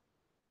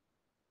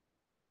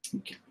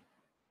 Okay.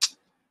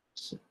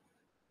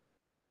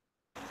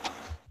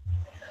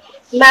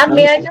 Ma'am,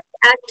 may I just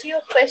add to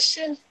your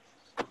question?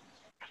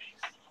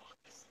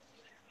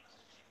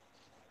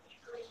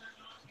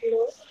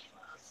 Hello?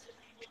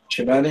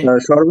 Shivani?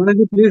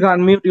 Sarvanaji, please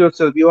unmute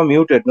yourself. You are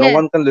muted. No Yes,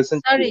 one can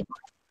listen to you. sorry.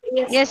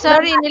 Yes, Yes, ma'am.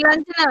 sorry,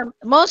 Nilanjana.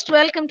 Most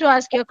welcome to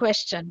ask your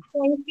question.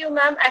 Thank you,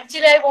 ma'am.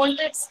 Actually, I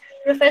wanted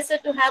Professor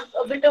to have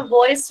a bit of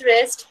voice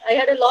rest. I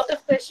had a lot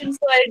of questions,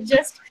 so I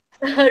just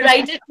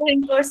write it to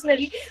him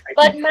personally.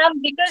 But,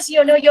 ma'am, because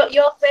you know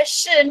your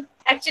question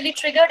actually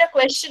triggered a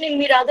question in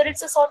me. Rather,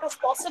 it's a sort of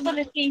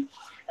possibility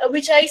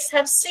which I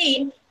have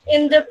seen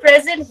in the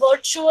present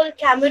virtual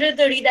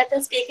camaraderie that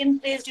has taken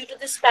place due to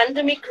this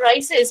pandemic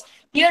crisis.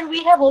 Here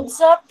we have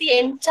observed the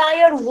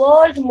entire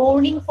world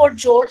mourning for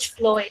George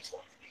Floyd.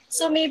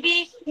 So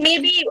maybe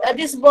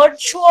this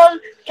virtual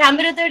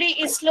camaraderie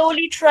is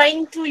slowly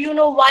trying to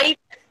wipe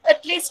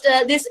at least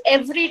this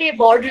everyday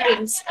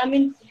borderings. I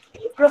mean,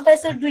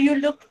 Professor, do you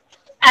look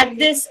at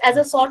this as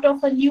a sort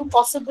of a new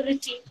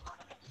possibility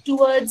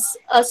towards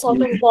a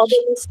sort of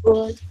borderless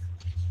world?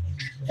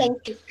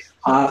 Thank you.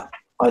 I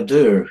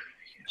do.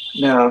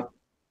 Now,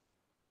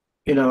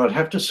 I'd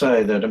have to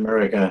say that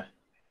America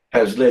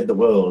has led the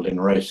world in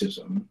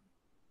racism,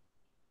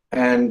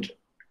 and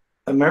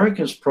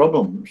America's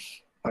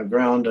problems are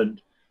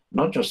grounded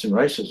not just in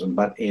racism,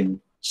 but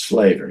in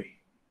slavery.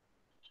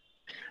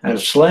 And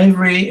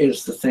slavery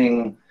is the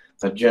thing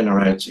that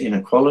generates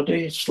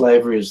inequality.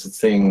 Slavery is the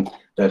thing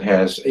that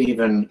has,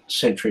 even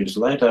centuries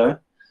later,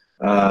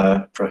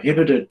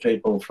 prohibited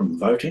people from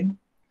voting.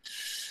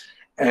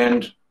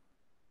 And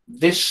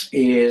this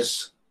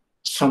is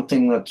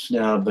something that's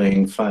now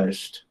being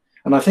faced.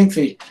 And I think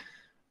the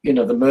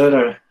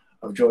murder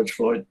of George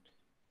Floyd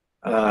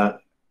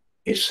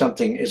is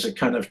a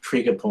kind of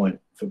trigger point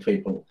for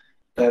people,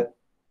 that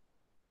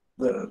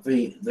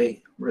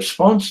the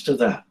response to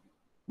that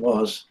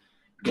was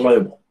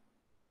global.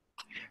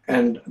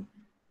 And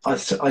I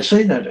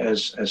see that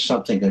as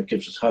something that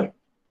gives us hope.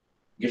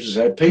 Gives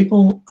us hope.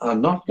 People are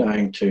not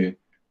going to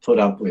put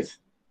up with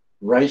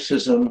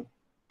racism,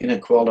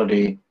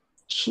 inequality,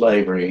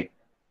 slavery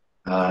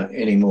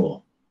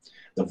anymore.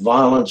 The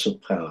violence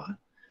of power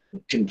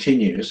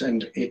continues,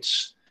 and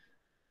it's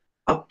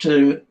up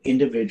to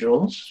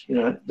individuals.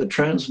 The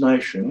trans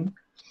nation,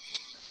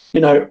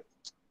 I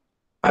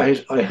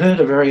heard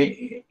a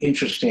very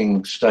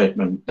interesting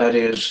statement, that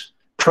is,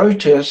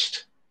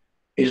 protest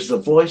is the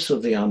voice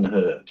of the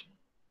unheard.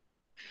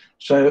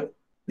 So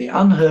the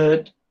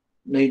unheard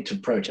need to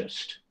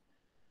protest,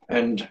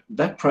 and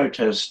that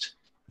protest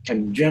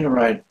can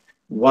generate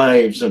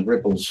waves and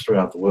ripples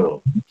throughout the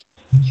world.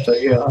 So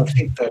yeah, I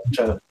think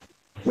that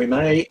we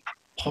may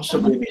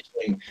possibly be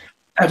seeing,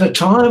 at a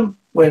time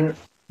when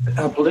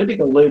our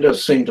political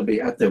leaders seem to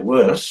be at their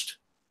worst,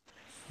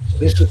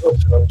 this is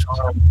also a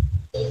time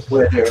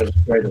where there is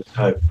greatest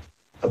hope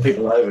of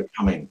people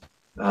overcoming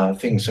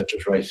things such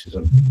as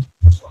racism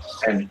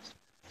and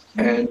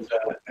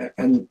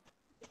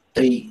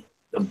the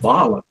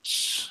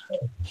violence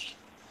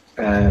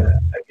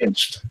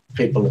against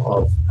people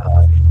of.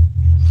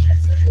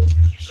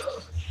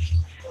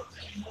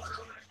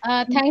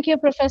 Thank you,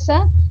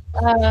 Professor.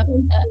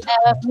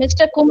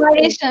 Mr.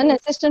 Kumaresan,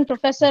 Assistant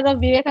Professor of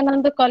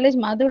Vivekananda College,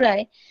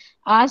 Madurai,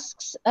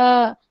 asks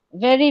a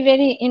very,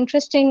 very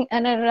interesting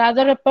and a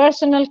rather a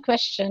personal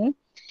question.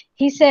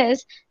 He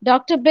says,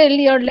 Dr. Bill,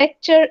 your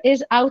lecture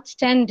is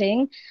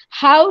outstanding.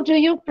 How do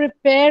you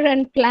prepare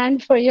and plan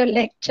for your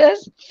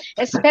lectures?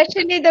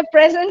 Especially the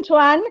present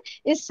one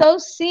is so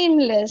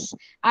seamless.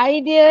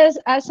 Ideas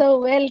are so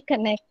well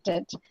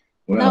connected.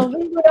 Now,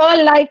 we would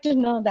all like to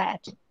know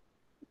that.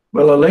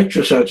 Well, a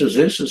lecture such as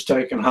this has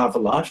taken half a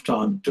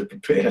lifetime to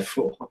prepare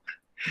for.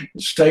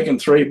 It's taken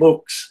 3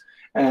 books,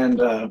 and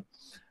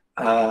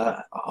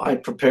I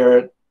prepare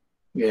it.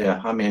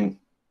 Yeah, I mean,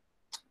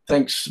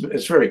 thanks.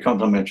 It's very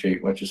complimentary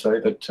what you say,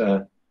 but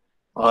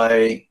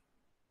I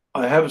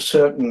have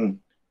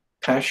certain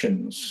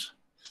passions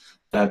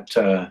that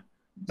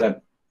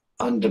that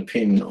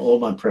underpin all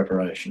my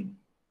preparation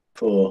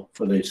for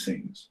these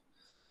things.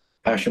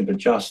 Passion for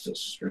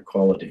justice, for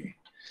equality,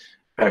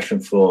 passion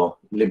for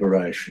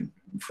liberation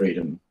and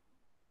freedom.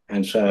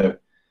 And so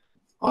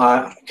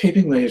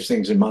keeping these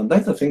things in mind,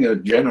 that's the thing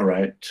that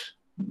generate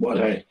what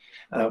I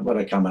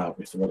come out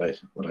with,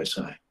 what I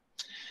say.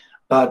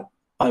 But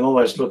I'm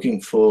always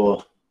looking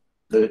for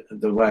the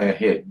way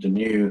ahead,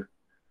 the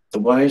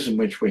ways in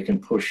which we can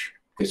push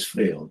this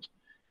field.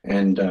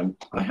 And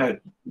I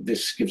hope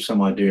this gives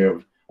some idea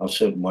of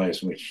certain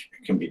ways in which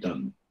it can be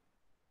done.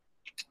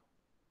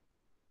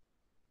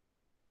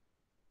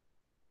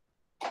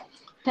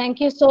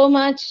 Thank you so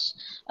much,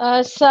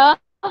 sir.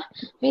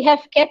 We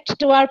have kept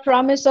to our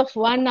promise of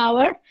 1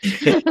 hour.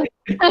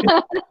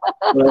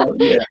 Well,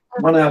 yeah,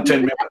 1 hour,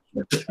 10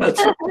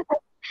 minutes.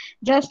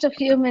 Just a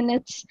few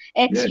minutes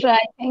extra,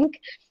 I think.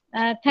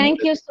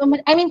 Thank you so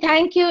much. I mean,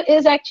 thank you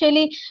is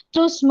actually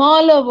too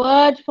small a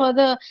word for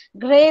the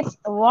great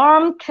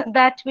warmth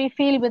that we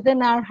feel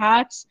within our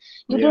hearts.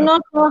 You do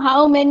not know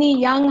how many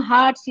young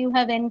hearts you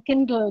have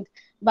enkindled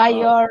by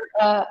your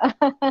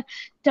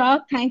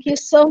talk. Thank you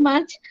so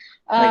much.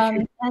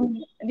 And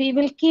we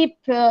will keep,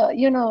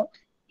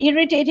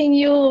 irritating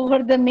you over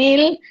the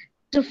mail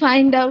to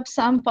find out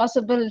some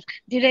possible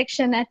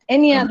direction at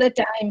any other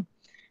time.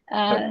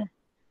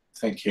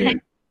 Thank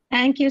you.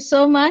 Thank you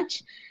so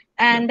much.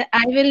 And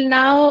I will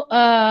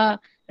now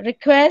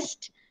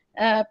request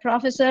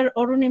Professor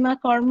Arunima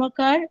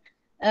Kormakar,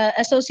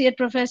 Associate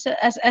Professor,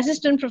 as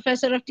Assistant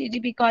Professor of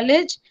TDB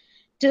College,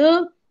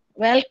 to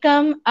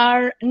welcome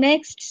our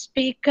next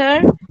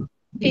speaker,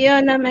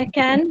 Fiona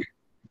McCann.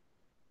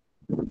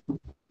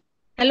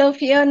 Hello,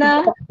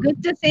 Fiona.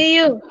 Good to see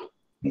you.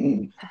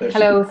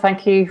 Hello,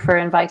 thank you for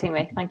inviting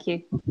me. Thank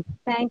you.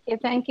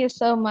 Thank you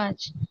so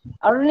much.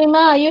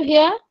 Arunima, are you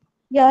here?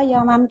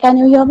 Yeah, ma'am. Can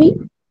you hear me?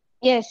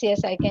 Yes,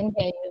 I can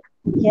hear you.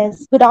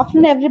 Yes. Good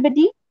afternoon,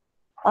 everybody.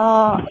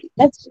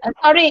 Let's.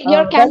 Sorry,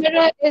 your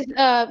camera is.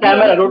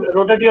 Camera,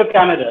 rotate your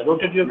camera.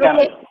 Rotate your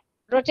camera.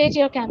 Rotate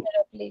your camera,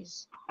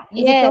 please.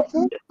 Is Yes, it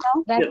okay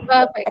now? that's Yes.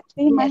 perfect.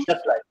 Actually, Yes.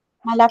 That's right.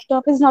 my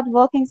laptop is not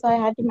working, so I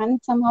had to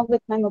manage somehow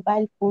with my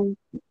mobile phone.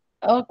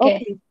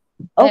 Okay.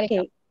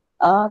 Okay.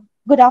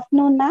 Good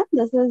afternoon, ma'am.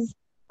 This is.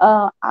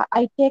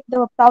 I take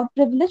the proud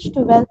privilege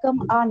to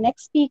welcome our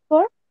next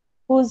speaker,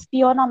 who's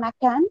Fiona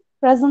McCann,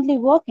 presently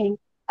working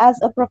as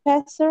a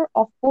professor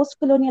of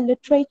post-colonial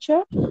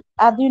literature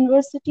at the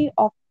University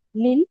of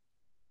Lille,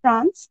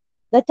 France.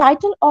 The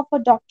title of her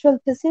doctoral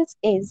thesis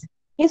is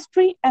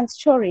History and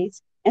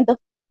Stories in the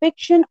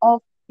Fiction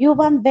of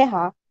Yuval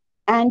Beha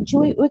and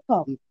Joy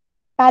Wickham,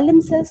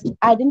 Palimpsest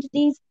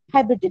Identities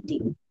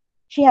Hybridity.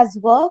 She has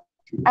worked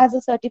as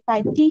a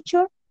certified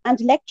teacher and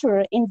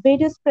lecturer in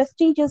various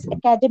prestigious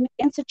academic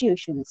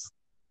institutions.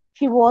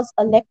 She was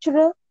a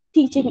lecturer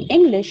teaching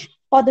English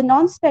for the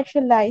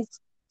non-specialized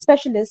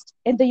specialist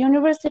in the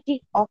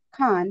University of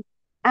Caen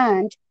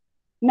and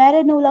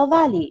Maranula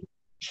Valley.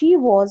 She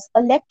was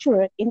a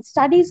lecturer in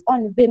studies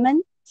on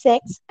women,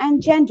 sex,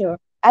 and gender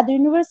at the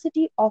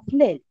University of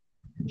Lille.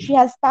 She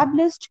has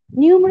published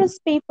numerous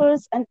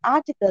papers and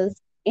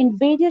articles in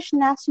various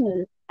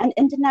national and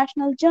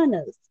international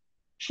journals.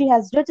 She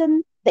has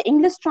written the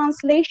English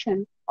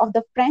translation of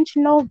the French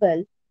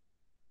novel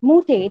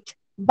Mutate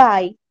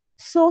by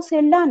Sauce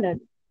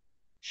Leonard.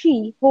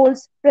 She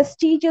holds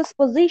prestigious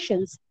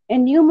positions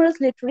in numerous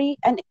literary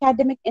and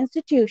academic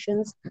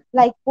institutions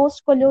like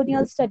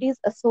Post-Colonial Studies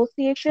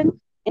Association,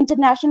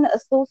 International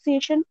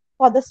Association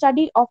for the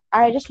Study of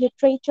Irish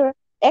Literature,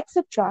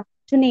 etc.,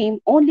 to name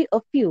only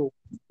a few.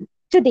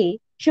 Today,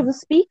 she will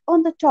speak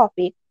on the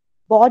topic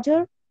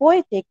Border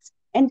Poetics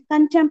in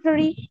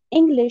Contemporary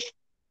English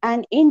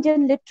and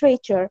Indian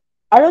Literature,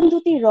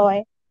 Arundhati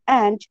Roy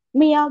and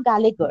Mia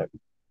Gallagher.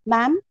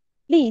 Ma'am,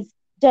 please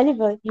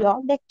deliver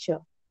your lecture.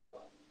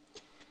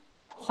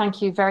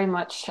 Thank you very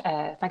much.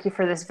 Thank you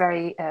for this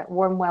very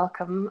warm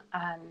welcome.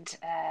 And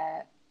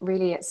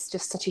really, it's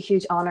just such a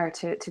huge honor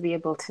to be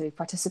able to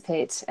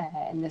participate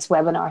in this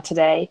webinar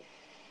today.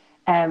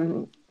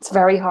 It's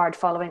very hard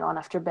following on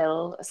after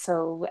Bill,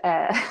 so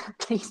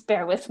please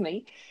bear with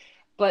me.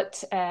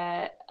 But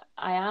I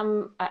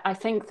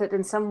think that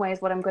in some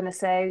ways what I'm going to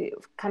say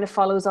kind of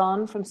follows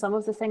on from some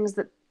of the things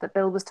that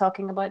Bill was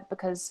talking about,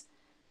 because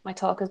my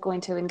talk is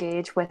going to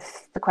engage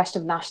with the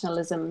question of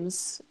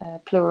nationalisms,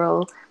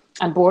 plural,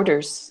 and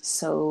borders.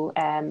 So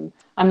I'm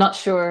not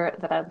sure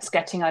that I'm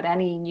sketching out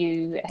any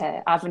new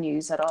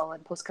avenues at all in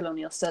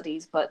post-colonial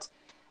studies, but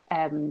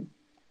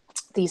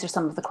these are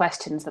some of the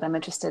questions that I'm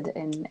interested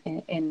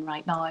in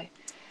right now.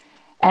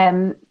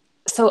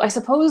 So I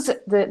suppose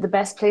the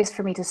best place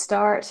for me to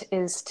start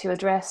is to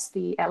address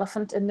the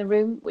elephant in the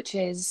room, which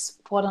is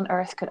what on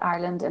earth could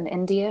Ireland and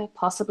India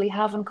possibly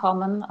have in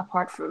common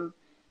apart from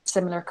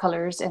similar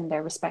colours in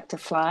their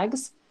respective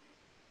flags?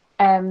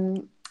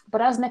 But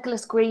as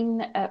Nicholas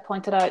Green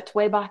pointed out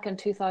way back in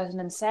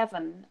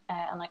 2007,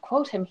 and I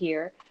quote him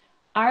here,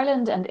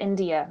 Ireland and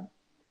India,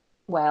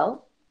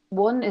 well,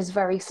 one is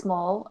very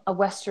small, a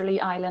westerly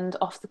island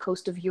off the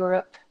coast of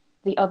Europe.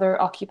 The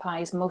other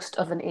occupies most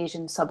of an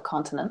Asian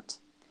subcontinent.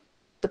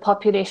 The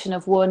population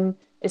of one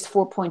is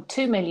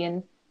 4.2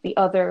 million, the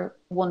other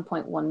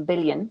 1.1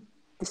 billion.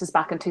 This is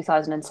back in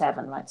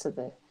 2007, right? So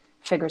the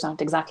figures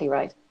aren't exactly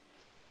right.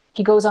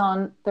 He goes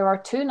on, there are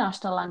two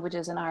national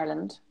languages in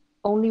Ireland,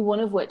 only one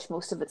of which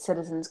most of its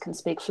citizens can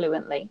speak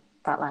fluently.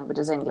 That language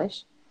is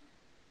English.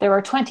 There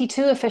are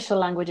 22 official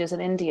languages in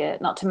India,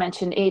 not to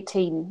mention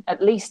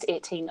at least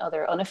 18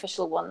 other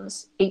unofficial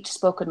ones, each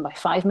spoken by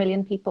 5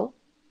 million people.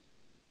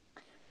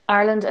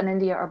 Ireland and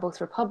India are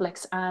both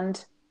republics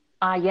and,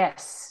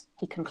 yes,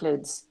 he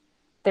concludes,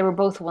 they were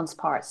both once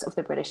parts of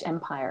the British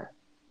Empire.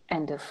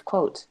 End of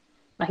quote.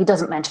 Now, he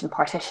doesn't mention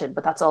partition,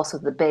 but that's also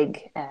the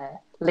big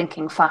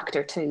linking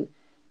factor too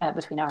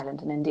between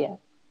Ireland and India.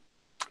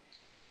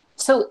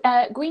 So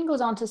Green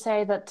goes on to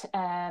say that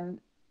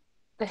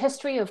the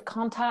history of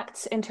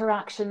contacts,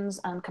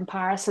 interactions, and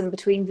comparison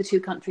between the two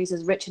countries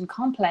is rich and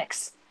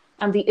complex,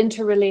 and the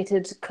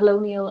interrelated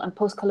colonial and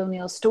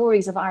post-colonial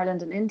stories of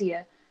Ireland and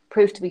India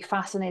prove to be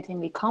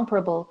fascinatingly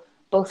comparable,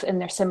 both in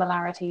their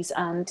similarities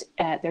and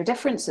their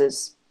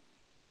differences.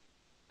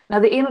 Now,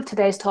 the aim of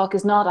today's talk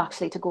is not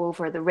actually to go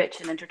over the rich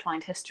and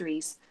intertwined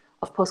histories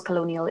of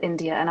post-colonial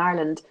India and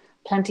Ireland.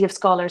 Plenty of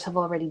scholars have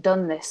already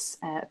done this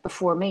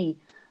before me.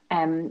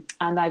 And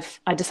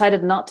I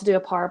decided not to do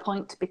a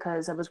PowerPoint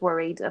because I was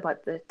worried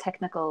about the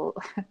technical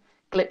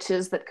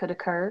glitches that could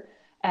occur.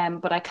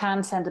 But I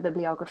can send a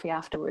bibliography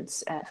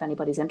afterwards if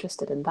anybody's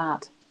interested in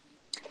that.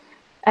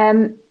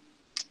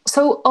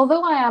 So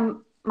although I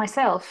am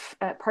myself,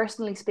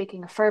 personally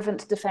speaking, a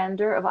fervent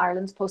defender of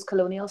Ireland's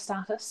post-colonial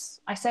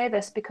status, I say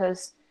this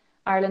because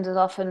Ireland is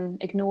often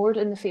ignored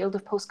in the field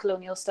of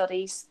post-colonial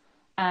studies,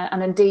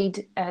 and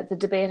indeed the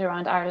debate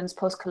around Ireland's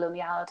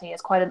post-coloniality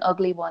is quite an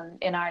ugly one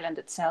in Ireland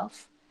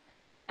itself.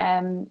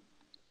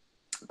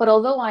 But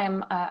although I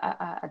am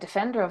a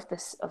defender of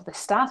this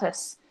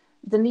status,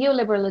 the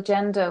neoliberal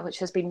agenda, which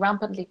has been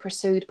rampantly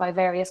pursued by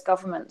various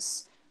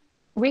governments,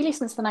 really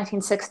since the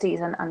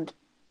 1960s and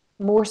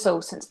more so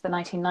since the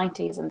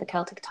 1990s and the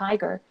Celtic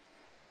Tiger,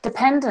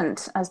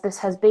 dependent as this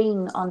has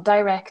been on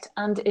direct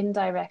and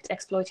indirect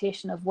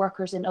exploitation of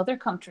workers in other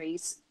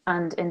countries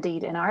and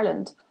indeed in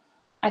Ireland,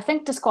 I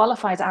think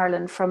disqualifies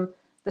Ireland from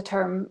the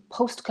term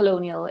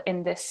post-colonial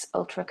in this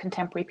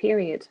ultra-contemporary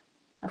period.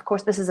 Of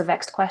course, this is a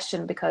vexed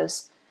question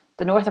because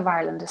the north of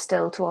Ireland is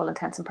still, to all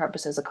intents and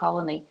purposes, a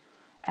colony.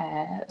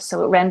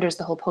 So it renders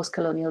the whole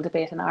post-colonial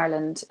debate in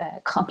Ireland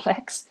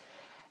complex.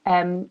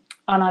 And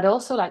I'd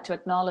also like to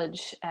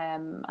acknowledge,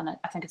 and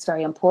I think it's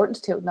very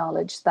important to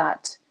acknowledge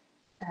that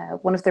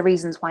one of the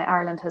reasons why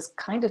Ireland has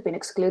kind of been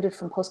excluded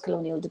from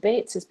post-colonial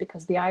debates is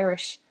because the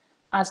Irish,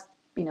 as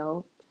you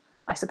know,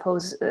 I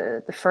suppose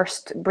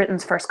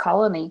Britain's first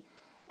colony,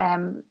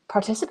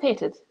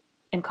 participated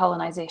in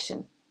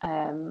colonization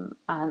and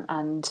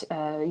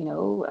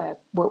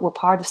were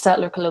part of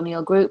settler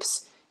colonial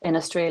groups in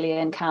Australia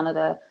and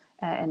Canada,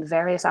 in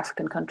various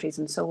African countries,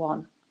 and so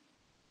on.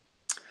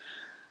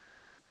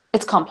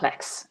 It's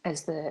complex,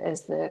 is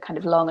the kind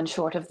of long and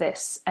short of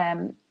this.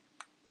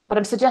 But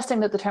I'm suggesting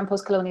that the term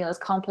post-colonial is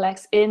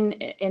complex in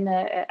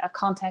a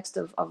context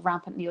of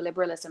rampant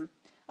neoliberalism.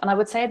 And I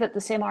would say that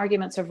the same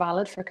arguments are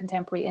valid for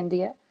contemporary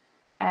India,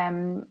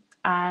 and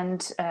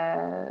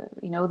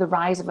the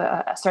rise of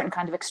a certain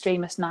kind of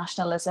extremist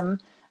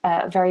nationalism,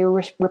 very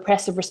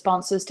repressive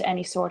responses to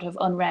any sort of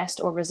unrest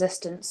or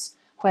resistance,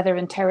 whether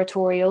in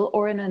territorial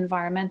or in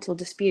environmental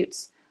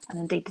disputes. And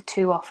indeed, the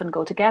two often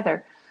go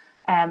together.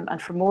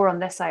 And for more on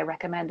this, I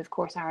recommend, of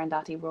course,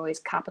 Arundhati Roy's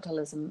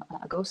Capitalism,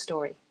 a Ghost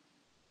Story.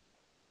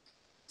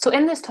 So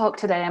in this talk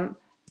today, I'm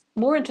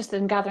more interested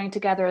in gathering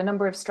together a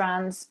number of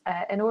strands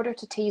in order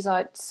to tease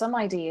out some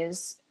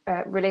ideas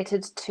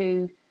related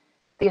to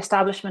the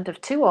establishment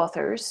of two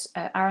authors,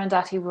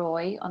 Arundhati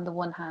Roy on the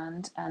one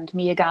hand and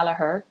Mia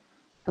Gallagher,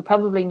 who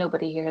probably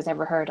nobody here has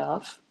ever heard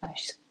of.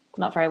 She's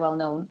not very well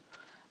known.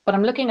 But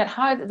I'm looking at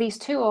how these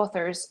two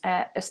authors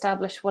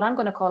establish what I'm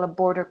going to call a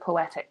border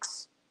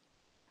poetics.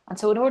 And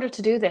so in order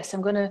to do this,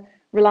 I'm going to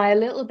rely a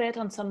little bit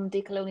on some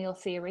decolonial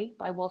theory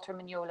by Walter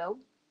Mignolo,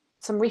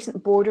 some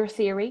recent border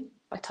theory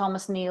by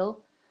Thomas Neal,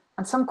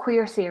 and some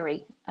queer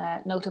theory,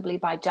 notably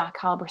by Jack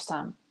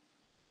Halberstam.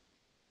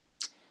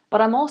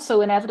 But I'm also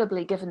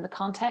inevitably, given the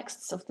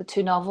contexts of the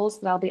two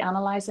novels that I'll be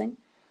analysing,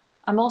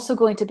 I'm also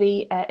going to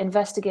be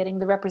investigating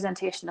the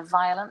representation of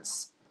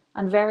violence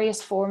and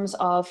various forms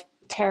of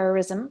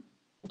terrorism,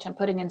 which I'm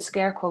putting in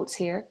scare quotes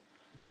here,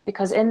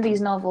 because in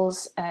these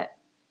novels,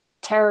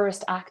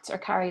 terrorist acts are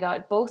carried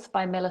out both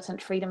by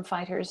militant freedom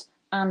fighters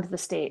and the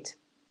state.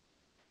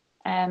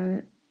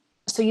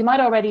 So you might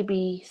already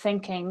be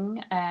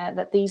thinking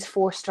that these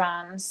four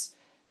strands,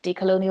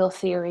 decolonial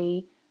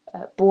theory,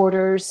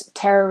 borders,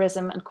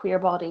 terrorism, and queer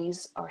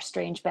bodies are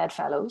strange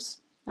bedfellows,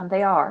 and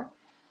they are.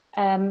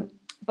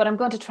 But I'm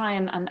going to try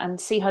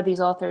and see how these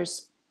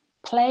authors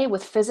play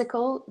with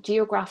physical,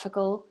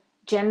 geographical,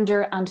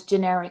 gender, and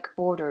generic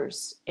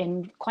borders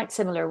in quite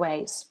similar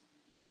ways.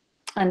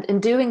 And in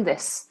doing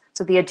this,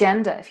 so the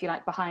agenda, if you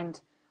like,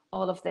 behind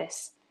all of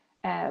this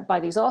by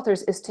these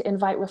authors is to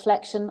invite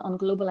reflection on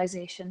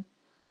globalization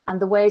and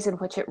the ways in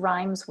which it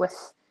rhymes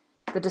with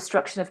the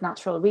destruction of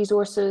natural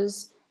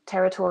resources,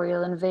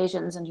 territorial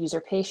invasions and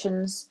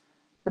usurpations,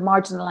 the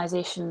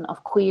marginalization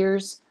of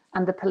queers,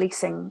 and the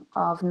policing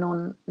of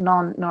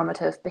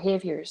non-normative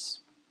behaviors.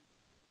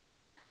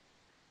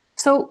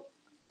 So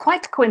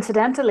quite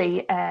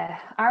coincidentally,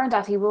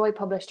 Arundhati Roy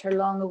published her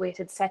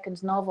long-awaited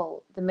second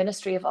novel, The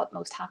Ministry of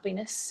Utmost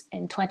Happiness,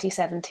 in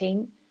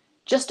 2017,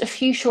 just a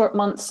few short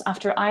months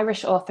after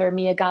Irish author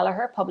Mia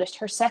Gallagher published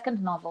her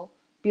second novel,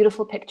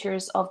 Beautiful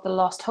Pictures of the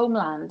Lost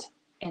Homeland,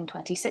 in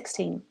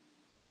 2016.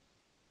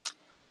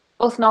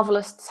 Both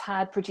novelists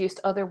had produced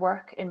other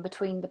work in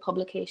between the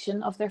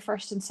publication of their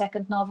first and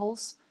second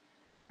novels.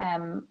 I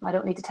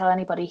don't need to tell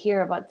anybody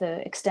here about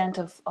the extent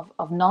of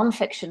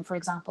non-fiction, for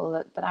example,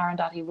 that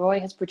Arundhati Roy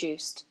has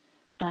produced,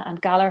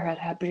 and Gallagher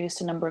had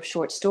produced a number of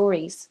short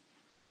stories.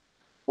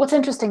 What's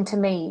interesting to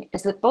me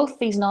is that both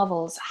these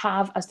novels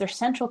have as their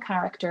central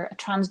character a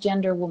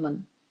transgender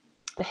woman,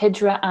 the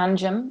Hijra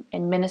Anjem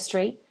in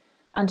Ministry,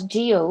 and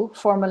Geo,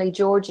 formerly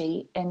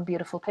Georgie, in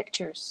Beautiful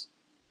Pictures.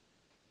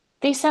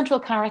 These central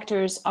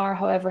characters are,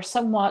 however,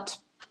 somewhat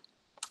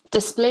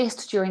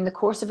displaced during the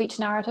course of each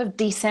narrative,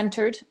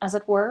 decentered, as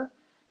it were.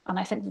 And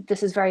I think that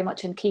this is very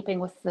much in keeping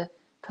with the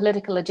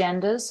political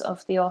agendas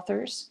of the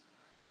authors.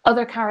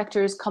 Other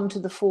characters come to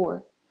the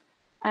fore.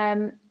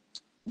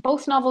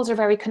 Both novels are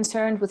very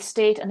concerned with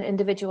state and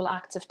individual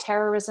acts of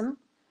terrorism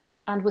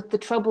and with the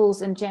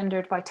troubles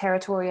engendered by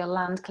territorial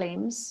land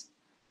claims.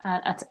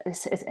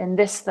 It's in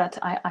this that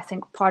I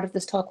think part of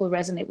this talk will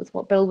resonate with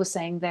what Bill was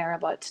saying there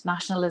about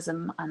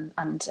nationalism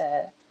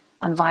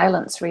and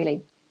violence,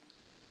 really.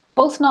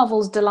 Both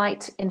novels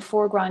delight in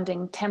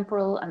foregrounding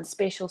temporal and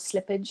spatial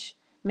slippage,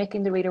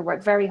 making the reader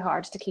work very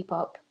hard to keep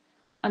up,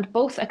 and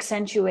both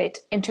accentuate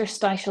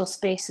interstitial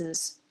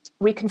spaces,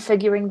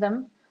 reconfiguring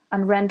them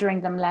and rendering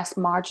them less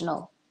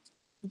marginal.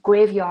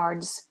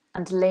 Graveyards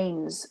and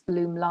lanes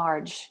loom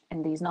large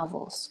in these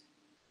novels.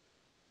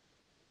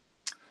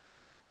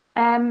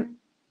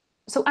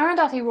 So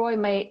Arundhati Roy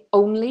may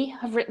only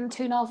have written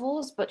 2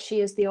 novels, but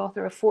she is the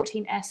author of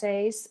 14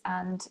 essays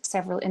and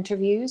several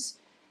interviews.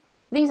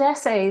 These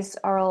essays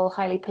are all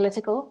highly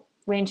political,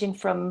 ranging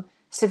from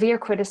severe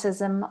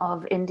criticism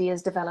of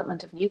India's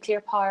development of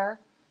nuclear power,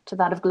 to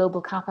that of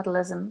global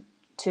capitalism,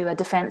 to a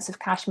defense of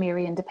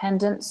Kashmiri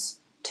independence,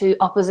 to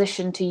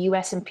opposition to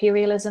US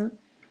imperialism,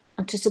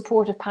 and to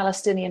support of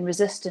Palestinian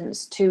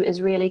resistance to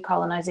Israeli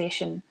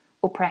colonization,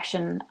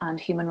 oppression, and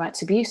human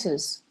rights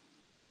abuses.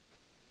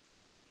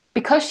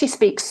 Because she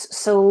speaks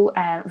so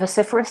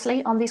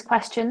vociferously on these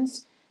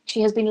questions,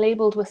 she has been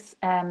labeled with,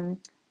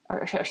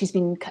 or she's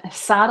been kind of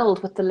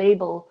saddled with the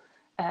label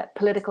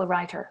political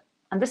writer.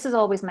 And this is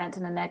always meant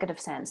in a negative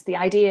sense. The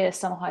idea is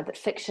somehow that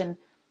fiction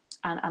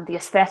and the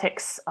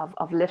aesthetics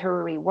of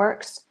literary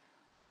works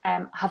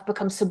have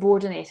become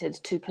subordinated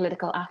to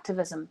political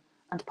activism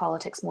and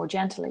politics more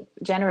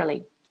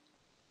generally.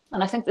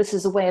 And I think this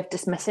is a way of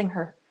dismissing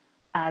her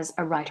as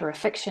a writer of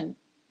fiction.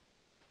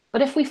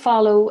 But if we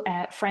follow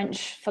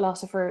French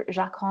philosopher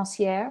Jacques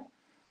Rancière,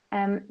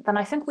 then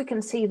I think we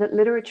can see that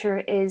literature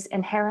is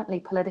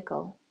inherently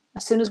political.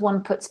 As soon as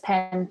one puts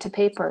pen to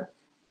paper,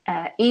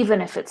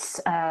 even if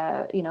it's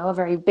a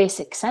very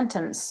basic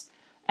sentence,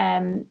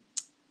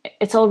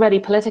 it's already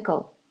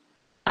political.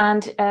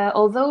 And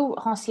although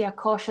Rancière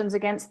cautions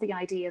against the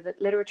idea that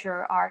literature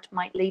or art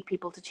might lead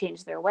people to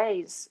change their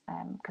ways,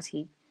 because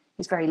he's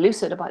very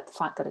lucid about the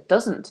fact that it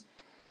doesn't,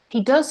 he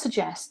does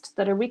suggest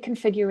that a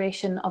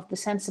reconfiguration of the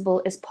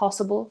sensible is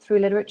possible through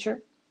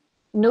literature,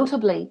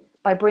 notably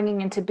by bringing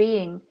into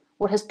being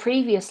what has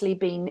previously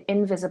been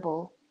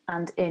invisible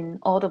and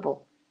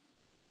inaudible.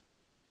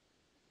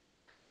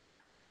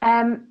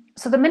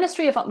 So the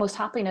Ministry of Utmost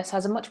Happiness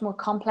has a much more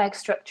complex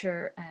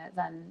structure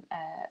than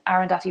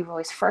Arundhati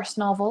Roy's first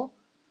novel.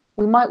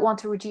 We might want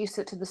to reduce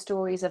it to the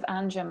stories of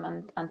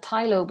Anjum and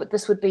Tylo, but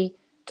this would be,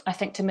 I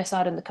think, to miss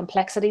out on the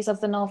complexities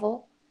of the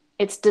novel.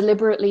 It's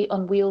deliberately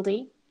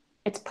unwieldy.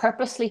 It's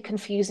purposely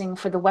confusing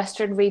for the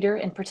Western reader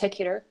in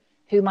particular,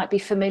 who might be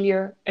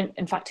familiar,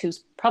 in fact,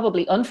 who's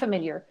probably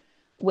unfamiliar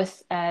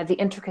with the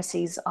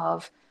intricacies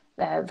of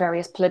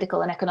various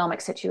political and economic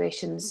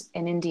situations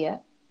in India.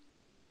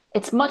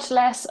 It's much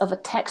less of a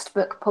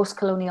textbook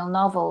post-colonial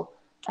novel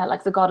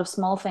like The God of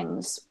Small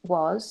Things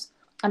was,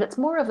 and it's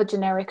more of a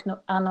generic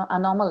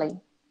anomaly.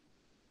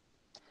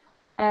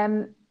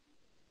 There's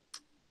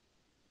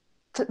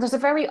a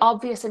very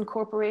obvious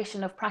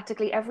incorporation of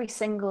practically every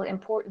single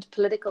important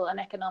political and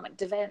economic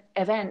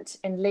event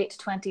in late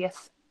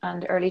 20th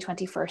and early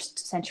 21st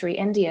century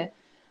India.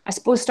 I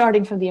suppose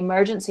starting from the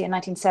emergency in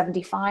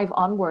 1975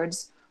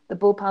 onwards, the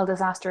Bhopal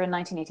disaster in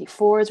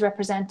 1984 is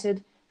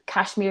represented,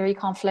 Kashmiri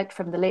conflict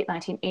from the late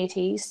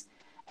 1980s,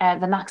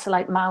 the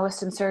Naxalite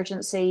Maoist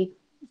insurgency,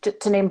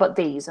 to name but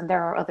these, and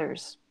there are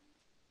others.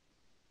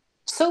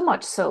 So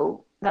much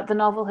so that the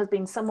novel has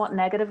been somewhat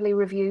negatively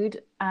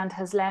reviewed and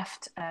has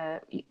left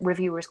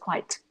reviewers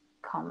quite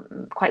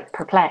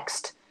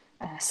perplexed.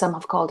 Some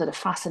have called it a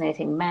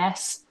fascinating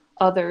mess.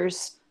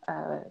 Others,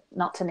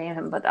 not to name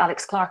him, but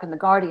Alex Clark in The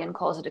Guardian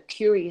calls it a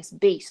curious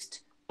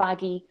beast,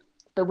 baggy,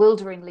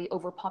 bewilderingly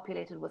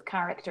overpopulated with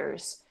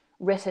characters,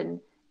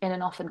 written in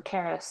an often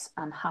careless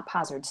and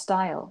haphazard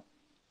style.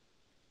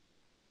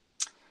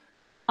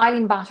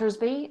 Eileen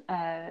Battersby,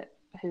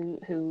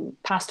 who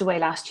passed away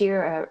last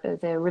year,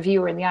 the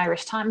reviewer in the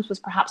Irish Times, was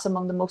perhaps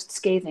among the most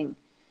scathing.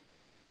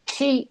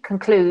 She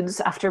concludes,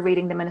 after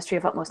reading The Ministry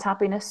of Utmost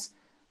Happiness,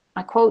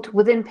 I quote,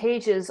 "Within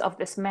pages of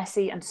this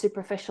messy and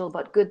superficial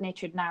but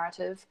good-natured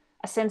narrative,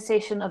 a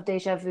sensation of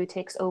déjà vu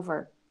takes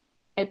over.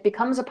 It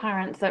becomes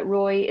apparent that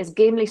Roy is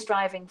gamely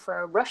striving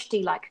for a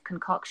Rushdie-like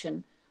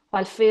concoction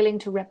while failing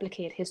to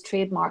replicate his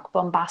trademark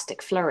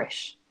bombastic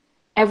flourish.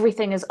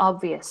 Everything is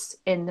obvious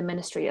in The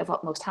Ministry of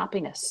Utmost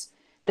Happiness.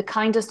 The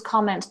kindest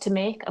comment to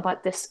make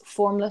about this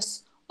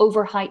formless,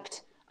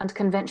 overhyped, and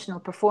conventional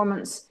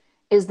performance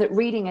is that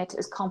reading it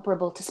is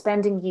comparable to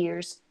spending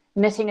years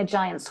knitting a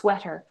giant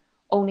sweater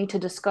only to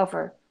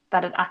discover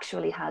that it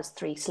actually has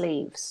 3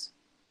 sleeves."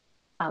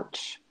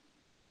 Ouch.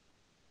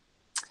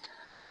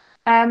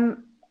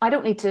 I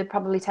don't need to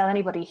probably tell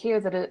anybody here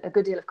that a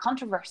good deal of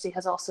controversy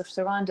has also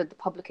surrounded the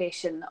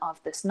publication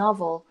of this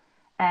novel,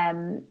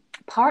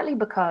 partly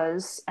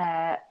because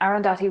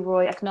Arundhati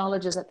Roy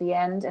acknowledges at the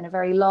end, in a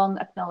very long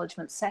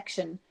acknowledgement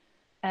section,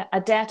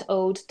 a debt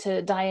owed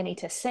to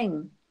Dayanita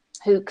Singh,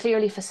 who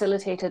clearly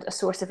facilitated a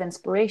source of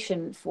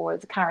inspiration for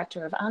the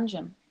character of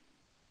Anjum.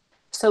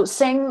 So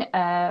Singh,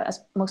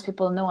 as most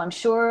people know, I'm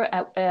sure,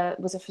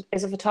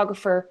 is a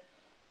photographer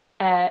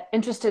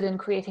interested in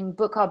creating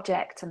book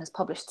objects and has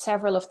published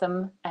several of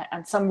them.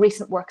 And some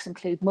recent works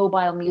include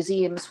mobile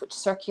museums which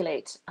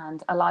circulate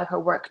and allow her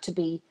work to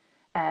be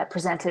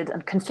presented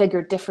and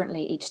configured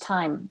differently each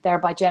time,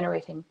 thereby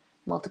generating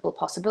multiple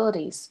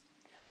possibilities.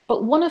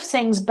 But one of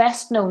Singh's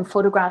best known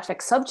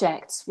photographic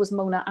subjects was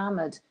Mona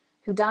Ahmed,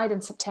 who died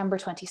in September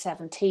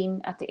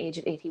 2017 at the age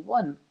of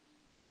 81.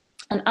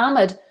 And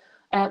Ahmed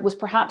was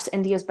perhaps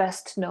India's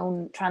best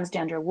known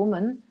transgender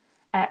woman.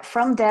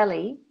 From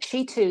Delhi,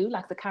 she too,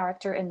 like the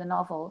character in the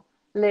novel,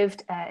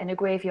 lived in a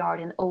graveyard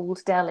in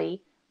Old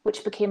Delhi,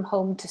 which became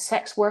home to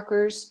sex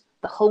workers,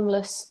 the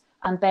homeless,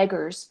 and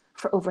beggars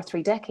for over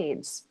 3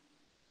 decades.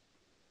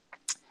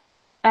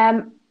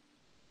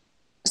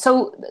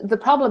 So the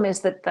problem is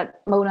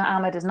that Mona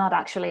Ahmed is not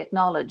actually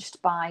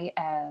acknowledged by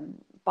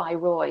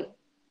Roy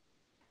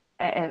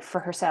for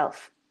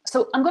herself.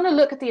 So I'm going to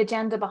look at the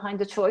agenda behind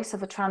the choice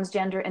of a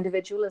transgender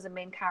individual as a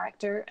main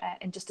character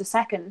in just a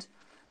second.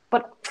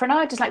 But for now,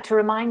 I'd just like to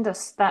remind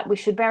us that we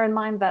should bear in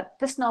mind that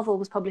this novel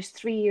was published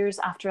 3 years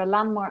after a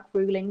landmark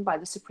ruling by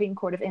the Supreme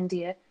Court of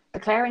India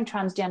declaring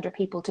transgender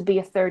people to be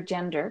a third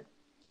gender,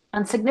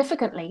 and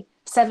significantly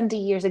 70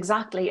 years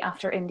exactly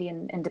after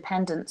Indian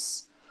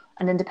independence.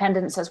 An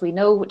independence, as we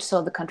know, which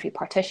saw the country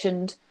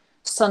partitioned,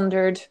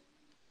 sundered,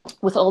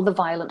 with all the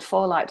violent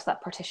fallout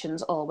that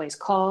partitions always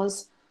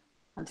cause.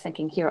 I'm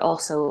thinking here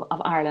also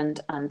of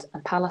Ireland and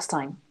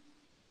Palestine.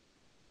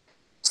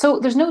 So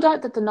there's no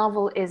doubt that the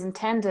novel is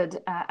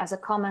intended as a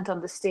comment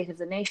on the state of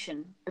the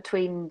nation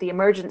between the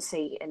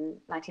emergency in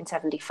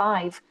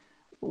 1975,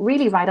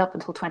 really right up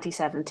until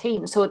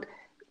 2017. So it,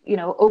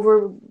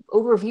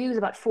 overviews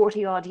about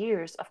 40 odd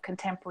years of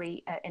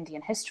contemporary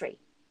Indian history.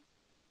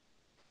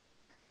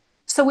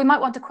 So we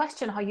might want to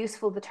question how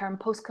useful the term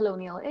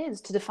post-colonial is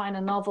to define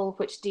a novel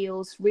which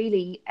deals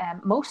really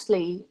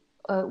mostly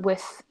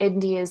with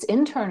India's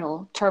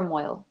internal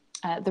turmoil,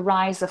 the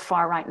rise of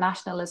far-right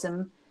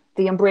nationalism,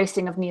 the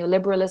embracing of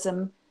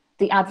neoliberalism,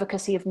 the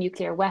advocacy of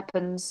nuclear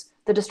weapons,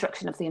 the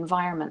destruction of the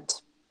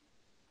environment.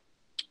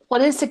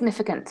 What is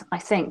significant, I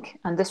think,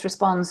 and this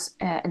responds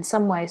in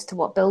some ways to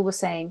what Bill was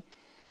saying,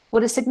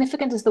 what is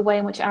significant is the way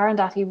in which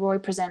Arundhati Roy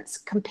presents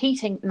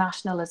competing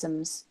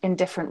nationalisms in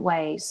different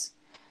ways,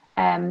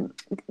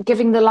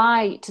 giving the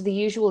lie to the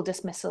usual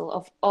dismissal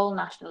of all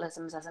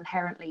nationalisms as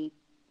inherently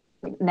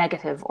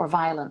negative or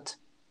violent.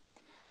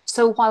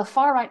 So while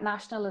far-right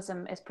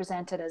nationalism is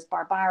presented as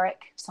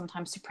barbaric,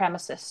 sometimes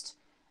supremacist,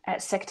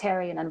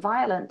 sectarian and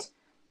violent,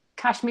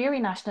 Kashmiri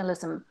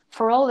nationalism,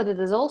 for all that it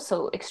is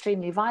also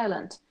extremely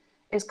violent,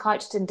 is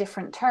couched in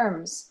different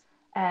terms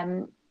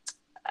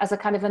as a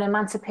kind of an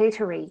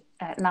emancipatory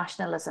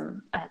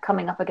nationalism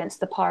coming up against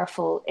the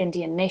powerful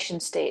Indian nation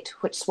state,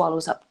 which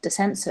swallows up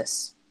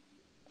dissensus.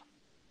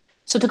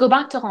 So to go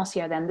back to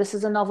Rancière then, this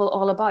is a novel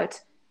all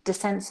about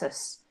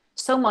dissensus,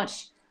 so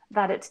much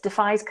that it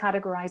defies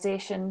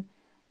categorization.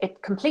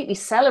 It completely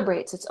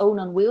celebrates its own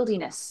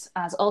unwieldiness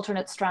as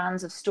alternate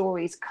strands of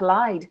stories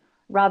collide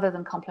rather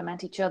than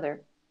complement each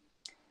other.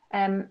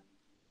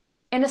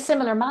 In a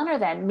similar manner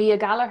then, Mia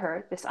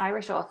Gallagher, this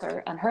Irish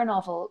author, and her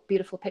novel,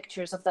 Beautiful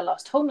Pictures of the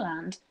Lost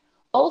Homeland,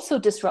 also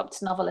disrupts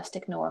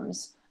novelistic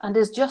norms and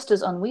is just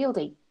as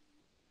unwieldy.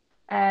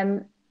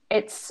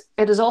 It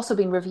has also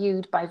been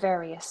reviewed by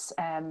various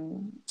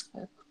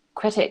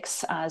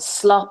critics as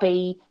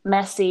sloppy,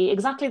 messy,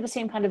 exactly the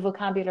same kind of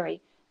vocabulary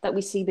that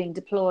we see being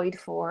deployed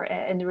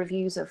in the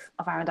reviews of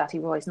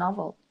Arundhati Roy's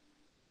novel.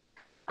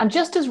 And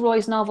just as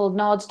Roy's novel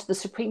nods to the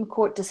Supreme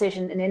Court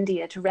decision in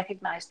India to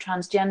recognise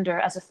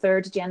transgender as a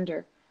third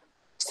gender,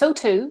 so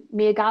too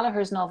Mia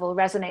Gallagher's novel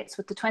resonates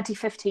with the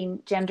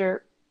 2015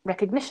 Gender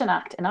Recognition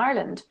Act in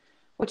Ireland,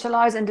 which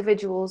allows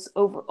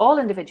all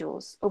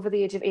individuals over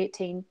the age of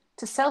 18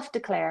 to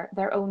self-declare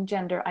their own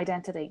gender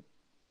identity.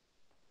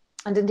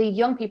 And indeed,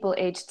 young people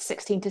aged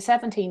 16 to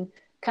 17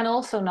 can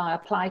also now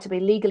apply to be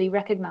legally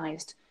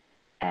recognised,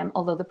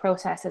 although the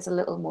process is a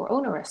little more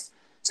onerous.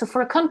 So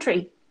for a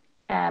country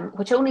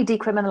which only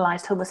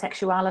decriminalised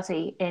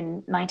homosexuality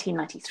in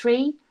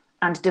 1993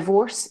 and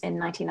divorce in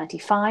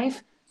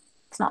 1995,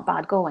 it's not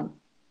bad going.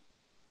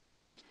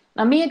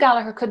 Now, Mia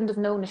Gallagher couldn't have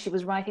known as she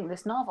was writing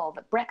this novel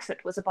that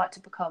Brexit was about to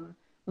become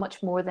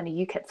much more than a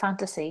UKIP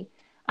fantasy,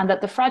 and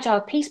that the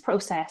fragile peace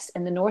process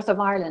in the north of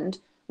Ireland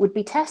would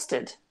be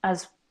tested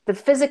as the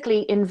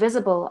physically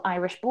invisible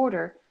Irish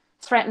border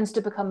threatens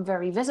to become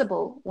very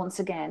visible once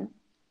again,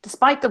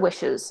 despite the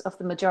wishes of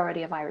the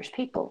majority of Irish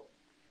people.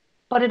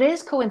 But it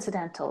is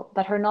coincidental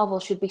that her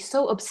novel should be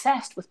so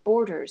obsessed with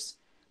borders,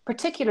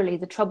 particularly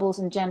the troubles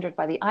engendered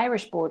by the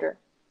Irish border,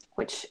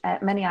 which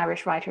many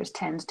Irish writers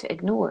tend to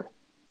ignore.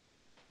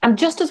 And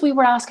just as we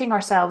were asking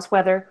ourselves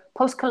whether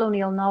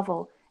post-colonial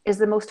novel is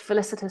the most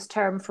felicitous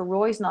term for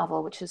Roy's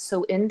novel, which is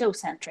so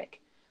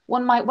Indo-centric,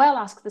 one might well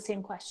ask the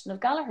same question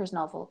of Gallagher's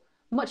novel,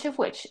 much of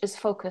which is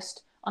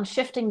focused on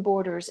shifting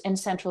borders in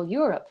Central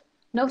Europe,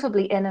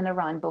 notably in and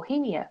around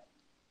Bohemia.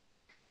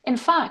 In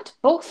fact,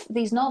 both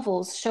these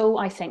novels show,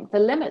 I think, the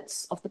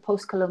limits of the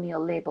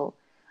post-colonial label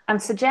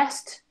and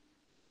suggest,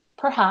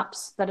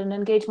 perhaps, that an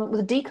engagement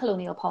with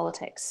decolonial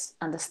politics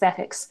and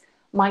aesthetics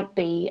might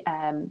be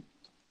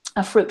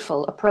a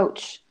fruitful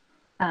approach.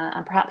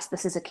 And perhaps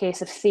this is a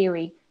case of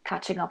theory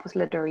catching up with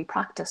literary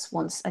practice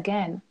once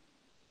again.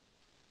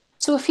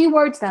 So a few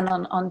words then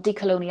on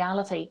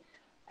decoloniality.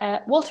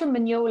 Walter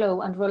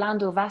Mignolo and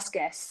Rolando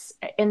Vasquez,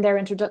 in their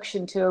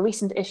introduction to a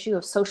recent issue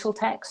of Social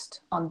Text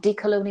on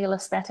decolonial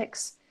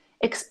aesthetics,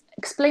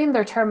 explain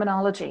their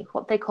terminology,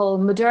 what they call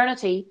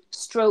modernity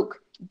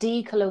stroke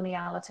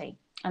decoloniality,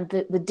 and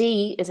the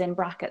D is in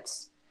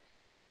brackets.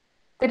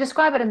 They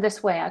describe it in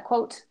this way, I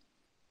quote,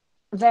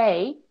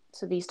 "They,"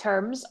 so these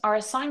terms, "are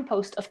a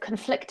signpost of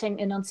conflicting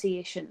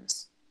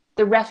enunciations,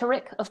 the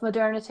rhetoric of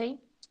modernity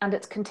and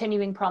its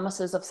continuing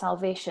promises of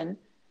salvation,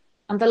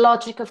 and the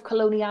logic of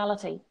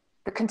coloniality,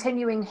 the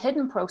continuing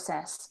hidden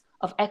process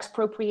of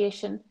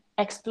expropriation,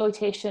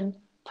 exploitation,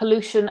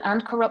 pollution,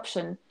 and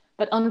corruption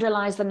that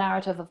underlies the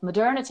narrative of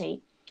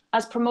modernity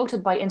as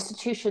promoted by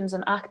institutions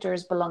and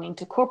actors belonging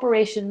to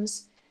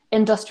corporations,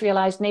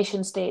 industrialized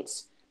nation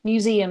states,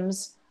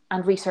 museums,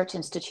 and research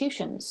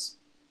institutions.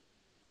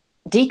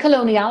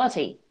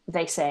 Decoloniality,"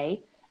 they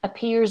say,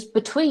 "appears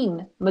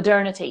between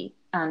modernity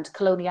and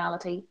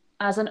coloniality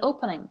as an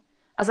opening,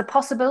 as a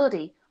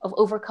possibility of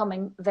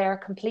overcoming their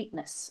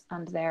completeness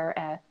and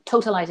their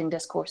totalizing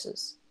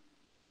discourses.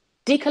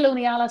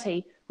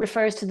 Decoloniality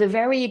refers to the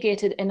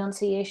variegated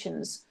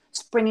enunciations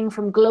springing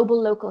from global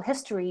local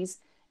histories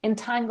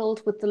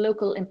entangled with the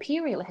local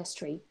imperial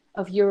history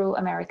of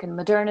Euro-American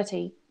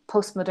modernity,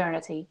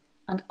 postmodernity,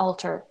 and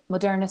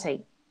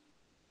alter-modernity."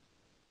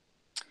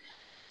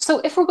 So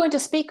if we're going to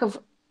speak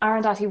of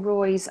Arundhati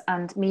Roy's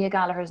and Mia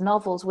Gallagher's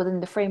novels within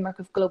the framework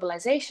of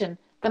globalization,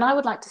 then I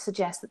would like to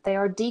suggest that they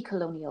are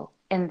decolonial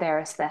in their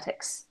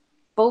aesthetics.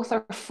 Both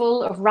are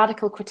full of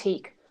radical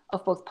critique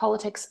of both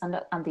politics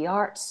and the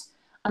arts,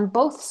 and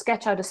both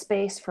sketch out a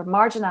space for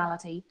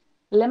marginality,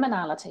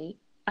 liminality,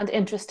 and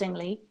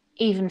interestingly,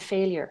 even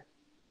failure.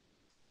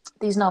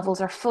 These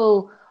novels are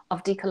full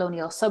of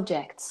decolonial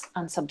subjects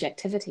and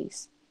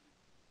subjectivities.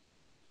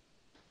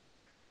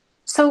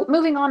 So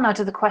moving on now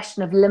to the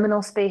question of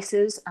liminal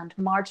spaces and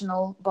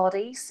marginal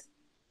bodies,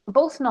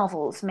 both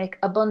novels make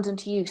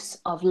abundant use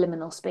of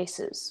liminal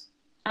spaces.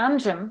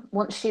 Anjum,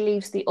 once she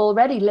leaves the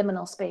already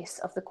liminal space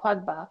of the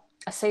Quagba,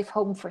 a safe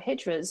home for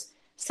hijras,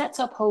 sets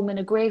up home in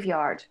a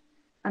graveyard,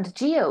 and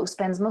Geo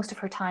spends most of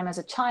her time as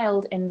a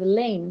child in the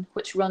lane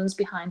which runs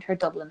behind her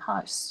Dublin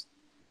house.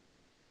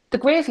 The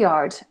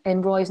graveyard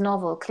in Roy's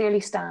novel clearly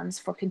stands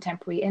for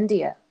contemporary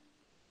India.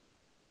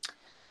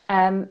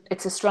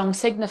 It's a strong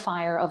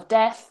signifier of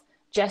death,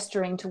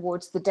 gesturing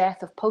towards the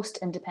death of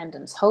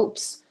post-independence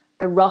hopes,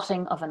 the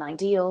rotting of an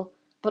ideal,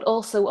 but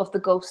also of the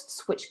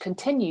ghosts which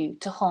continue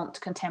to haunt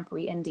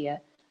contemporary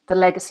India, the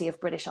legacy of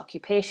British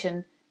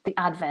occupation, the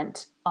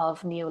advent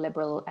of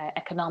neoliberal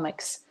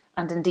economics,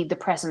 and indeed the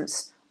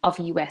presence of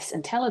US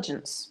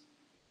intelligence.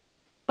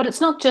 But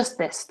it's not just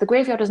this. The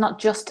graveyard is not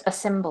just a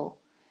symbol,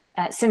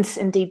 since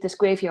indeed this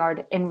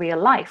graveyard in real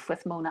life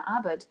with Mona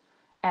Abed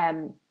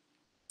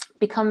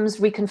becomes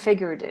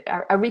reconfigured,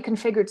 a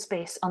reconfigured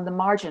space on the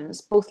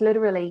margins, both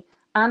literally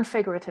and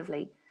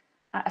figuratively,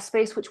 a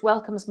space which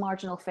welcomes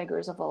marginal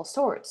figures of all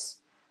sorts.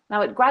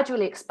 Now it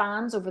gradually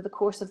expands over the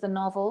course of the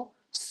novel,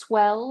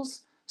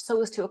 swells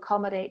so as to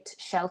accommodate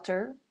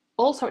shelter,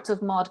 all sorts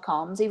of mod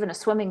coms, even a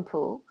swimming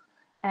pool,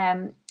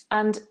 and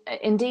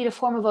indeed a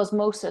form of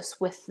osmosis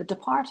with the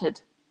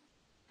departed.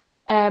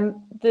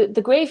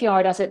 The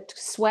graveyard, as it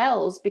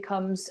swells,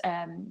 becomes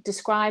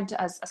described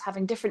as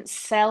having different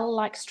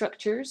cell-like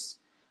structures,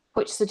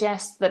 which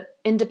suggests that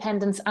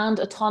independence and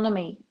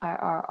autonomy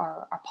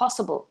are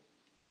possible.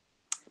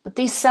 But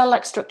these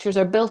cell-like structures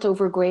are built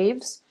over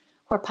graves,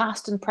 where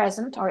past and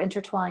present are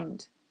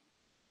intertwined.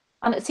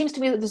 And it seems to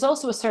me that there's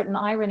also a certain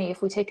irony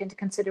if we take into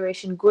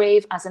consideration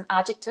grave as an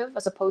adjective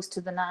as opposed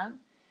to the noun,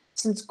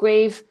 since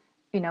grave,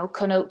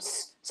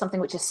 connotes something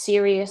which is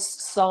serious,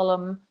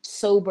 solemn,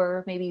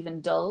 sober, maybe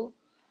even dull.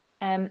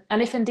 And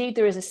if indeed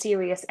there is a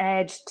serious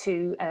edge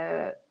to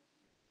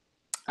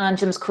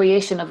Anjum's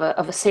creation of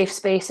a safe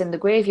space in the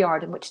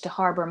graveyard in which to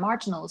harbour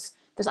marginals,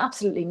 there's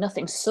absolutely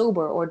nothing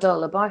sober or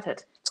dull about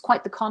it. It's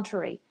quite the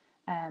contrary,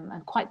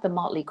 and quite the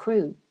motley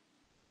crew.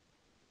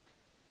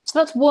 So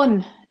that's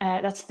one,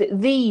 that's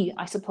the,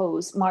 I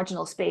suppose,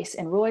 marginal space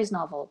in Roy's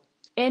novel.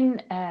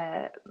 In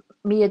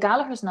Mia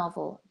Gallagher's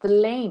novel, the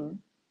lane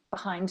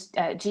behind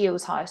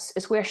Geo's house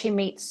is where she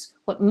meets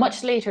what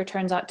much later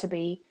turns out to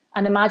be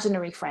an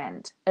imaginary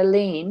friend,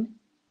 Elaine,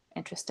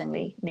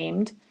 interestingly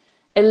named,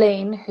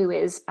 Elaine, who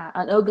is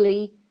an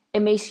ugly,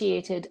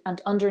 emaciated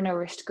and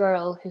undernourished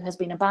girl who has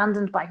been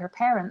abandoned by her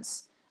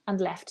parents and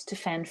left to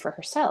fend for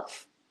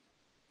herself.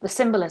 The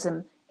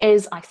symbolism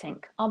is, I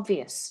think,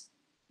 obvious.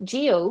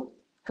 Geo,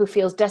 who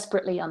feels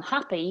desperately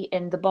unhappy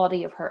in the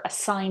body of her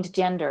assigned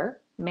gender,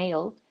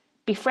 male,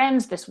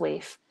 befriends this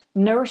waif,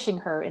 nourishing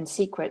her in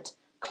secret,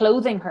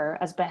 clothing her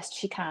as best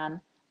she can,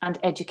 and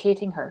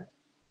educating her.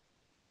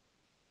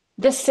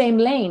 This same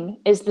lane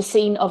is the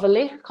scene of a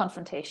later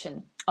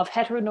confrontation of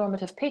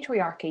heteronormative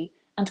patriarchy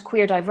and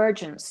queer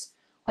divergence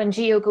when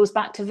Geo goes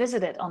back to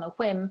visit it on a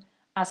whim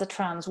as a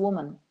trans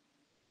woman.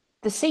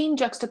 The scene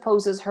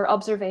juxtaposes her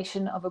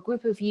observation of a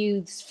group of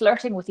youths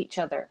flirting with each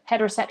other,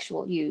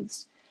 heterosexual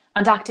youths,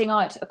 and acting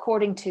out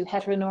according to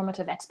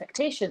heteronormative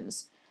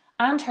expectations,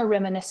 and her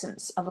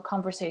reminiscence of a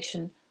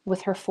conversation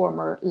with her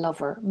former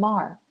lover,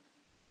 Mar.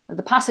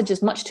 The passage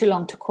is much too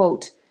long to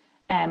quote,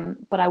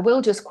 but I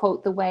will just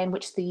quote the way in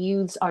which the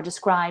youths are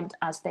described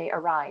as they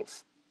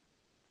arrive.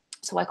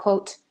 So I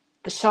quote,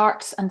 "The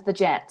Sharks and the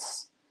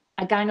Jets,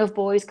 a gang of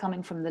boys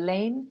coming from the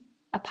lane,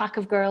 a pack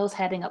of girls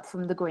heading up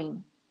from the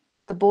green.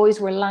 The boys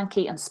were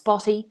lanky and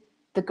spotty,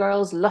 the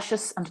girls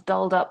luscious and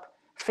dolled up,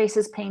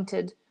 faces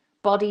painted,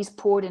 bodies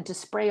poured into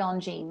spray-on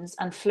jeans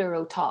and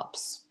fluoro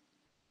tops.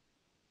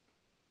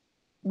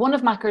 One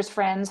of Macker's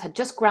friends had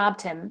just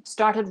grabbed him,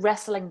 started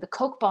wrestling the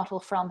Coke bottle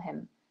from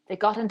him. They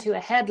got into a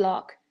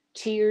headlock,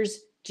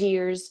 cheers,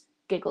 jeers,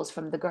 giggles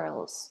from the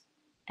girls."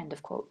 End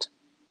of quote.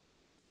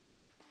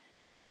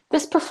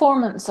 This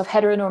performance of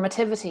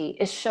heteronormativity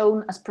is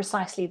shown as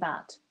precisely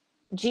that.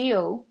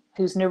 Geo,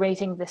 who's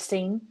narrating this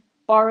scene,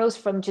 borrows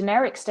from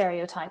generic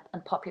stereotype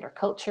and popular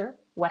culture,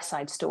 West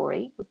Side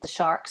Story, with the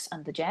sharks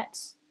and the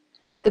jets.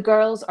 The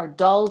girls are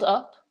dolled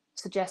up,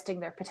 suggesting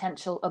their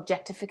potential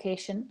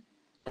objectification.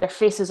 Their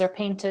faces are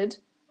painted,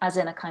 as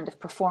in a kind of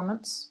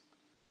performance.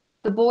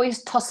 The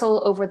boys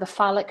tussle over the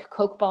phallic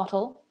Coke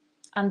bottle,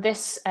 and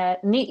this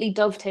neatly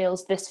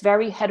dovetails this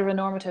very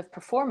heteronormative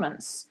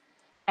performance.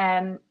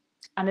 And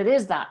it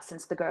is that,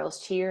 since the girls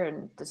cheer,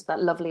 and there's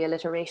that lovely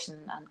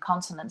alliteration and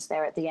consonance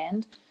there at the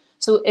end.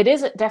 So it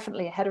is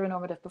definitely a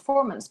heteronormative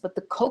performance, but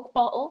the Coke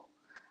bottle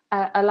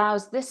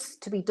allows this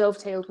to be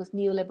dovetailed with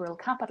neoliberal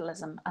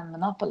capitalism and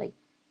monopoly.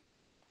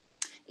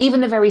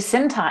 Even the very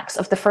syntax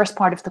of the first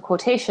part of the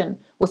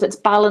quotation, with its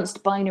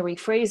balanced binary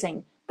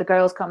phrasing, the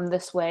girls come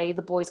this way,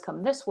 the boys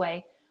come this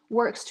way,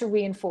 works to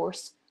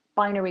reinforce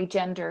binary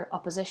gender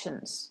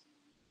oppositions.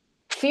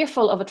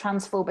 Fearful of a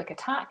transphobic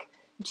attack,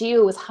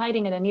 Geo is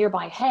hiding in a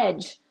nearby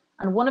hedge,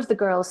 and one of the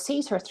girls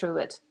sees her through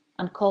it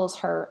and calls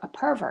her a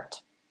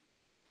pervert.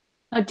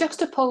 Now,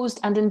 juxtaposed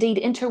and indeed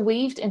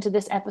interweaved into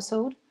this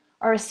episode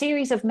are a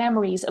series of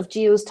memories of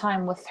Geo's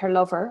time with her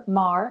lover,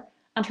 Mar,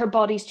 and her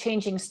body's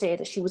changing state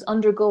as she was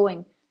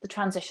undergoing the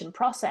transition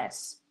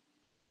process.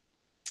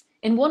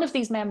 In one of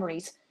these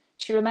memories,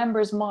 she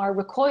remembers Mar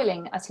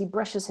recoiling as he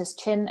brushes his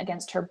chin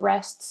against her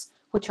breasts,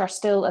 which are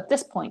still at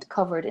this point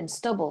covered in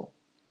stubble.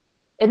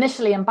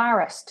 Initially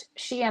embarrassed,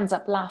 she ends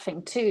up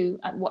laughing too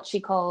at what she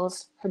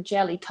calls her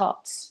jelly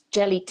tots,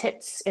 jelly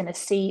tits in a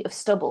sea of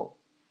stubble,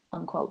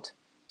 unquote.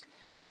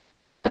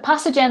 The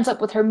passage ends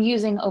up with her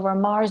musing over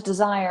Mar's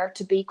desire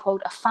to be,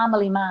 quote, a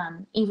family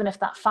man, even if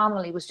that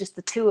family was just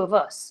the two of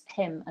us,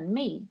 him and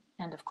me,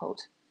 end of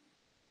quote.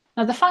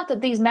 Now, the fact that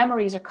these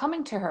memories are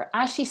coming to her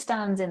as she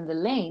stands in the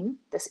lane,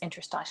 this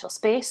interstitial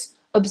space,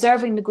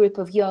 observing the group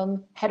of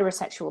young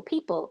heterosexual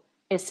people,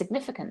 is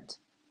significant.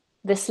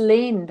 This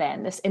lane,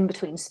 then, this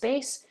in-between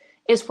space,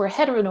 is where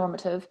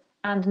heteronormative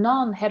and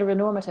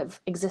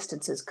non-heteronormative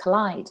existences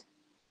collide.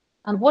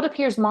 And what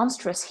appears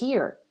monstrous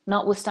here,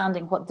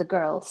 notwithstanding what the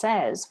girl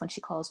says when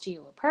she calls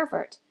Geo a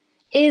pervert,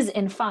 is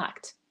in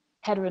fact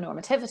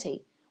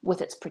heteronormativity,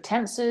 with its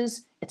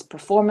pretenses, its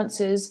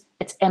performances,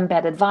 its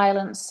embedded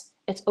violence,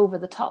 its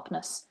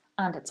over-the-topness,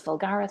 and its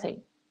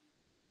vulgarity.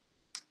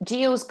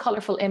 Geo's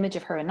colourful image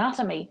of her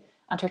anatomy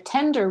and her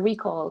tender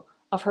recall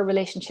of her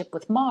relationship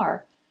with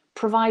Mar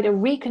provide a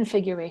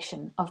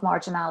reconfiguration of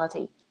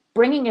marginality,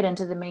 bringing it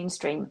into the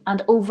mainstream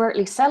and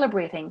overtly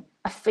celebrating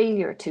a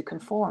failure to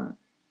conform.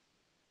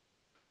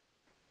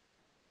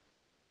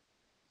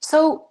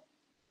 So,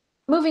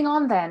 moving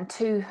on then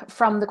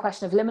from the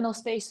question of liminal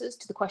spaces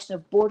to the question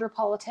of border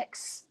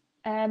politics,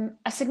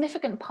 a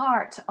significant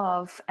part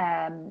of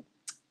the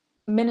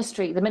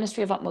Ministry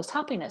of Utmost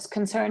Happiness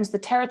concerns the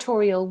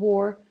territorial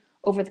war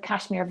over the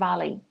Kashmir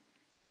Valley.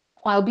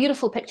 While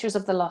beautiful pictures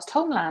of the lost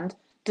homeland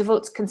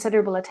devotes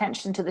considerable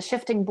attention to the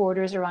shifting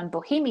borders around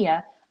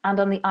Bohemia and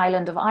on the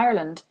island of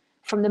Ireland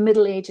from the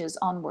Middle Ages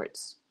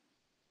onwards.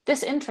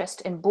 This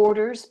interest in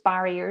borders,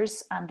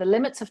 barriers, and the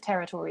limits of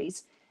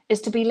territories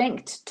is to be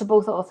linked to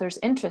both authors'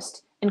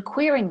 interest in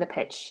queering the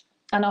pitch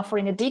and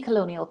offering a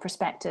decolonial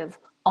perspective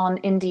on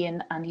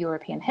Indian and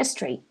European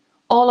history.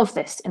 All of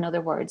this, in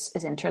other words,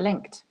 is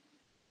interlinked.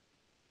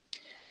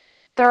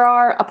 There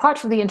are, apart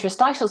from the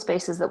interstitial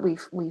spaces that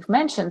we've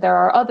mentioned, there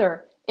are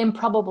other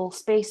improbable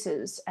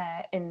spaces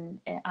and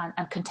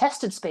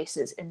contested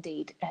spaces,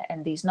 indeed,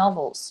 in these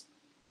novels.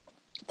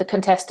 The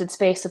contested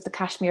space of the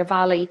Kashmir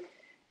Valley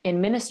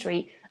in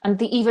Ministry, and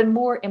the even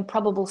more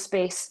improbable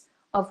space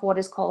of what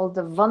is called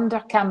the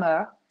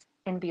Wunderkammer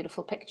in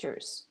Beautiful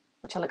Pictures,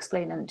 which I'll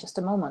explain in just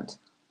a moment.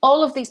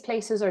 All of these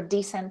places are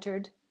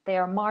decentered, they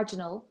are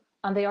marginal,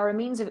 and they are a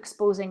means of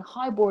exposing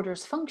how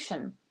borders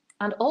function,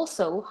 and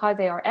also how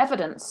they are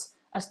evidence,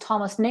 as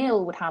Thomas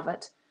Nail would have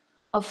it,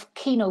 of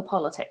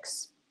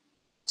kenopolitics.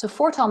 So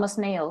for Thomas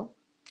Nail,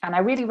 and I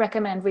really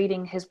recommend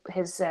reading his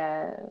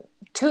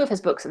two of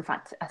his books, in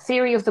fact, A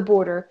Theory of the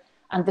Border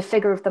and The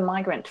Figure of the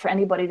Migrant, for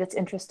anybody that's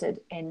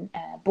interested in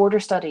border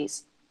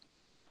studies.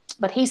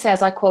 But he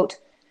says, I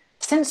quote,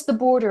 "Since the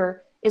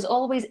border is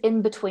always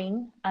in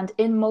between and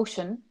in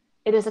motion,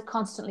 it is a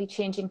constantly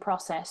changing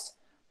process.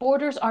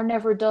 Borders are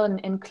never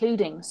done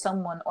including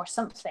someone or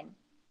something.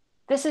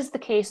 This is the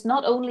case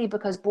not only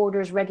because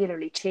borders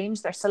regularly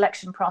change their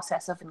selection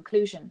process of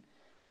inclusion.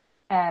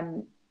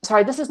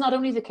 This is not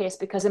only the case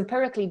because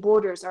empirically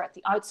borders are at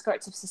the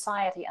outskirts of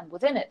society and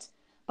within it,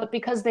 but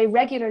because they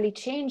regularly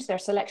change their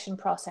selection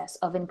process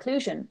of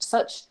inclusion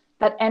such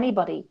that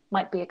anybody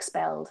might be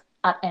expelled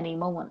at any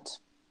moment."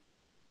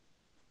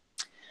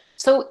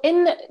 So in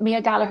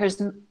Mia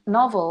Gallagher's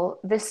novel,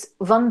 this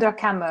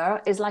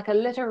Wunderkammer is like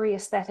a literary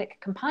aesthetic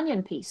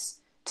companion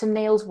piece to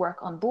Nail's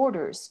work on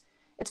borders.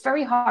 It's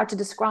very hard to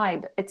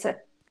describe. It's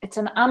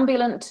an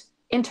ambulant,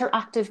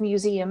 interactive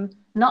museum,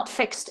 not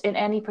fixed in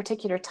any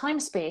particular time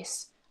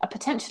space, a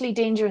potentially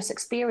dangerous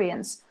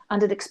experience,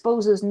 and it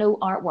exposes no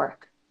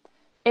artwork.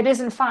 It is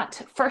in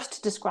fact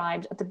first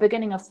described at the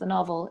beginning of the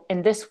novel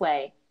in this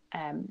way,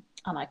 and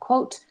I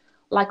quote,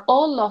 "Like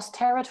all lost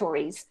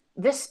territories,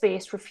 this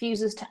space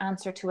refuses to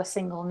answer to a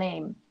single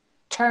name.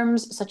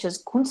 Terms such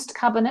as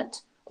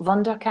Kunstkabinett,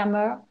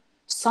 Wunderkammer,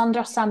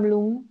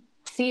 Sondersammlung,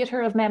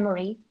 Theatre of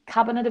Memory,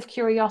 Cabinet of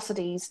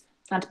Curiosities,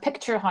 and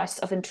Picture House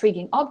of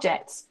Intriguing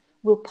Objects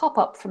will pop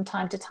up from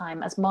time to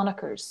time as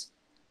monikers.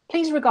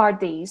 Please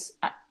regard these,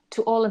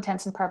 to all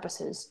intents and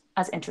purposes,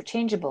 as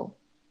interchangeable."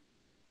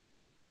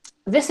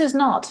 This is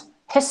not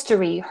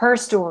history, her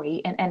story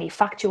in any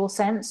factual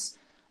sense,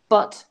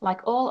 but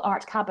like all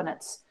art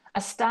cabinets,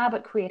 a stab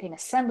at creating a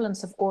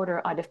semblance of order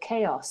out of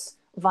chaos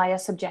via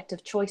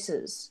subjective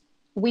choices.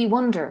 We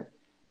wonder,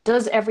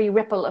 does every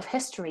ripple of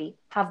history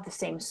have the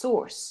same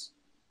source?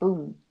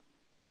 Boom.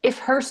 If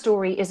her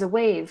story is a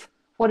wave,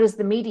 what is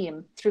the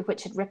medium through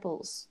which it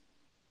ripples?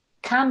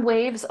 Can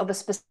waves of a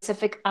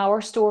specific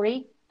our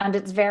story and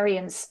its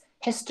variants,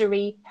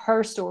 history,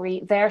 her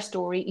story, their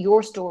story,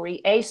 your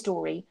story, a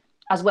story,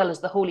 as well as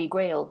the Holy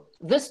Grail,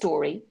 the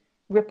story,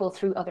 ripple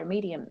through other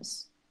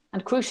mediums?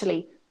 And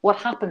crucially, what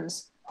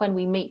happens when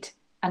we meet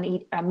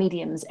a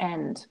medium's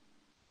end?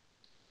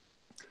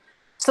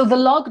 So the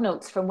log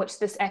notes from which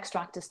this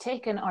extract is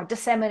taken are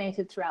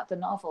disseminated throughout the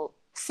novel,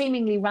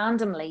 seemingly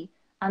randomly,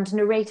 and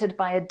narrated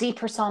by a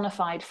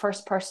depersonified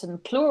first-person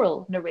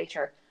plural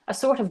narrator, a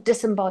sort of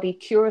disembodied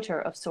curator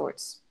of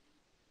sorts.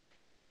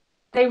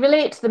 They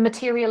relate the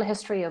material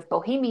history of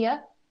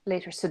Bohemia,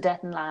 later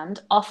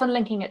Sudetenland, often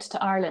linking it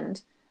to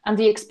Ireland, and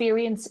the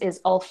experience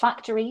is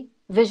olfactory,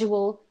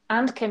 visual,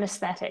 and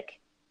kinesthetic,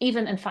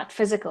 even in fact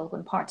physical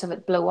when parts of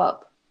it blow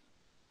up.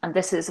 And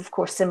this is, of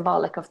course,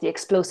 symbolic of the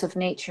explosive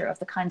nature of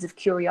the kinds of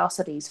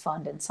curiosities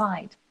found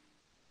inside.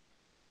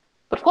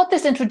 But what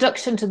this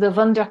introduction to the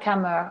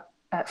Wunderkammer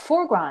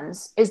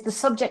foregrounds is the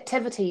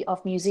subjectivity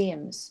of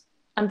museums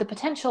and the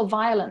potential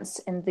violence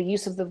in the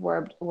use of the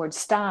word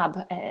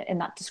stab in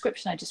that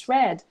description I just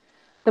read,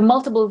 the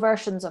multiple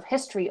versions of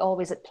history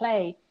always at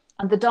play,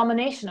 and the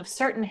domination of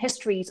certain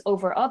histories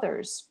over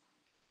others,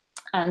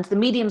 and the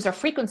mediums or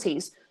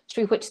frequencies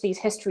through which these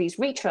histories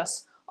reach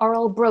us are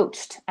all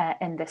broached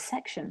in this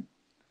section.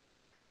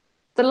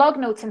 The log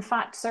notes, in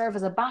fact, serve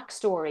as a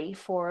backstory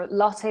for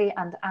Lotte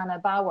and Anna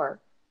Bauer,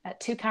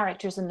 two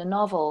characters in the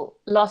novel.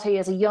 Lotte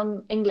is a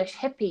young English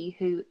hippie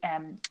who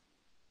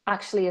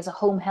actually is a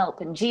home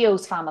help in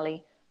Gio's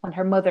family when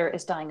her mother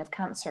is dying of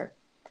cancer.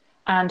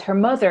 And her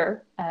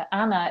mother,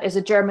 Anna, is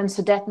a German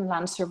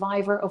Sudetenland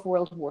survivor of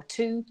World War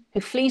II who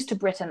flees to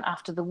Britain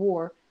after the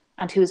war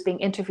and who is being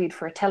interviewed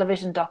for a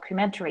television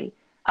documentary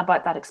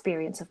about that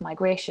experience of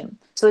migration.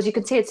 So as you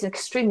can see, it's an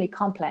extremely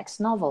complex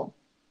novel.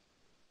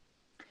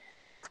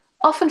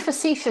 Often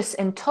facetious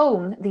in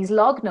tone, these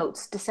log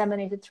notes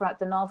disseminated throughout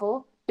the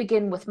novel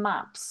begin with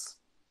maps.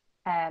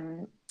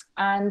 In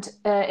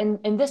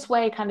this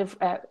way,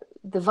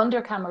 the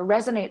Wunderkammer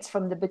resonates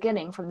from the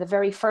beginning, from the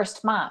very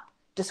first map,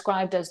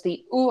 described as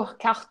the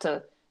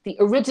Urkarte, the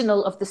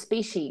original of the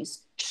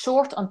species,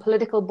 short on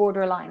political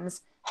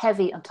borderlines,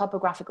 heavy on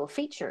topographical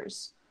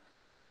features.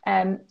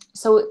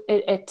 So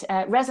it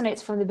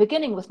resonates from the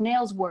beginning with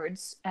Nail's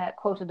words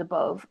quoted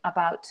above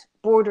about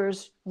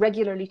borders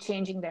regularly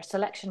changing their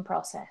selection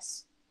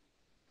process.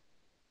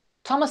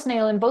 Thomas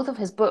Nail, in both of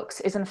his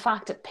books, is in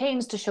fact at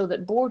pains to show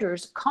that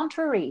borders,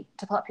 contrary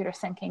to popular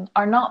thinking,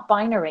 are not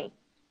binary.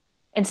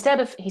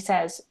 Instead of, he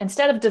says,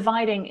 instead of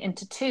dividing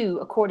into two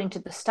according to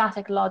the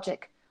static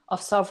logic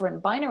of sovereign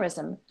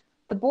binarism,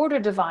 the border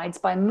divides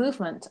by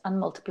movement and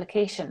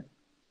multiplication.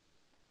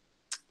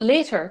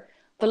 Later,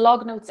 the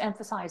log notes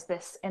emphasize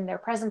this in their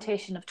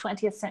presentation of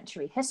 20th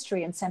century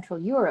history in Central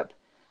Europe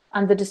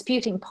and the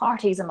disputing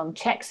parties among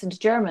Czechs and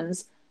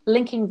Germans,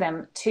 linking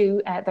them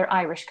to their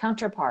Irish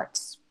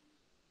counterparts.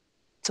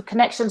 So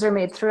connections are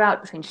made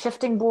throughout between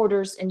shifting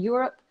borders in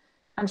Europe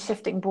and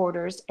shifting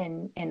borders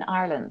in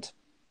Ireland.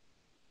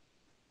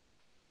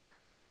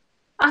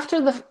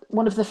 After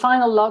one of the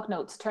final log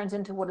notes turns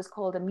into what is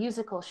called a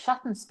musical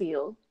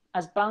Schattenspiel,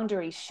 as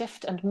boundaries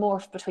shift and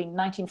morph between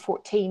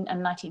 1914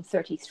 and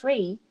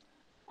 1933,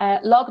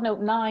 Log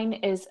Note 9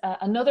 is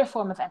another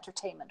form of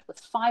entertainment with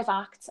 5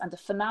 acts and a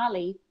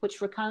finale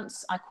which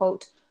recounts, I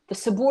quote, the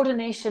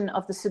subordination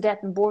of the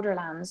Sudeten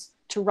borderlands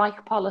to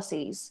Reich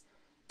policies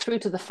through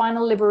to the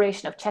final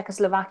liberation of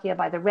Czechoslovakia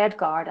by the Red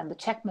Guard and the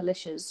Czech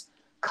militias,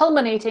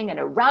 culminating in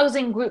a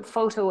rousing group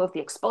photo of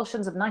the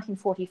expulsions of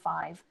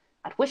 1945,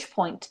 at which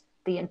point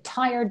the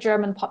entire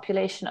German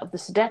population of the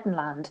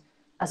Sudetenland,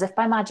 as if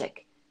by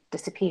magic,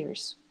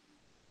 disappears.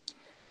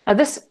 Now,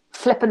 this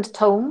flippant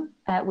tone,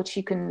 which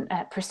you can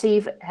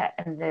perceive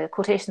in the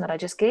quotation that I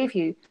just gave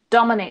you,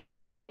 dominates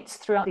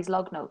throughout these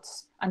log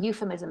notes, and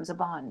euphemisms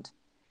abound.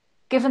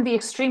 Given the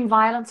extreme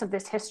violence of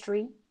this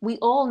history, we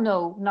all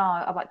know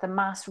now about the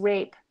mass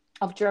rape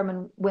of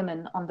German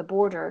women on the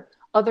border,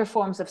 other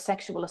forms of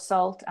sexual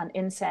assault and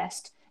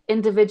incest,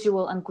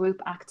 individual and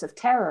group acts of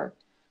terror.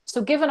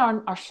 So given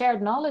our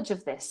shared knowledge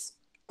of this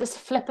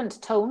flippant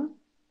tone,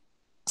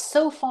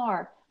 so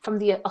far from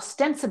the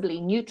ostensibly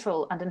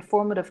neutral and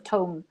informative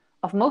tone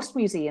of most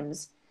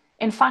museums,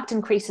 in fact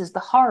increases the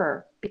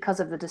horror because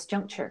of the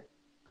disjuncture.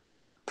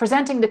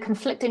 Presenting the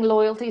conflicting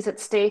loyalties at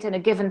stake in a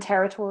given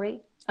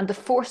territory and the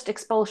forced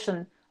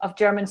expulsion of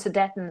German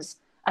Sudetens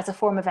as a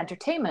form of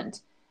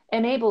entertainment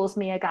enables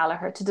Mia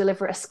Gallagher to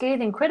deliver a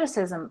scathing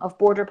criticism of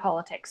border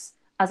politics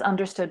as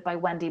understood by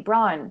Wendy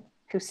Brown,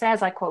 who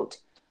says, I quote,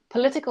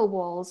 "Political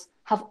walls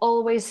have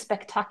always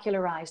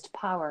spectacularized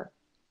power.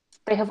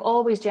 They have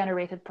always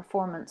generated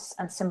performance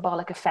and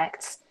symbolic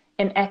effects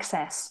in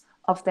excess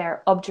of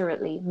their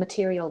obdurately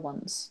material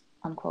ones,"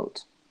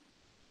 unquote.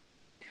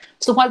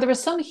 So while there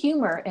is some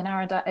humor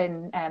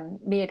in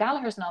Mia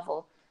Gallagher's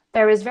novel,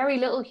 there is very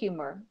little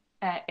humor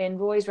in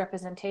Roy's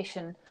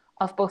representation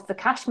of both the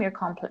Kashmir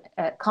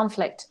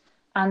conflict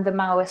and the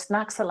Maoist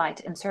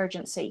Naxalite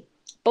insurgency,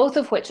 both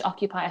of which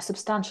occupy a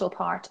substantial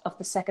part of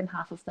the second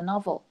half of the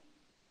novel.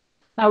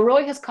 Now,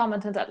 Roy has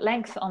commented at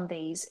length on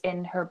these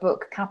in her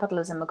book,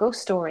 Capitalism, A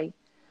Ghost Story,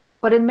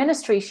 but in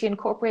Ministry, she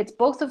incorporates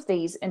both of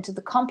these into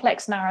the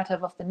complex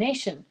narrative of the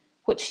nation,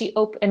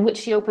 in which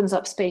she opens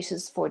up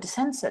spaces for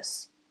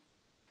dissensus.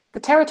 The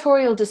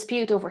territorial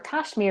dispute over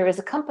Kashmir is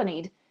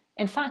accompanied,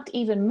 in fact,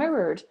 even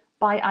mirrored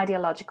by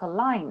ideological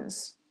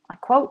lines. I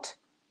quote,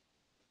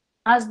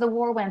 "As the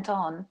war went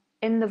on,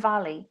 in the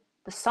valley,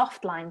 the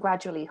soft line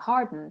gradually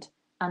hardened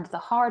and the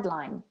hard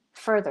line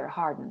further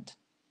hardened.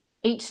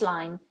 Each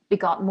line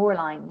begot more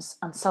lines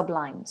and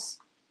sublines,"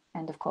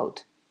 end of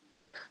quote.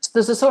 So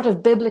there's a sort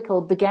of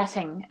biblical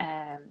begetting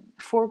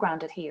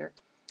foregrounded here.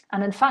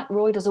 And in fact,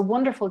 Roy does a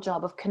wonderful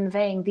job of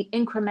conveying the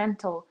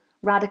incremental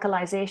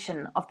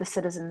radicalization of the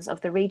citizens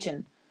of the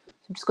region. So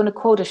I'm just going to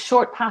quote a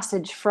short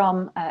passage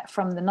from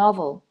the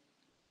novel.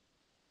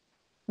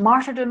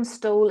 "Martyrdom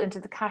stole into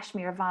the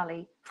Kashmir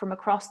Valley from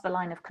across the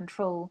line of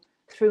control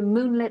through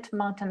moonlit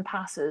mountain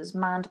passes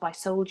manned by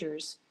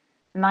soldiers.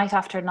 Night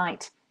after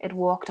night, it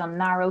walked on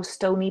narrow,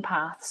 stony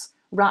paths,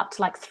 wrapped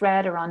like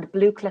thread around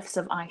blue cliffs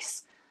of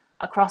ice,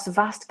 across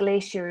vast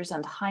glaciers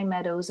and high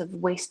meadows of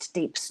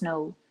waist-deep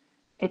snow.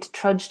 It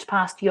trudged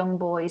past young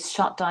boys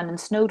shot down in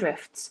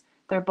snowdrifts,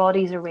 their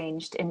bodies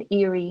arranged in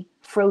eerie,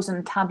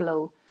 frozen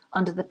tableau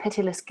under the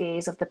pitiless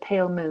gaze of the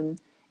pale moon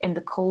in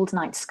the cold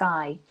night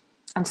sky,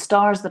 and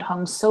stars that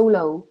hung so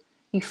low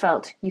you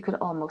felt you could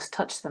almost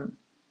touch them.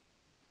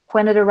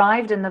 When it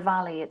arrived in the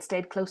valley, it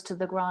stayed close to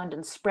the ground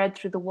and spread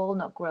through the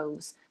walnut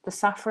groves, the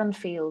saffron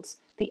fields,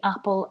 the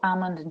apple,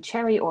 almond, and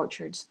cherry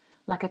orchards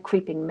like a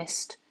creeping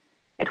mist.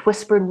 It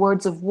whispered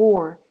words of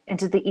war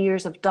into the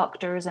ears of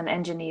doctors and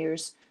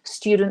engineers,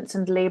 students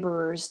and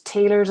labourers,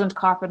 tailors and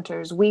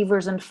carpenters,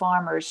 weavers and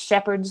farmers,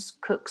 shepherds,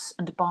 cooks,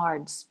 and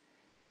bards.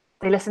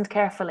 They listened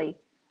carefully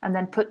and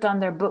then put down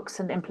their books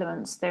and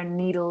implements, their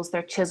needles,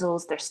 their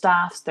chisels, their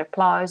staffs, their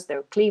ploughs,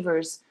 their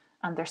cleavers,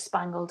 and their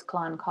spangled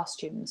clown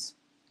costumes,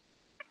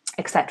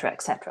 etc.,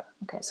 etc.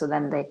 Okay, so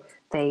then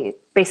they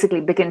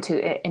basically begin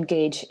to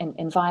engage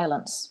in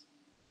violence.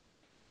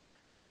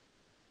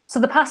 So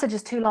the passage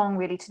is too long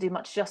really to do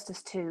much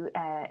justice to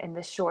in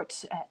this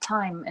short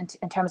time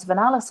in terms of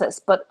analysis,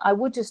 but I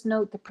would just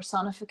note the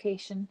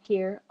personification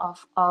here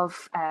of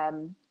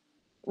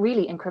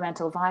really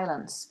incremental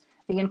violence,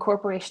 the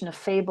incorporation of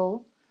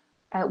fable.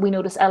 We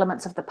notice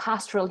elements of the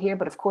pastoral here,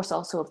 but of course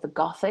also of the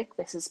Gothic.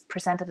 This is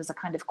presented as a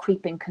kind of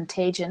creeping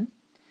contagion.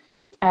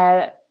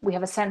 We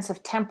have a sense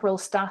of temporal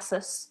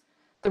stasis,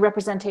 the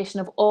representation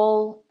of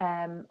all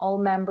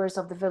members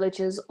of the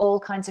villages, all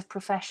kinds of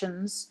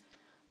professions.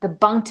 The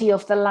bounty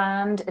of the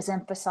land is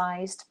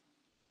emphasized,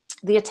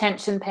 the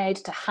attention paid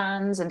to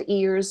hands and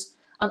ears,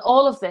 and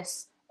all of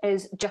this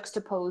is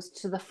juxtaposed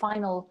to the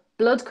final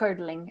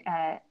blood-curdling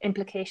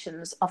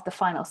implications of the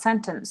final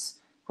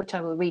sentence, which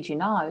I will read you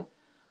now.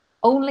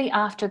 Only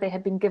after they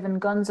had been given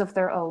guns of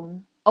their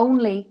own,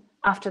 only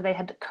after they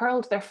had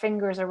curled their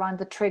fingers around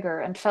the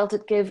trigger and felt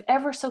it give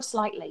ever so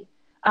slightly,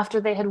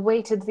 after they had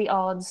weighted the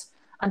odds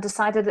and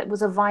decided it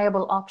was a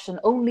viable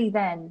option, only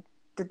then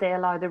did they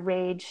allow the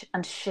rage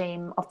and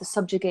shame of the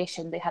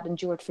subjugation they had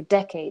endured for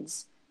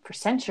decades, for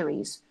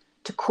centuries,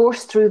 to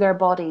course through their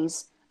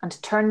bodies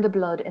and turn the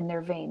blood in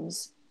their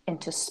veins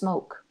into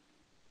smoke.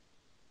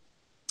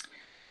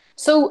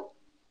 So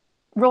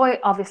Roy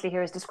obviously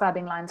here is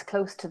describing lines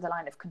close to the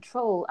line of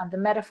control, and the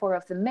metaphor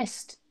of the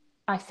mist,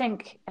 I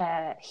think,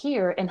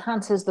 here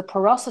enhances the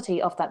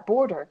porosity of that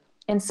border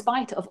in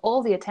spite of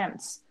all the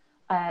attempts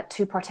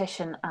to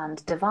partition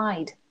and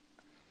divide.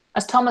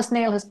 As Thomas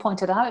Nail has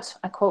pointed out,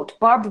 I quote,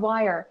 "Barbed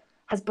wire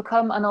has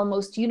become an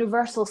almost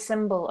universal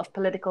symbol of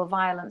political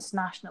violence,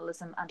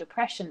 nationalism, and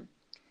oppression.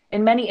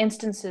 In many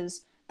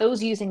instances,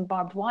 those using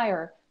barbed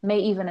wire may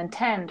even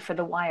intend for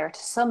the wire to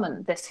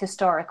summon this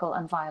historical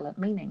and violent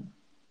meaning."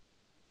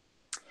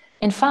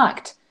 In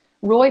fact,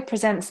 Roy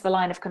presents the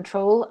line of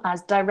control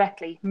as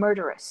directly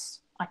murderous.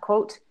 I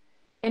quote,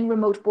 "In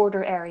remote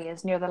border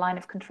areas near the line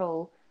of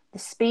control, the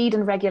speed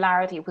and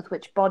regularity with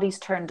which bodies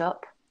turned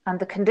up and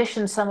the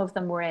condition some of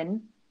them were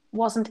in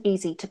wasn't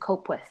easy to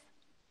cope with.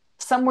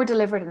 Some were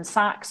delivered in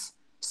sacks,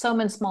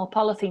 some in small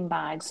polythene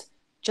bags,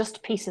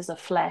 just pieces of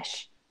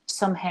flesh,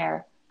 some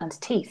hair and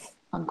teeth,"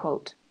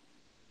 unquote.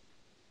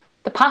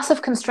 The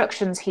passive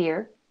constructions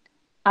here,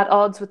 at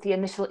odds with the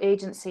initial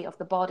agency of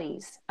the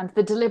bodies and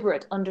the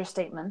deliberate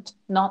understatement,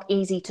 "not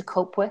easy to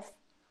cope with,"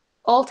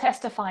 all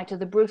testify to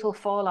the brutal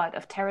fallout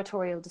of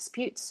territorial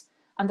disputes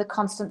and the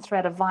constant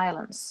threat of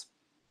violence.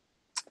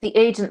 The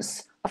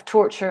agents of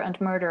torture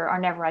and murder are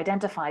never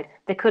identified.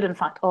 They could, in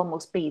fact,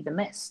 almost be the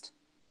mist.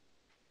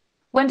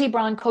 Wendy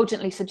Brown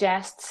cogently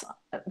suggests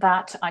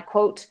that, I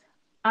quote,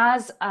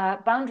 "As a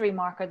boundary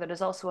marker that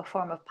is also a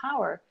form of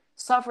power,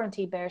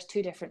 sovereignty bears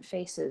two different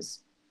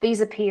faces.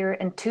 These appear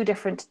in two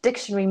different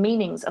dictionary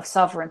meanings of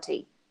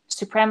sovereignty,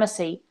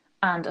 supremacy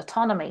and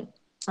autonomy,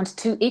 and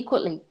two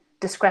equally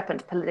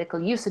discrepant political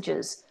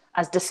usages,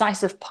 as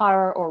decisive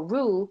power or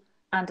rule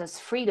and as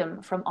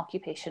freedom from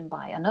occupation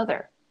by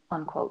another,"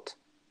 unquote.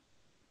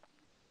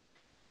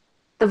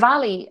 The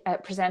valley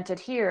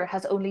presented here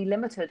has only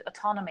limited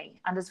autonomy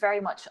and is very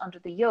much under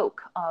the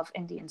yoke of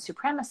Indian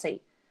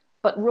supremacy.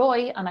 But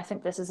Roy, and I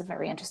think this is a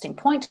very interesting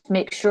point,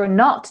 makes sure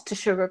not to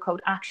sugarcoat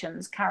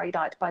actions carried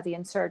out by the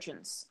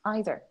insurgents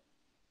either.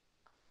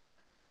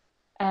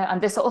 And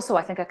this also,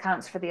 I think,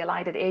 accounts for the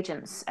elided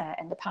agents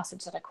in the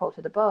passage that I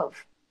quoted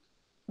above.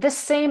 This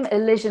same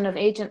elision of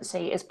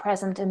agency is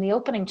present in the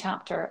opening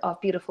chapter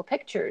of Beautiful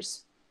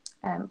Pictures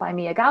by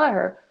Mia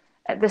Gallagher.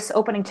 This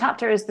opening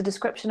chapter is the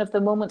description of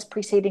the moments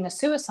preceding a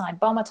suicide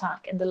bomb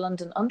attack in the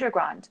London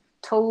Underground,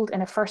 told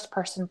in a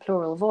first-person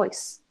plural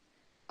voice.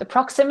 The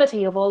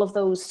proximity of all of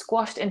those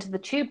squashed into the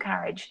tube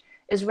carriage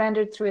is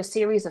rendered through a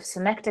series of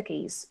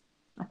synecdoches.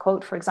 I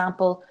quote, for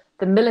example,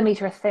 "the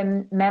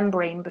millimetre-thin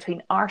membrane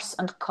between arse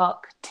and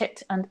cock,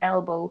 tit and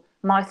elbow,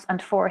 mouth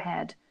and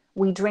forehead.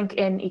 We drink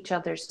in each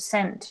other's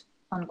scent,"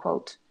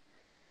 unquote.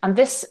 And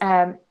this,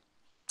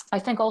 I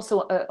think,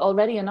 also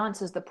already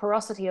announces the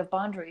porosity of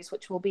boundaries,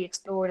 which will be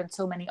explored in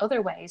so many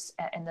other ways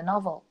in the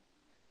novel.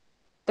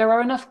 There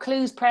are enough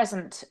clues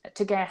present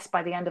to guess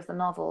by the end of the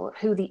novel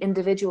who the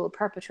individual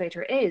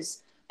perpetrator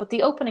is, but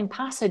the opening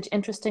passage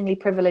interestingly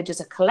privileges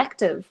a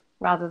collective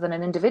rather than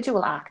an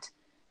individual act,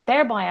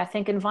 thereby, I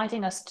think,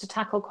 inviting us to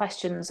tackle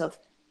questions of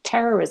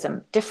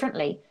terrorism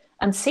differently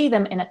and see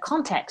them in a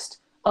context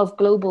of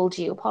global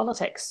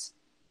geopolitics.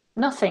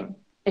 Nothing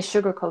is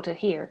sugarcoated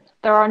here.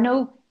 There are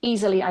no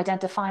easily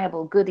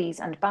identifiable goodies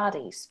and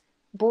baddies.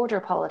 Border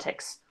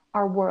politics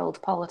are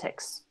world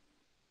politics.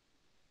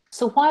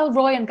 So while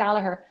Roy and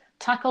Gallagher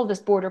tackle this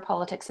border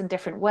politics in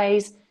different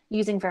ways,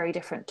 using very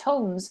different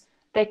tones,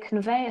 they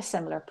convey a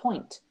similar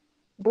point.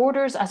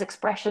 Borders as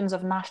expressions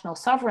of national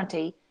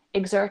sovereignty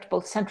exert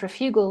both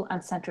centrifugal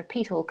and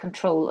centripetal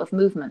control of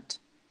movement.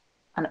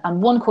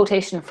 And one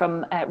quotation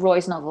from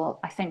Roy's novel,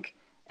 I think,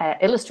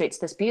 illustrates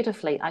this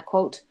beautifully. I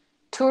quote,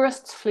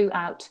 "Tourists flew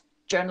out,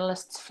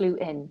 journalists flew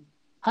in,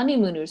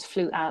 honeymooners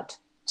flew out,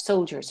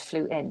 soldiers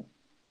flew in,"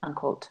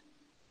 unquote.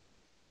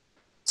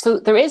 So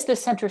there is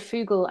this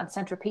centrifugal and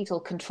centripetal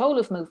control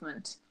of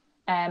movement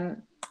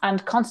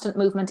and constant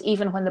movement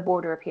even when the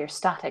border appears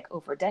static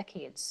over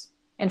decades.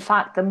 In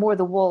fact, the more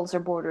the walls or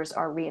borders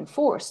are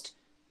reinforced,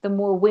 the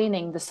more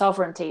waning the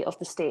sovereignty of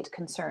the state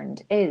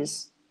concerned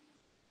is.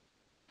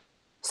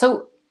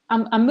 So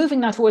I'm moving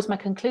now towards my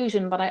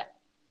conclusion, but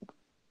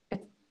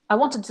I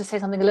wanted to say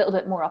something a little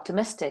bit more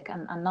optimistic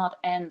and not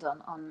end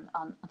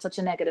on such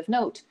a negative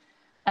note.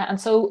 And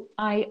so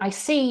I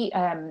see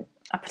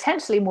a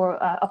potentially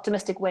more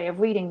optimistic way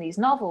of reading these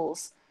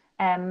novels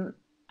and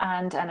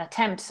an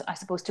attempt, I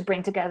suppose, to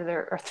bring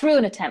together, or through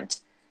an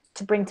attempt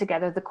to bring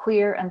together the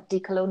queer and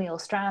decolonial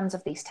strands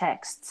of these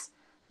texts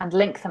and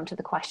link them to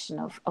the question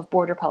of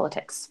border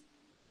politics.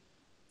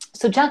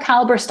 So Jack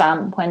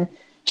Halberstam, when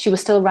he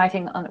was still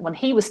writing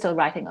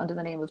under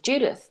the name of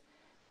Judith,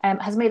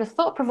 has made a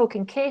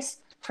thought-provoking case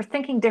for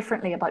thinking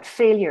differently about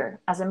failure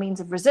as a means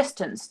of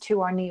resistance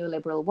to our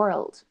neoliberal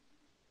world.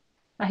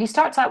 Now, he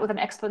starts out with an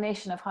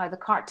explanation of how the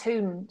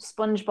cartoon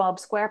SpongeBob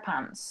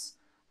SquarePants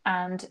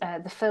and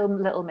the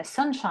film Little Miss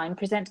Sunshine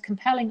present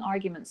compelling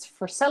arguments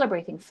for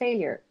celebrating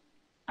failure.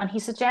 And he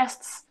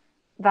suggests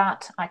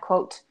that, I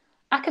quote,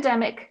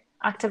 "academic,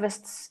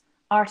 activists,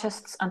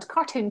 artists, and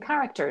cartoon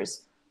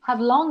characters have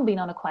long been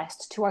on a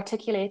quest to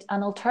articulate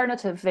an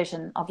alternative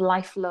vision of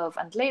life, love,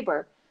 and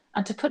labour,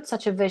 and to put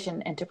such a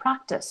vision into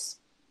practice.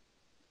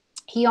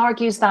 He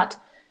argues that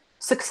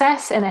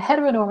success in a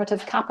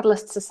heteronormative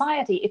capitalist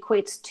society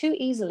equates too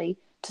easily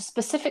to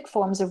specific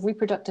forms of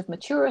reproductive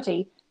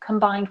maturity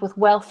combined with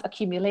wealth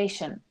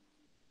accumulation.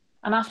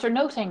 And after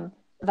noting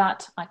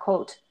that, I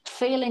quote,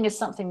 failing is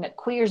something that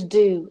queers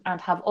do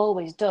and have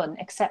always done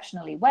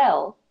exceptionally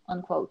well,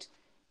 unquote,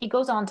 he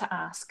goes on to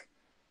ask,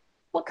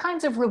 what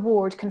kinds of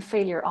reward can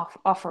failure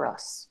offer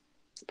us?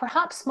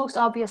 Perhaps most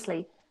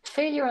obviously,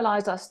 failure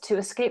allows us to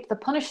escape the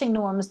punishing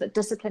norms that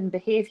discipline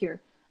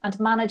behaviour and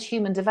manage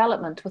human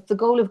development with the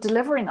goal of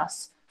delivering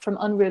us from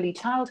unruly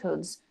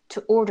childhoods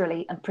to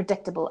orderly and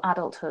predictable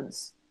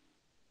adulthoods.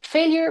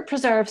 Failure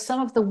preserves some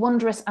of the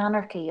wondrous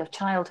anarchy of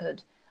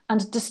childhood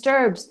and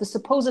disturbs the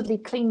supposedly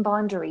clean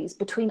boundaries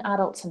between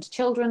adults and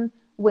children,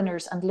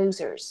 winners and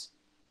losers.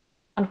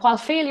 And while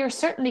failure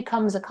certainly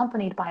comes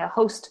accompanied by a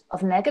host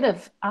of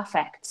negative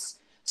affects,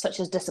 such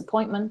as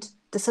disappointment,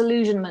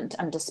 disillusionment,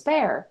 and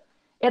despair,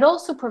 it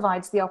also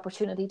provides the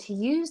opportunity to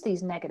use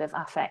these negative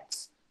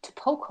affects to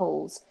poke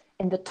holes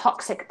in the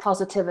toxic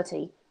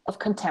positivity of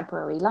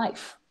contemporary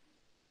life.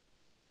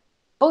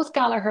 Both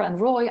Gallagher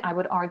and Roy, I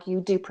would argue,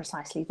 do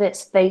precisely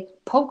this. They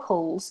poke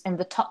holes in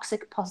the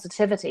toxic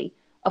positivity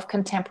of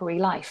contemporary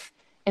life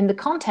in the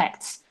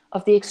context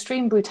of the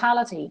extreme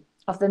brutality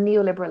of the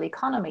neoliberal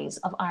economies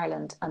of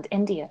Ireland and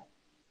India.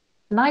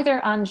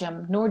 Neither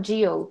Anjum nor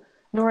Geo,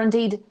 nor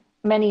indeed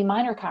many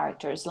minor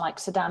characters like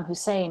Saddam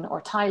Hussein or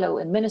Tylo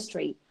in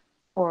Ministry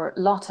or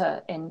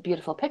Lotta in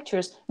Beautiful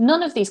Pictures,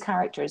 none of these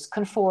characters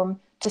conform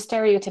to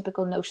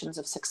stereotypical notions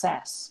of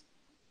success.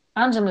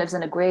 Anjum lives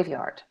in a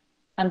graveyard,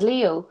 and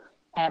Leo,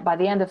 by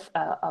the end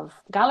of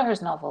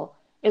Gallagher's novel,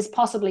 is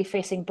possibly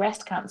facing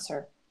breast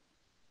cancer.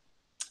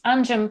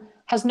 Anjum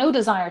has no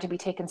desire to be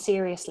taken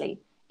seriously,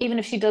 even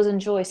if she does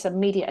enjoy some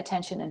media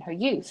attention in her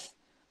youth,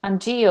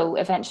 and Geo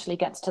eventually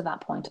gets to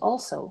that point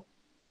also.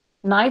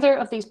 Neither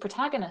of these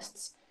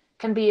protagonists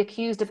can be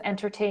accused of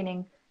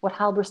entertaining what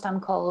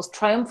Halberstam calls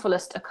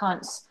triumphalist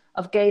accounts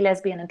of gay,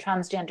 lesbian, and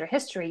transgender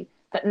history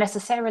that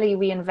necessarily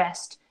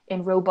reinvest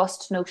in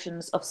robust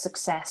notions of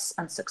success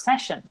and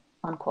succession,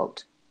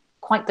 unquote.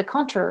 Quite the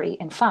contrary,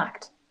 in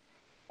fact.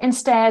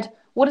 Instead,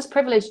 what is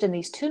privileged in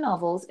these two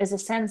novels is a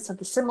sense of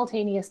the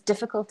simultaneous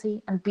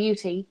difficulty and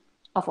beauty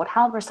of what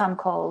Halberstam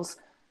calls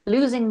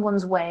losing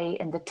one's way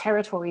in the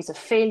territories of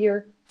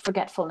failure,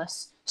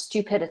 forgetfulness,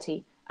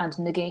 stupidity, and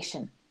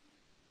negation.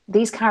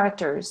 These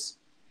characters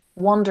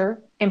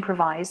wander,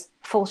 improvise,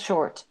 fall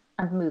short,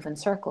 and move in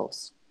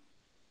circles.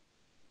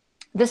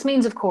 This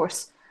means, of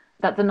course,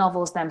 that the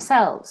novels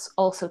themselves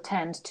also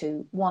tend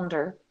to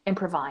wander,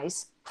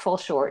 improvise, fall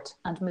short,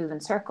 and move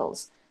in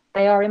circles.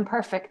 They are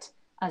imperfect,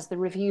 as the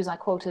reviews I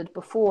quoted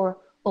before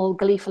all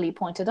gleefully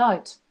pointed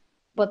out,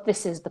 but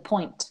this is the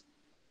point.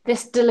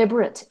 This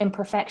deliberate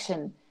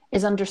imperfection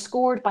is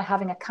underscored by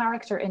having a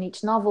character in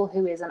each novel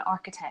who is an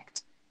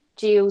architect.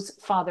 Geo's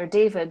father,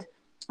 David,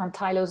 and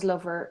Tylo's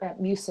lover,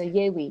 Musa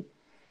Yewi.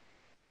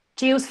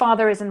 Geo's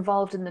father is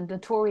involved in the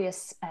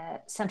notorious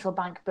central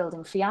bank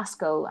building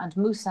fiasco, and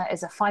Musa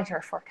is a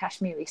fighter for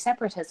Kashmiri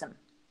separatism.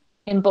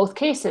 In both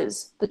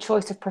cases, the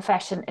choice of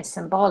profession is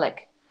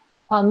symbolic.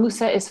 While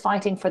Musa is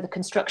fighting for the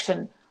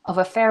construction of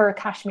a fairer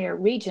Kashmir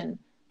region,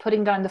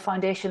 putting down the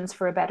foundations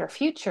for a better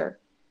future,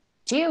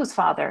 Geo's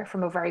father,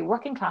 from a very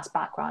working class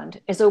background,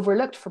 is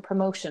overlooked for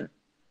promotion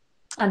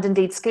and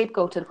indeed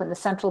scapegoated when the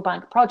central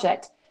bank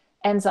project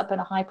ends up in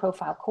a high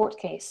profile court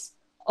case,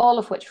 all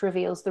of which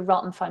reveals the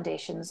rotten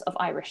foundations of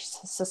Irish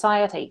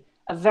society,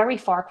 a very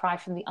far cry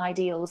from the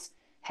ideals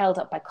held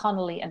up by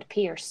Connolly and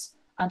Pearse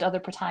and other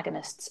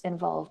protagonists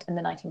involved in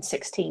the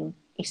 1916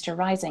 Easter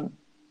Rising.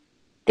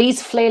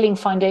 These flailing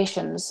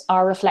foundations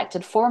are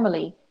reflected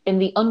formally in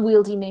the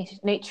unwieldy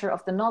nature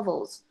of the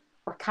novels,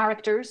 where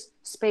characters,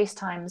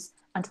 space-times,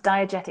 and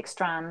diegetic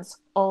strands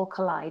all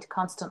collide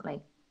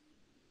constantly.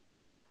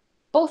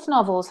 Both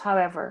novels,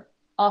 however,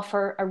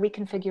 offer a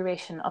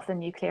reconfiguration of the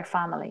nuclear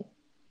family.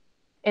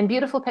 In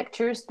Beautiful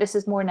Pictures, this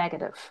is more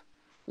negative.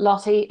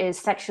 Lottie is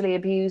sexually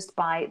abused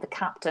by the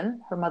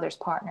captain, her mother's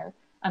partner,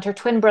 and her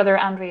twin brother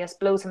Andreas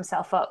blows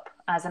himself up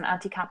as an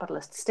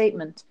anti-capitalist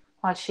statement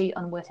while she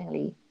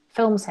unwittingly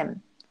films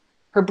him.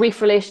 Her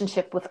brief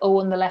relationship with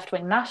Owen, the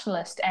left-wing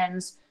nationalist,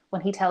 ends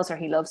when he tells her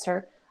he loves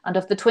her, and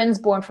of the twins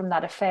born from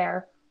that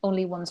affair,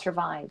 only one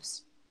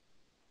survives.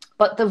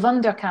 But the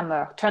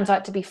Wunderkammer turns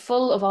out to be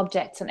full of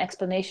objects and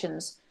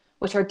explanations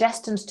which are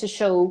destined to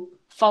show,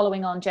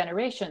 following on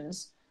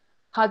generations,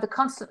 how the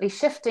constantly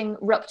shifting,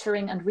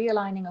 rupturing, and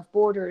realigning of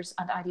borders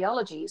and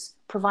ideologies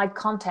provide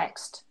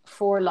context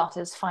for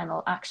Lotta's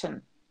final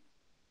action.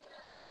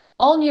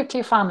 All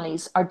nuclear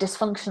families are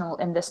dysfunctional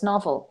in this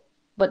novel,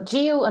 but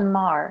Geo and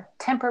Mar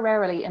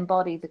temporarily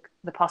embody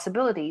the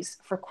possibilities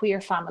for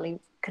queer family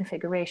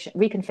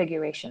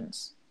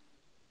reconfigurations.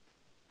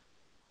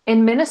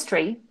 In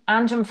Ministry,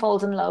 Anjum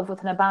falls in love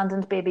with an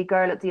abandoned baby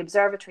girl at the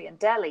observatory in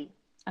Delhi,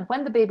 and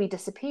when the baby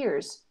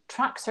disappears,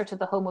 tracks her to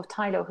the home of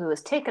Tylo, who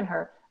has taken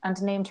her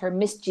and named her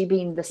Miss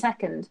Jibin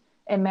II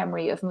in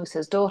memory of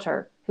Musa's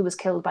daughter, who was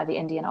killed by the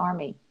Indian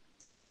army.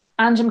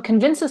 Anjem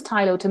convinces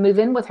Tylo to move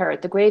in with her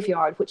at the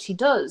graveyard, which she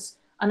does,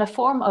 and a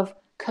form of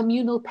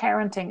communal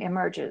parenting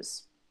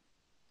emerges.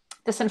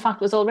 This, in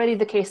fact, was already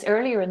the case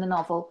earlier in the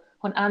novel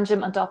when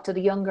Anjem adopted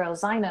a young girl,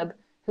 Zainab,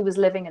 who was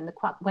living in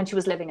when she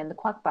was living in the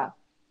Quaqba.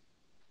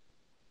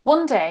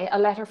 One day, a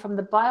letter from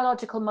the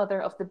biological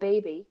mother of the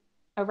baby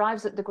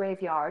arrives at the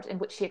graveyard, in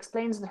which she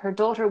explains that her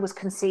daughter was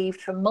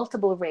conceived from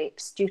multiple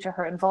rapes due to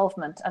her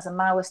involvement as a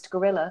Maoist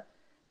guerrilla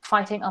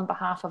fighting on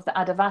behalf of the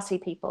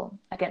Adivasi people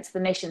against the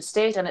nation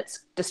state and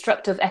its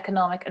destructive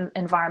economic and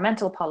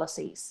environmental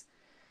policies.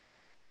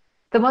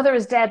 The mother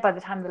is dead by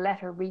the time the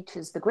letter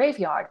reaches the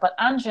graveyard, but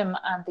Anjem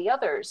and the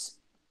others,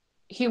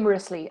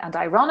 humorously and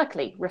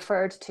ironically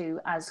referred to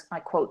as, I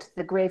quote,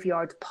 the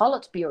graveyard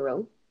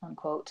Politburo,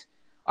 unquote,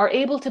 are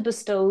able to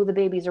bestow the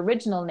baby's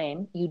original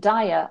name,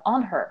 Udaya,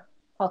 on her,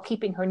 while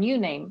keeping her new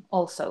name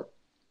also.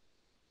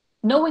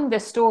 Knowing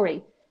this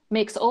story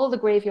makes all the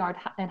graveyard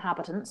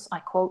inhabitants, I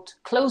quote,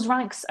 close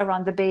ranks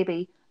around the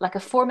baby like a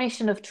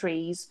formation of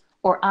trees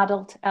or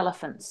adult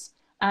elephants,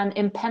 an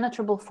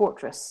impenetrable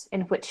fortress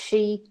in which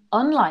she,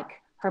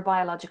 unlike her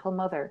biological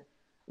mother,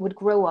 would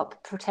grow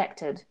up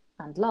protected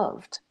and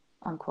loved,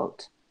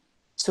 unquote.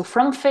 So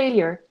from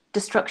failure,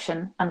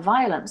 destruction, and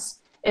violence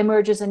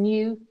emerges a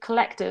new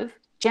collective,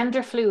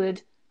 gender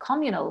fluid,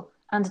 communal,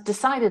 and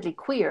decidedly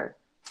queer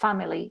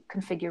family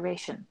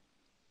configuration.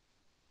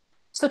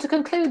 So to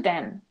conclude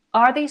then,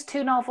 are these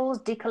two novels,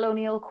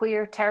 decolonial,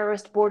 queer,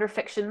 terrorist border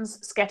fictions,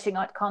 sketching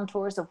out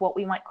contours of what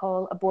we might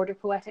call a border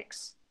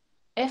poetics?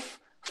 If,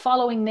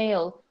 following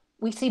Nail,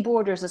 we see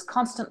borders as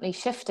constantly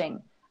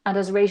shifting and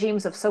as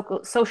regimes of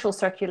social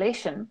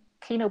circulation,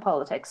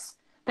 kenopolitics,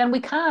 then we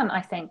can,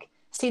 I think,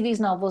 see these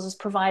novels as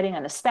providing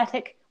an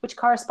aesthetic which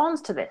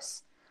corresponds to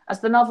this,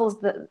 as the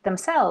novels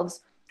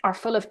themselves are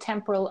full of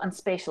temporal and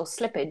spatial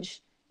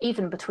slippage,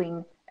 even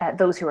between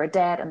those who are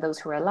dead and those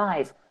who are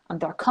alive, and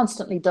they're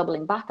constantly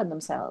doubling back on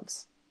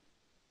themselves.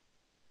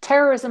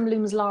 Terrorism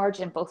looms large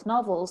in both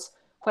novels,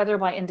 whether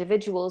by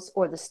individuals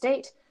or the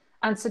state,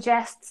 and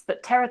suggests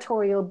that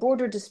territorial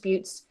border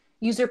disputes,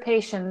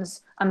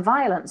 usurpations, and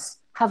violence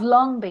have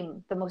long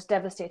been the most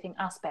devastating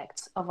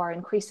aspects of our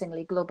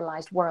increasingly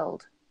globalized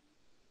world.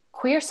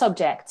 Queer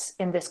subjects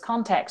in this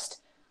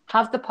context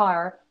have the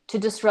power to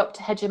disrupt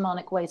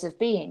hegemonic ways of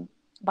being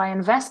by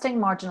investing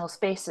marginal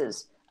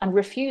spaces and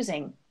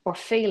refusing or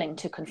failing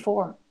to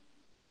conform.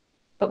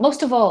 But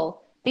most of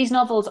all, these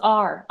novels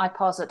are, I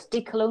posit,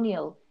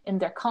 decolonial in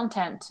their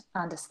content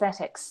and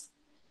aesthetics.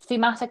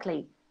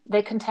 Thematically,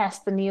 they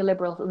contest the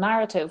neoliberal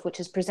narrative which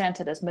is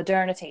presented as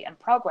modernity and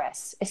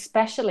progress,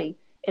 especially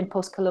in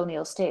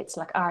post-colonial states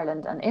like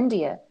Ireland and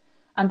India,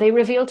 and they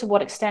reveal to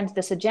what extent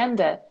this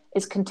agenda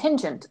is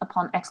contingent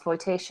upon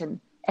exploitation,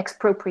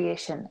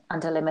 expropriation,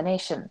 and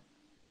elimination.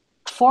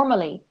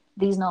 Formally,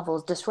 these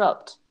novels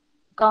disrupt.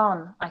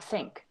 Gone, I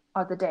think,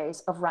 are the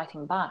days of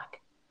writing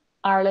back.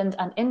 Ireland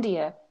and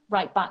India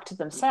write back to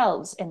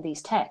themselves in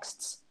these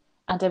texts,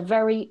 and a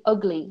very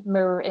ugly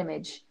mirror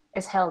image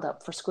is held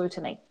up for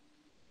scrutiny.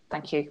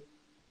 Thank you.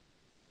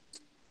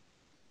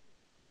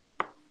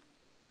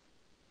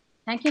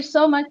 Thank you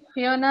so much,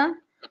 Fiona,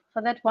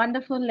 for that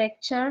wonderful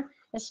lecture.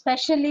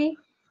 Especially,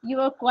 you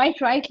were quite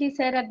rightly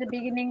said at the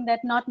beginning that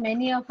not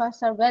many of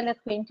us are well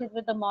acquainted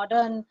with the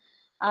modern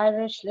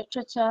Irish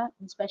literature,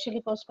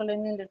 especially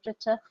post-colonial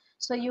literature.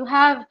 So you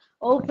have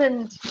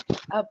opened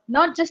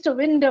not just a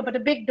window, but a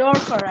big door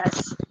for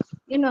us.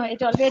 You know,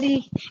 it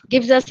already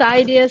gives us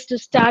ideas to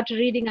start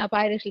reading up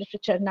Irish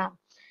literature now.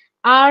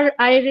 Our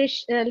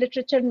Irish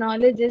literature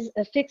knowledge is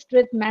fixed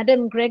with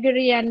Madame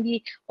Gregory and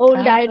the old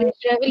Irish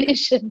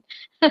Revolution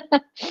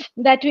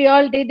that we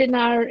all did in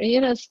our,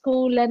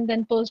 school and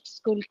then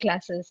post-school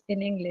classes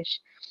in English.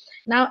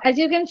 Now, as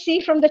you can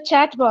see from the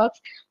chat box,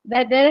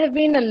 that there have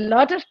been a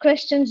lot of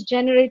questions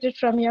generated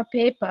from your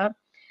paper.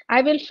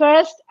 I will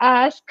first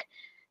ask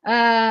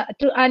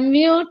to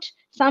unmute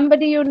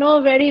somebody you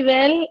know very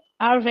well,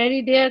 our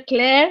very dear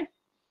Claire.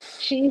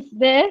 She's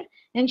there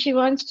and she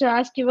wants to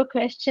ask you a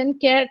question.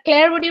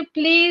 Claire, would you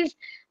please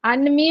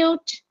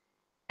unmute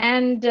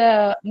and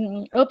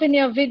open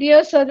your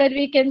video so that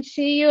we can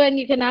see you and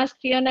you can ask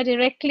Fiona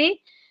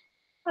directly?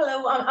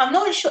 Hello, I'm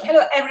not sure.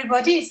 Hello,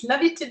 everybody. It's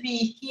lovely to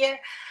be here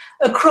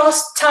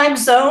across time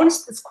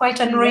zones. It's quite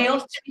unreal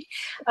to me.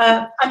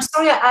 I'm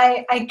sorry,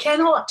 I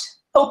cannot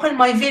open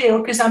my video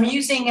because I'm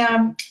using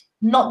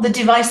not the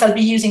device I'll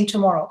be using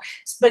tomorrow.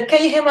 But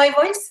can you hear my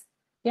voice?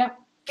 Yeah.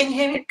 Can you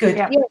hear me? Good.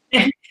 Yeah.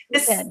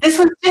 This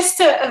was just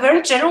a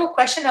very general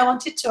question I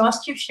wanted to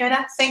ask you,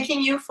 Fiona.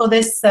 Thanking you for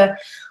this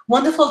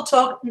wonderful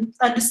talk,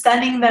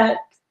 understanding that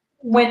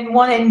when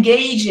one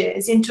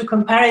engages into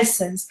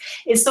comparisons,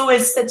 it's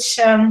always such,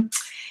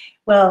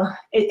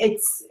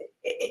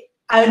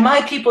 I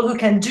admire people who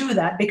can do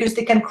that because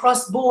they can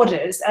cross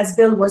borders, as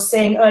Bill was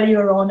saying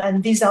earlier on,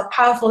 and these are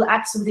powerful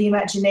acts of the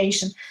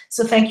imagination.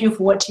 So thank you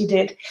for what you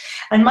did.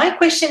 And my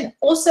question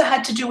also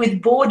had to do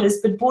with borders,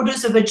 but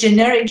borders of a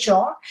generic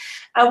genre.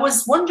 I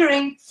was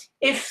wondering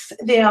if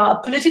there are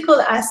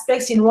political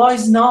aspects in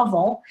Roy's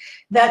novel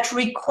that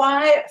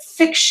require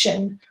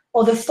fiction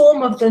or the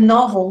form of the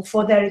novel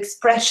for their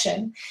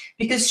expression,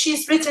 because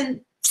she's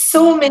written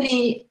so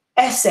many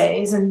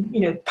essays and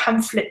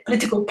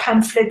political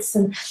pamphlets,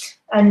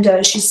 and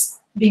she's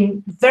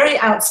been very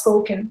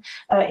outspoken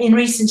in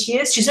recent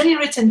years. She's only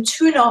written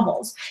 2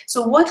 novels.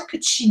 So what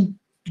could she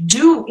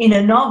do in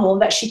a novel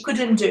that she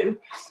couldn't do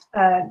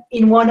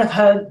in one of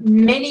her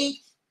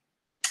many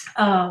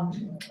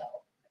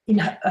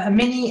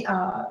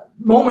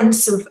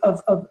moments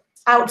of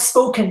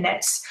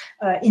outspokenness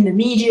in the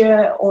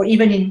media or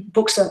even in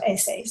books or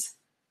essays?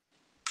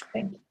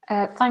 Thank you.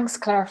 Thanks,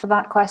 Claire, for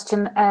that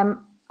question.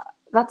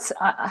 That's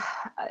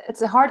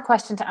it's a hard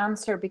question to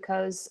answer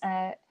because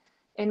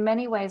in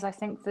many ways I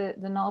think the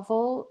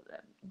novel,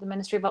 The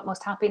Ministry of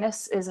Utmost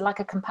Happiness, is like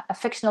a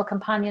fictional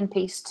companion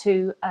piece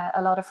to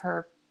a lot of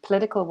her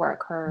political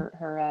work,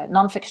 her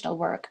non-fictional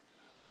work.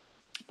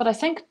 But I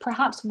think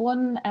perhaps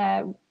one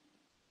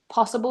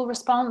possible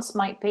response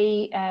might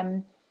be,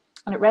 and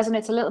it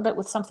resonates a little bit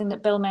with something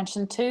that Bill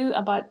mentioned too,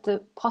 about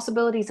the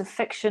possibilities of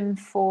fiction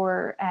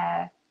for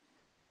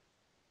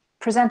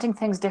presenting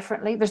things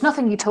differently. There's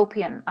nothing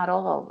utopian at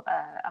all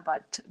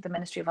about the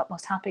Ministry of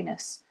Utmost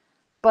Happiness,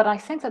 but I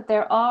think that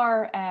there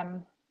are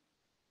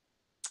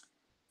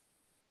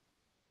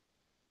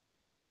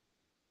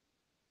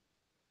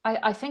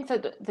I think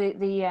that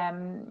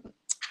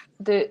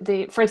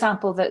for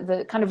example,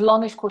 the kind of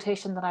longish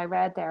quotation that I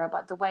read there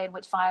about the way in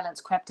which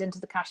violence crept into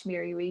the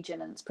Kashmiri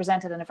region, and it's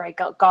presented in a very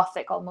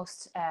gothic,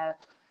 almost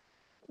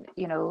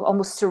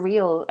almost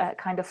surreal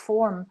kind of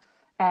form,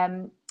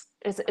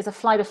 is a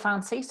flight of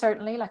fancy,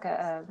 certainly, like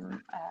a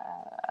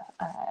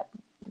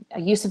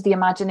use of the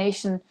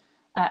imagination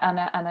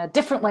and a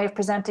different way of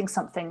presenting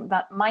something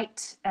that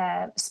might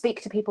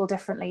speak to people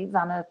differently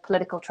than a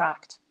political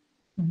tract.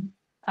 Mm-hmm.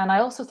 And I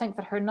also think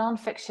that her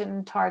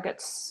nonfiction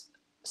targets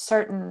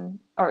certain,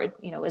 or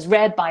is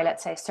read by,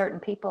 let's say, certain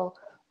people,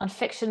 and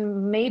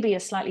fiction maybe a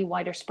slightly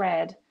wider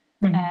spread,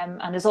 Mm-hmm.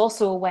 and is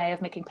also a way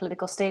of making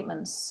political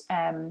statements.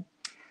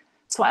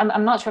 So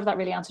I'm not sure if that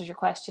really answers your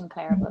question,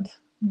 Claire, but.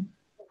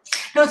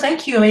 No,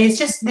 thank you. I mean, it's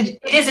just that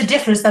it is a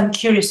difference that I'm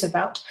curious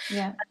about.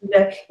 Yeah.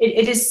 And,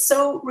 it is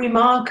so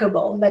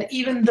remarkable that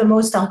even the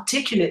most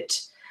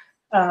articulate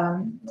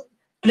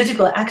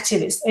political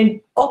activists, and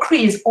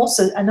Okri is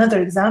also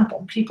another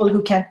example, people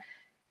who can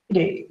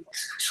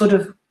sort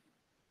of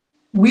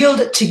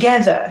wield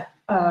together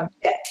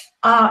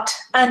art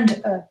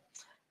and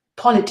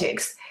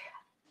politics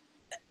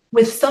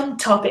with some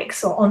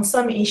topics or on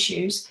some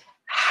issues,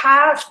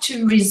 have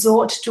to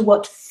resort to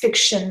what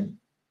fiction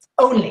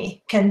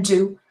only can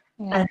do,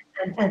 Yeah.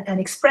 and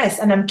express.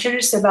 And I'm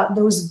curious about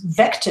those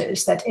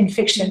vectors that in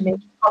fiction make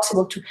it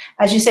possible to,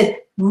 as you said,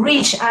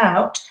 reach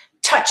out,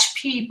 touch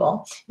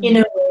people in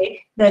a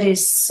way that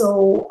is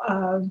so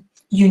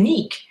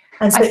unique.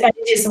 And so and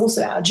it is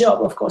also our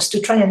job, of course, to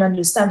try and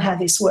understand how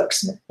this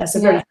works as a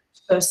very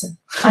person.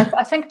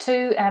 I think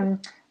too,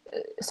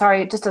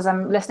 sorry, just as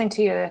I'm listening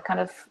to you,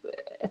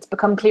 it's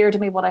become clear to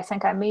me what I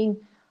think I mean.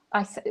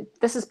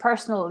 This is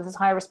personal, this is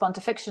how I respond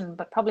to fiction,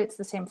 but probably it's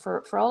the same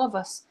for all of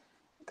us.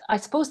 I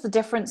suppose the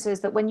difference is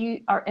that when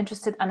you are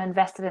interested and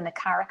invested in a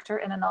character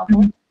in a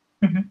novel,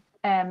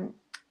 Mm-hmm.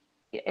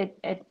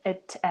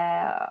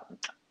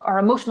 Our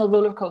emotional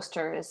roller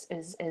coaster is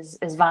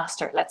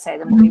vaster, let's say,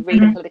 than when we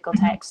read a political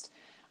text.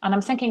 And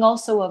I'm thinking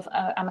also of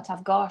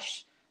Amitav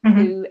Ghosh,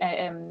 who,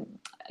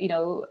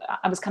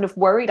 I was kind of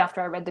worried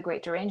after I read The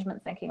Great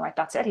Derangement, thinking, right,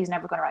 that's it, he's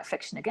never going to write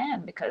fiction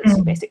again, because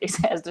he basically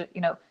says that,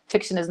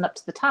 fiction isn't up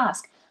to the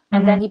task.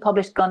 And then he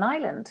published Gun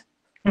Island,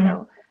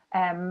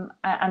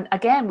 and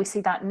again, we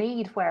see that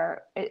need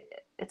where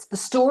it's the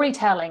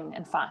storytelling,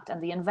 in fact,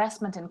 and the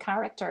investment in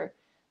character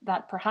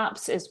that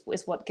perhaps is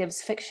what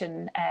gives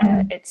fiction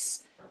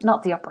it's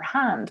not the upper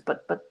hand,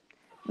 but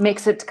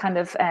makes it kind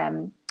of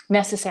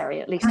necessary,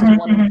 at least as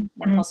one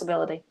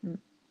possibility.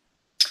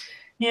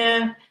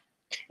 Yeah,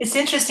 it's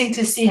interesting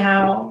to see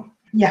how.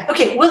 Yeah.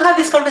 Okay, we'll have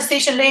this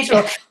conversation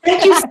later.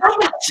 Thank you so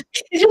much.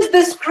 It's just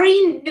the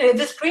screen.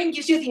 The screen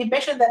gives you the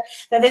impression that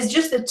there's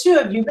just the 2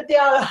 of you, but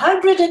there are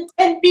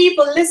 110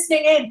 people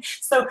listening in.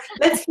 So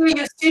let's hear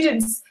your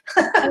students.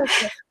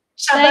 Okay.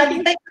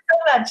 Shabani, thank you so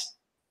much.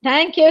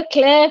 Thank you,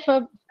 Claire,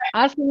 for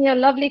asking your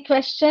lovely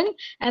question.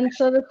 And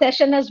so the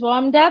session has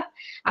warmed up.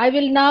 I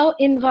will now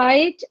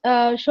invite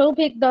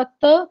Shobhik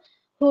Datta,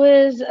 who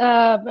is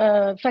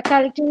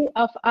faculty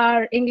of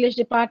our English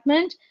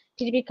department,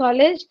 TDB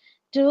College,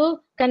 to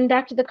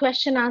conduct the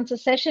question answer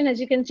session. As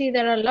you can see,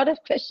 there are a lot of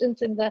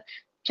questions in the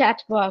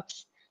chat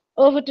box.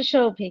 Over to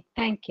Shobhik.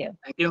 Thank you.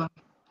 Thank you.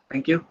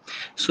 Thank you.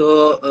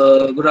 So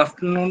good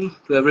afternoon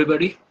to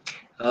everybody.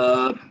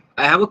 I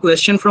have a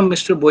question from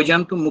Mr.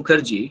 Boyjanto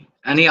Mukherjee,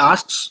 and he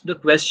asks the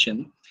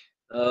question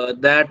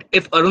that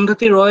if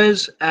Arundhati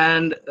Roy's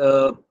and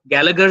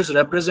Gallagher's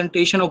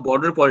representation of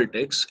border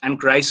politics and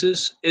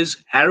crisis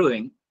is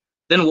harrowing,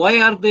 then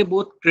why are they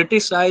both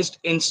criticized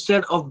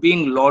instead of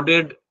being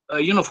lauded,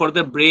 for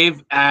their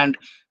brave and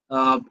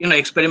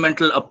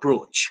experimental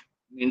approach?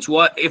 Means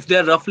what if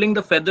they're ruffling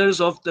the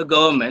feathers of the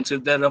governments,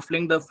 if they're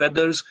ruffling the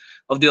feathers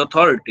of the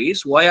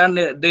authorities, why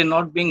are they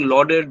not being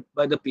lauded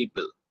by the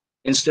people?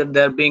 Instead,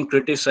 they're being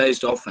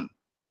criticized often.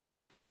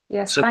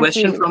 Yes, It's a thank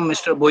question you. from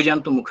Mr.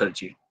 Bojanto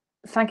Mukherjee.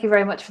 Thank you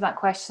very much for that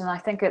question. I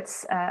think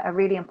it's a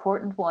really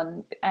important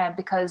one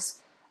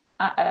because,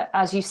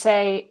 as you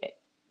say,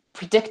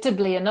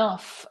 predictably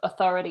enough,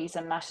 authorities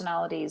and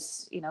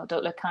nationalities,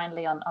 don't look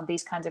kindly on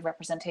these kinds of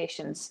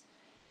representations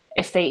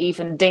if they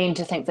even deign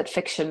to think that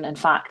fiction, in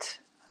fact,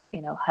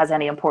 has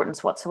any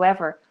importance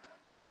whatsoever.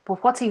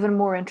 But what's even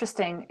more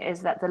interesting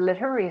is that the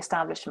literary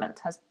establishment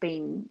has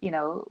been,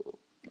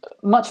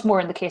 much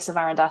more in the case of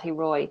Arundhati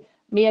Roy.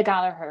 Mia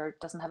Gallagher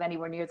doesn't have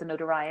anywhere near the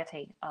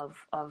notoriety of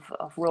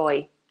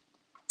Roy,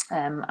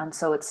 and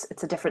so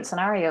it's a different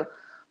scenario.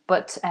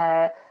 But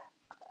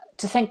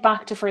to think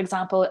back to, for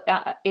example,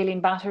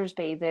 Aileen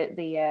Battersby,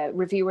 the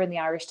reviewer in the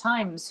Irish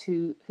Times,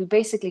 who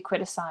basically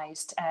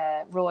criticised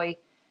Roy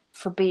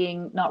for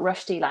being not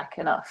Rushdie-like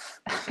enough.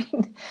 I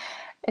mean,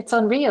 it's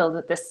unreal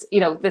that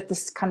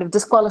this kind of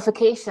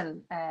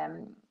disqualification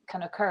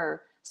can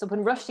occur. So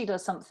when Rushdie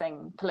does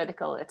something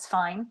political, it's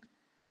fine,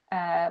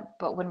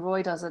 but when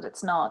Roy does it,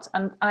 it's not.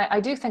 And I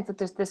do think that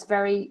there's this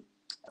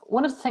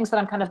one of the things that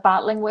I'm kind of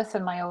battling with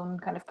in my own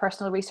kind of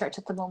personal research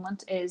at the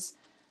moment is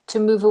to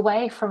move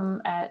away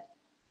from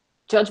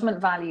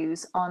judgment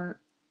values on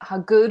how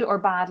good or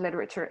bad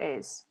literature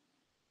is,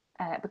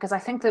 because I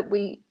think that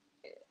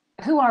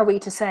who are we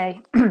to say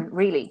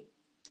really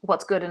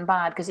what's good and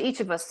bad? Because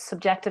each of us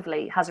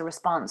subjectively has a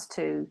response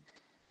to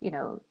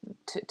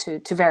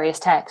various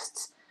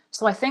texts.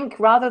 So I think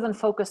rather than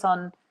focus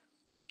on,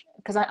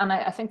 because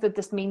I think that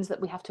this means that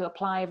we have to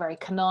apply a very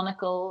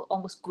canonical,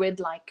 almost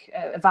grid-like,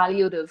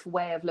 evaluative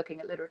way of looking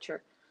at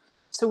literature.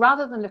 So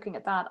rather than looking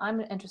at that,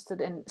 I'm interested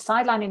in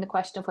sidelining the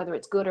question of whether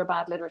it's good or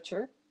bad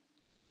literature.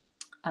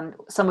 And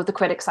some of the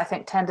critics, I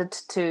think, tended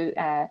to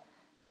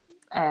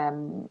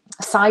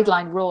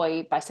sideline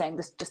Roy by saying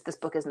this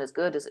book isn't as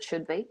good as it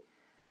should be.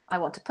 I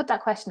want to put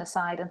that question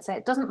aside and say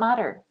it doesn't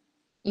matter.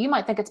 You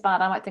might think it's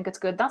bad, I might think it's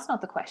good. That's not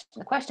the question.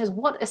 The question is,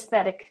 what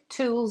aesthetic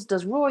tools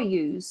does Roy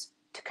use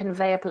to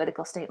convey a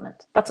political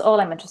statement? That's all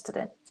I'm interested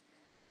in.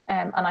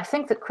 And I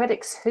think that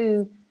critics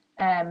who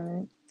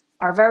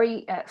are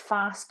very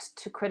fast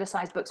to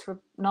criticize books, for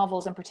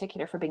novels in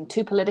particular, for being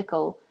too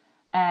political,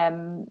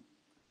 I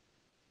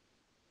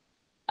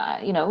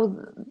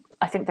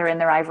think they're in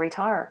their ivory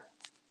tower.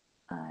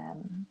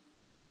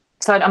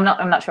 So I'm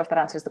not sure if that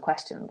answers the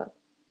question, but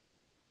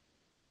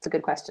it's a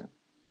good question.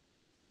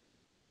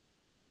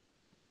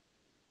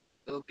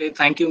 Okay,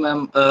 thank you,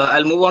 ma'am.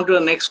 I'll move on to the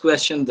next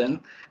question then.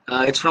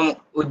 It's from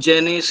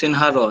Ujjaini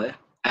Sinha Roy,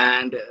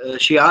 and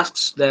she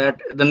asks that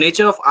the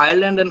nature of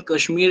Ireland and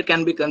Kashmir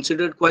can be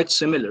considered quite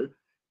similar,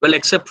 well,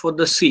 except for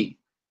the sea.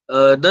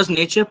 Does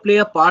nature play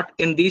a part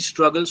in these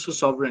struggles for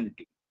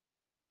sovereignty?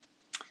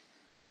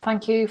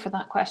 Thank you for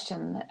that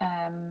question.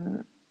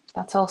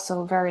 That's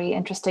also very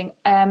interesting.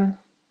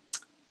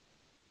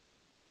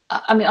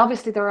 I mean,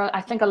 obviously, there are,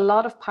 I think, a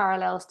lot of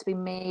parallels to be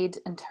made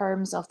in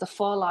terms of the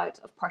fallout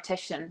of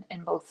partition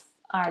in both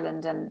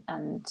Ireland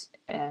and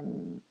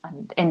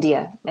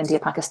India,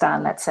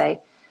 Pakistan, let's say,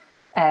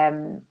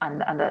 and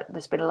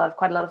there's been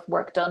quite a lot of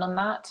work done on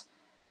that.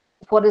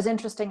 What is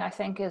interesting, I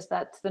think, is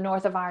that the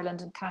north of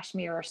Ireland and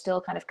Kashmir are still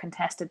kind of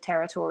contested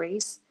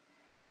territories,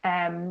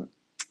 and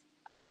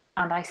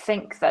I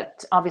think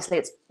that obviously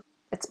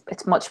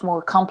it's much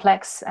more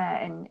complex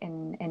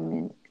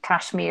in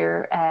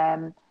Kashmir.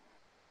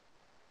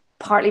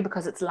 Partly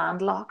because it's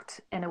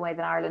landlocked in a way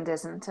that Ireland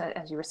isn't.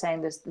 As you were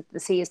saying, the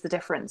sea is the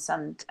difference,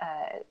 and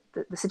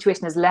the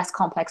situation is less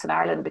complex in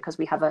Ireland because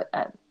we have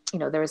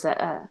there is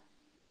a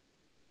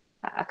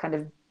kind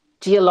of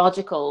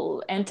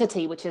geological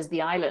entity which is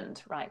the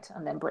island, right,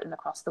 and then Britain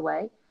across the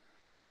way.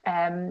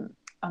 So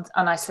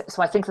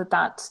I think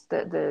that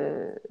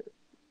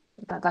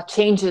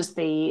changes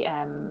the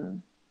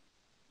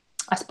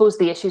I suppose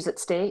the issues at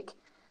stake.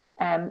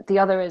 The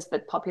other is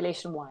that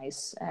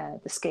population-wise,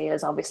 the scale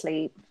is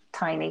obviously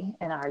tiny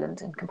in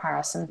Ireland in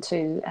comparison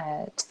to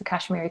the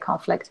Kashmiri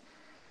conflict.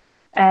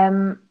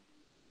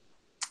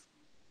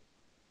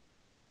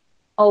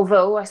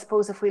 Although I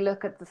suppose if we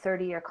look at the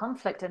 30-year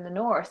conflict in the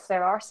north,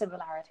 there are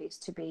similarities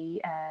to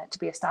be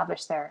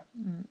established there.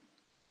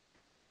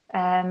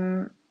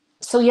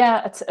 So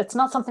yeah, it's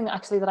not something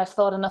actually that I've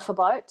thought enough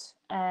about,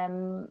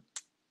 and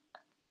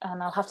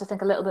I'll have to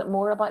think a little bit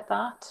more about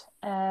that.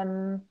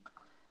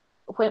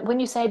 When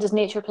you say, does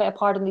nature play a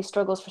part in these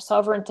struggles for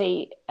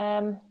sovereignty?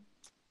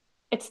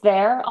 It's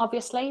there,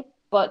 obviously,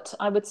 but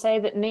I would say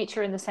that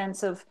nature, in the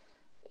sense of,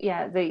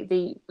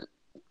 the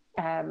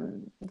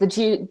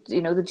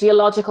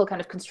geological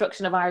kind of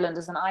construction of Ireland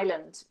as an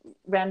island,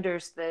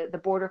 renders the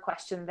border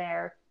question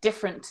there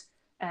different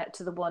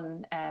to the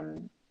one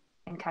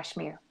in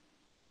Kashmir.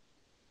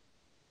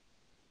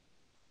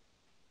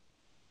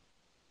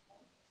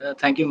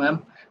 Thank you,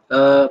 ma'am.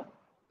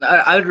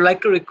 I would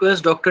like to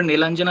request Dr.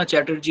 Nilanjana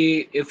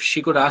Chatterjee if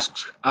she could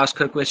ask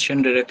her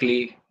question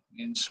directly,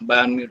 means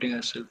by unmuting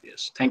herself.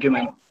 Yes, thank you,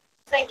 ma'am.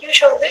 Thank you,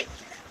 Shobhit.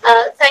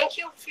 Thank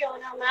you,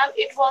 Fiona, ma'am.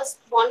 It was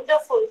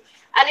wonderful.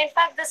 And in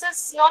fact, this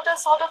is not a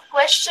sort of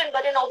question,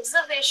 but an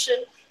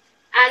observation.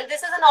 And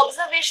this is an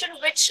observation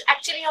which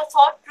actually a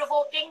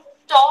thought-provoking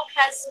talk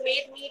has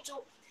made me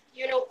to,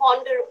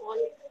 ponder upon.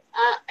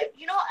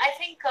 I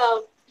think,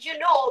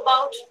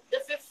 about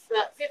the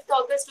 5th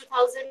August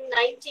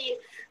 2019,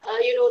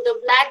 the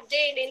Black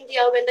Day in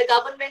India, when the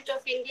government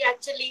of India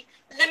actually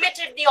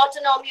limited the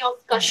autonomy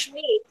of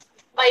Kashmir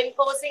by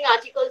imposing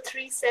Article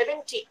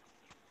 370.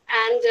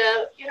 And,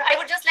 I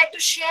would just like to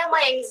share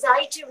my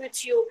anxiety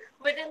with you.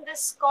 Within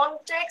this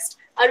context,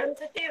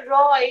 Arundhati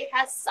Roy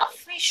has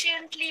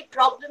sufficiently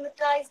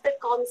problematized the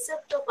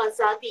concept of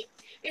Azadi.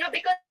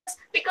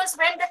 Because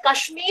when the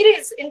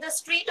Kashmiris in the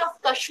street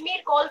of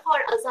Kashmir call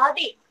for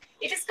Azadi,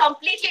 it is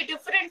completely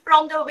different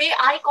from the way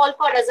I call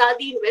for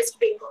Azadi in West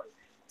Bengal.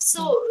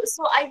 So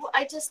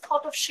I just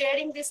thought of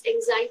sharing this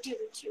anxiety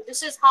with you.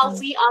 This is how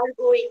we are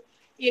going,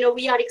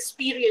 we are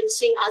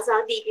experiencing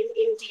Azadi in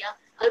India,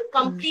 a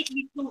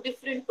completely two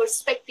different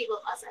perspective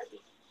of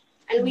Azadi.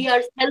 And we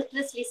are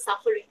helplessly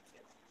suffering.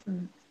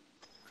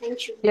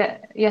 Thank you. Yeah.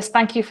 Yes.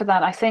 Thank you for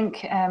that. I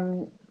think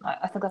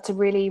that's a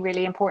really,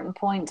 really important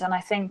point, and I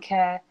think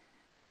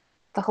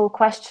the whole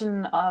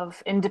question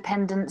of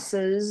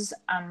independences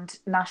and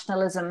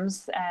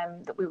nationalisms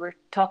that we were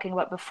talking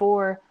about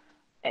before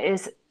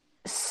is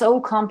so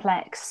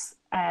complex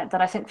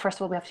that I think, first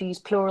of all, we have to use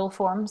plural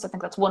forms. I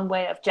think that's one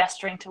way of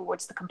gesturing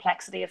towards the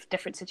complexity of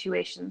different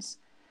situations,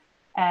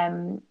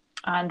 and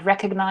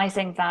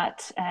recognizing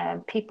that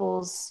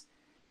people's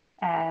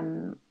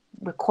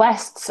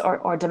requests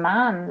or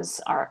demands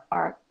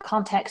are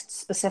context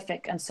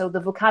specific. And so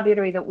the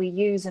vocabulary that we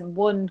use in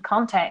one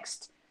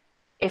context,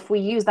 if we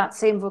use that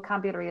same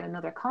vocabulary in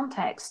another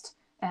context,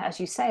 as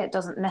you say, it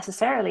doesn't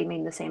necessarily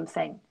mean the same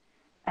thing.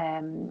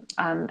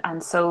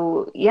 And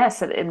so,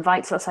 yes, it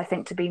invites us, I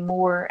think, to be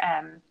more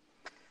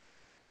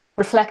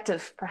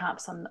reflective,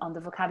 perhaps, on the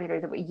vocabulary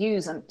that we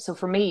use. And so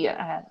for me,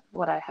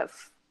 what I have,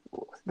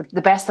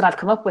 the best that I've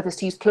come up with is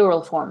to use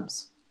plural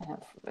forms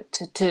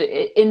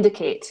to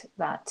indicate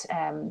that,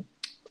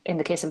 in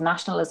the case of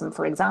nationalism,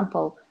 for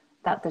example,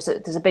 that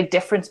there's a big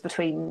difference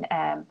between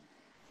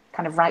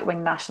kind of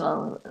right-wing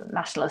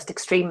nationalist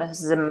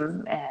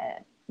extremism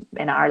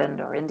in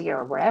Ireland or India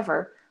or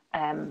wherever,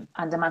 and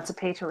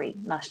emancipatory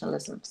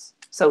nationalisms.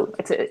 So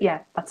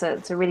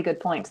it's a really good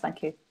point.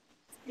 Thank you.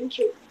 Thank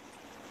you.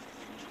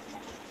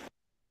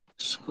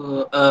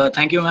 So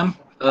thank you, ma'am.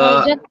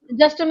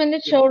 Just a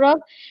minute, Saurabh.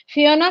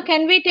 Fiona,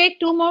 can we take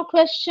 2 more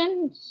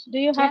questions? Do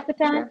you have the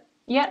time? Sure.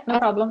 Yeah, no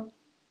problem.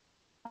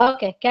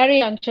 Okay,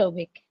 carry on,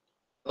 Shobhik.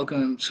 Okay,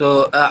 ma'am.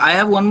 So I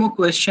have one more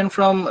question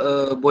from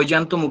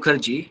Boyjanto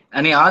Mukherjee,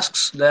 and he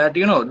asks that,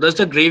 does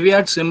the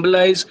graveyard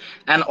symbolize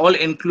an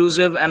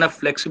all-inclusive and a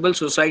flexible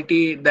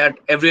society that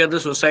every other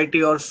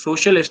society or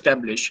social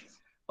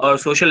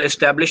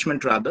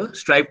establishment rather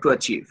strive to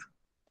achieve?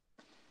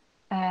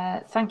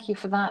 Thank you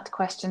for that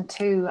question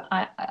too.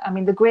 I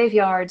mean, the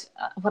graveyard.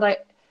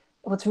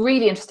 What's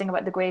really interesting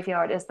about the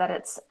graveyard is that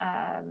it's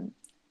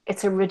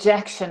a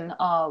rejection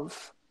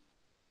of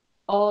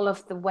all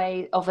of the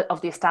way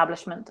of the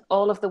establishment,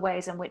 all of the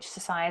ways in which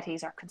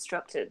societies are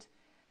constructed,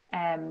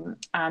 and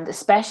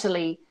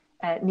especially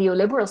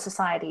neoliberal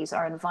societies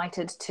are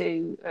invited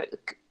to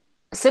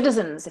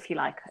citizens, if you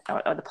like,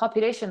 or the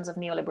populations of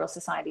neoliberal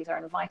societies are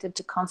invited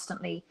to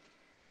constantly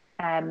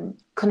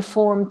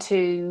conform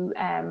to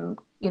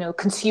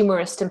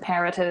consumerist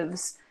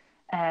imperatives,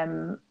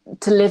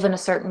 to live in a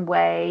certain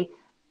way,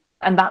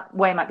 and that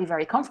way might be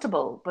very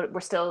comfortable, but we're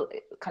still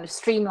kind of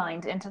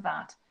streamlined into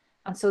that.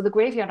 And so the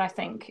graveyard, I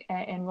think,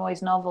 in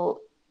Roy's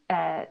novel,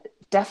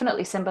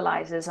 definitely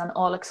symbolizes an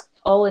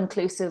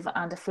all-inclusive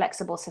and a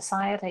flexible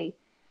society.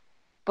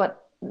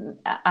 But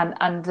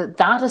and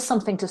that is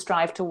something to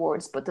strive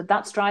towards. But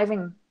that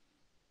striving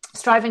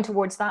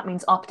towards that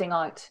means opting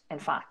out. In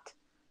fact,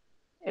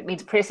 it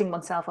means placing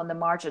oneself on the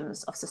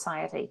margins of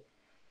society.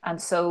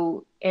 And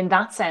so, in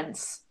that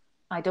sense,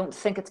 I don't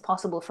think it's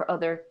possible for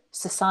other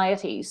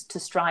societies to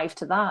strive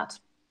to that,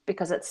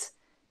 because it's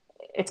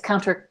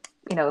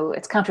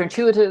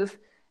counterintuitive.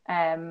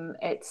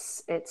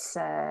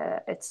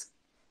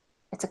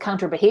 It's a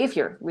counter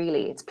behavior,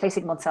 really. It's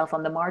placing oneself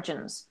on the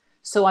margins.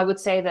 So I would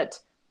say that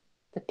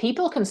the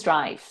people can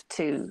strive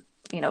to,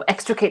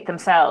 extricate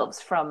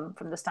themselves from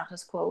the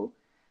status quo,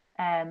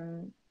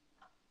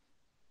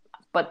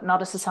 but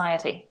not a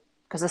society,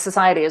 because a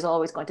society is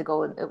always going to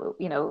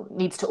go,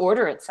 needs to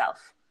order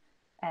itself.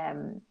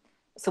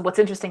 So what's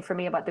interesting for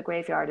me about the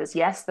graveyard is,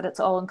 yes, that it's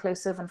all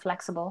inclusive and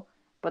flexible,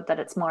 but that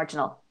it's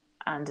marginal.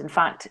 And in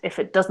fact, if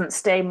it doesn't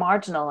stay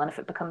marginal and if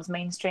it becomes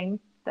mainstream,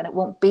 then it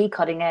won't be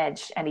cutting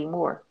edge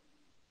anymore.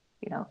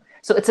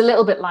 So it's a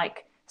little bit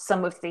like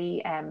some of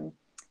the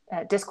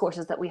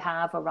discourses that we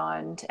have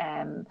around,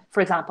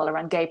 for example,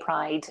 around gay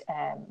pride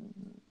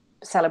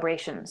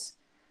celebrations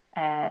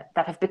that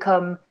have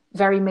become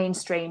very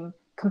mainstream,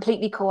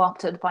 completely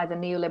co-opted by the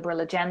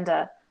neoliberal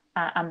agenda,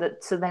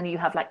 so then you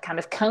have like kind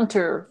of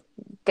counter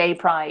gay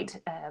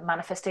pride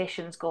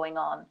manifestations going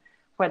on,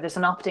 where there's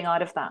an opting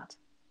out of that.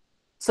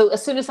 So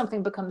as soon as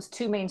something becomes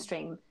too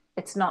mainstream,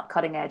 it's not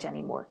cutting edge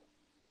anymore.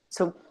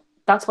 So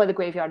that's why the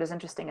graveyard is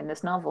interesting in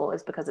this novel,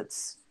 is because it's,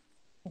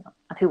 you know,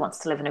 and who wants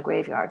to live in a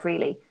graveyard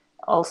really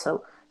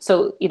also.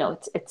 So, you know,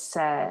 it's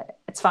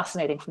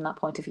fascinating from that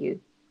point of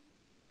view.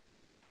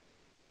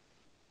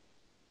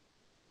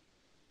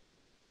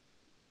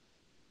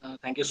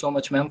 Thank you so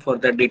much, ma'am, for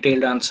that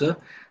detailed answer.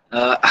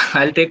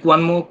 I'll take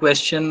one more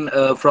question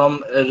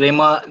from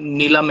Rema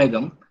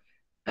Neelamegam.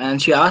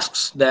 And she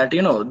asks that,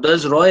 you know,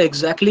 does Roy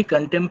exactly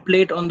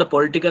contemplate on the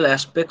political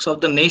aspects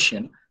of the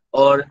nation,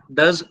 or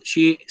does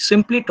she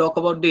simply talk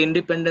about the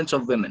independence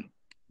of women?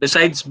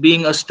 Besides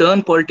being a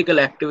stern political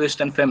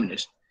activist and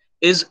feminist,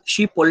 is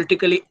she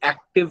politically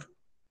active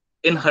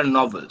in her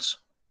novels?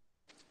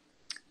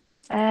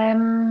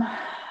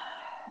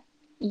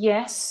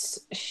 Yes,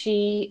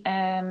 she,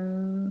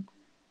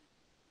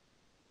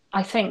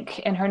 I think,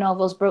 in her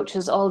novels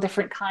broaches all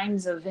different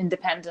kinds of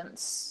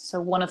independence. So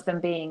one of them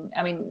being,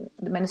 I mean,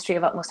 the Ministry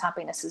of Utmost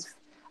Happiness is,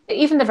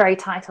 even the very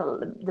title,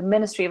 the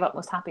Ministry of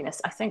Utmost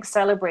Happiness, I think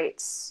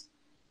celebrates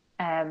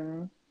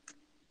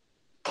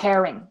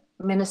caring,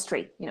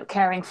 ministry, you know,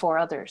 caring for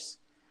others.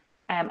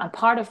 And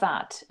part of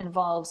that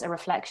involves a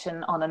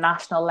reflection on a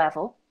national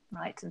level,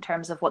 right, in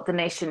terms of what the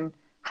nation,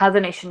 how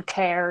the nation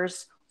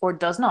cares or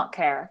does not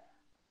care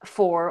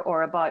for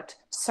or about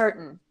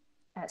certain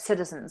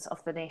citizens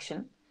of the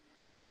nation.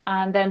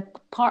 And then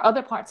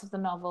other parts of the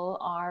novel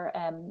are,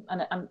 and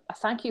I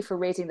thank you for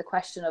raising the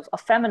question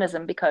of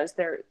feminism, because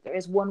there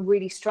is one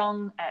really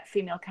strong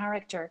female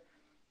character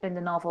in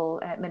the novel,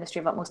 Ministry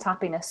of Utmost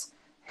Happiness,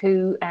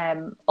 who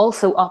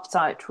also opts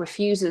out,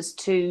 refuses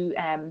to,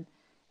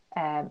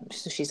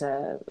 so she's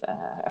a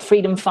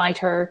freedom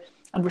fighter,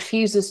 and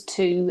refuses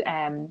to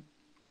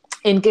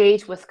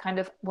engage with kind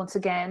of, once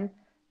again,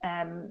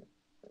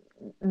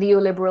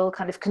 neoliberal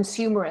kind of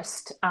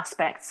consumerist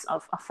aspects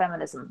of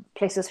feminism,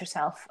 places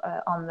herself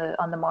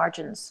on the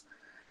margins.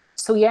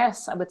 So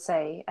yes, I would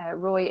say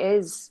Roy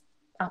is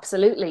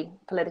absolutely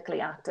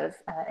politically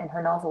active in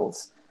her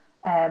novels,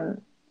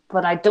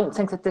 but I don't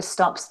think that this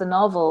stops the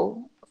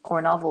novel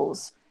or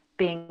novels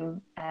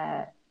being,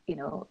 you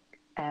know,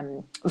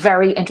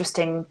 very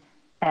interesting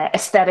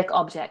aesthetic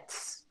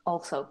objects.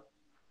 Also,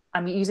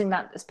 I'm using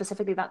that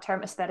specifically, that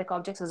term, aesthetic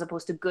objects, as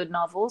opposed to good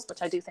novels,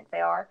 which I do think they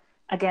are.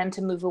 Again,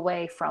 to move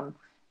away from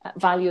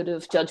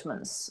valuative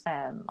judgments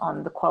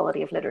on the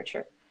quality of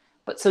literature.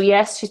 But so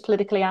yes, she's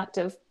politically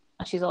active,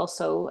 and she's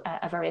also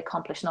a very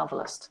accomplished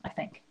novelist, I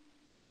think.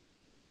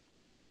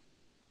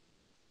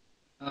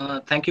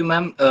 Thank you,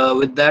 ma'am.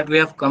 With that, we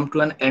have come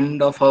to an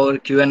end of our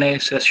Q&A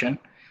session.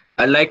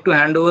 I'd like to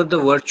hand over the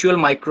virtual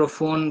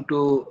microphone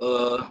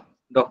to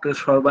Dr.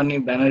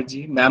 Sharbani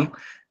Banerjee, ma'am,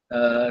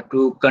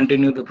 to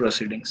continue the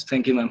proceedings.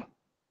 Thank you, ma'am.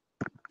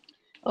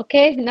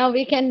 Okay, now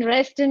we can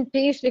rest in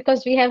peace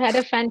because we have had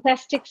a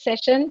fantastic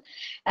session,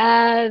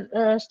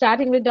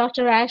 starting with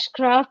Dr.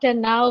 Ashcroft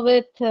and now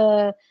with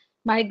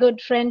my good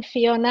friend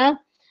Fiona.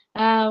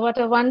 What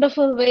a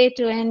wonderful way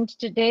to end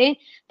today.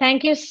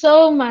 Thank you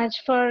so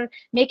much for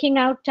making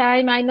out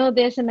time. I know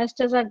their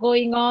semesters are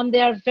going on.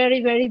 They are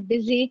very, very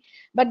busy,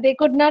 but they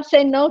could not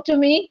say no to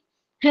me.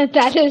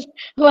 That is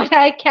what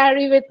I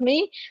carry with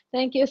me.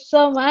 Thank you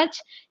so much.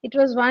 It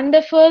was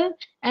wonderful.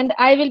 And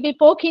I will be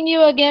poking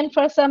you again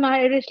for some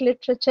Irish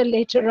literature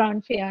later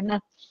on, Fiona.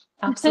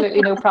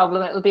 Absolutely no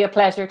problem. It'll be a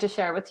pleasure to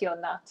share with you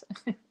on that.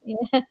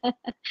 Yeah.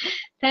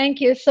 Thank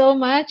you so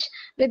much.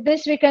 With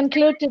this, we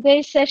conclude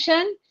today's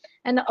session.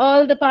 And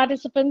all the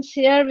participants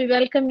here, we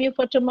welcome you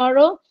for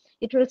tomorrow.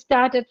 It will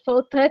start at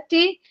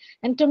 4:30.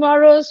 And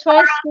tomorrow's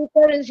first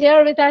speaker is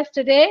here with us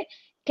today,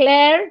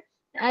 Claire.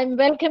 I'm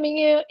welcoming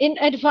you in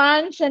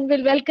advance and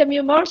will welcome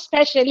you more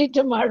specially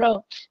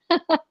tomorrow.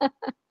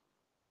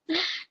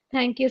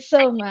 Thank you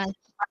so much.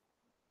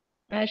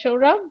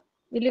 Shourab,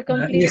 will you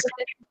complete Yes. the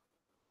session?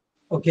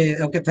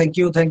 Okay,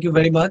 thank you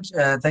very much.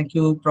 Thank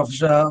you,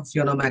 Professor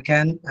Fiona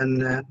McCann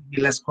and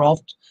Bill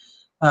Ashcroft,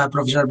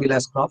 Professor Bill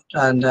Ashcroft.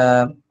 And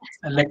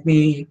let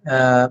me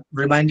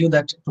remind you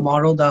that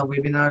tomorrow the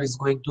webinar is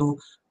going to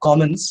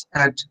commence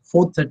at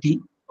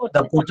 4:30.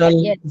 The portal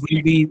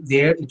will be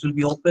there. It will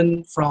be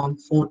open from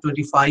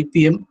 4:25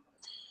 p.m.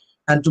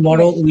 And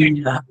tomorrow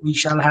we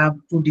shall have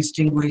two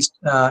distinguished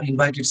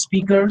invited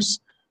speakers,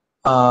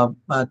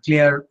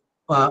 Claire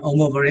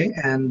Omavare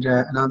and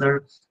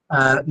another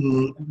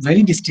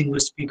very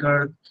distinguished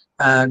speaker,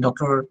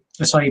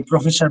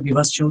 Professor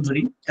Bivas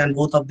Choudhury, and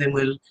both of them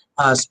will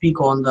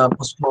speak on the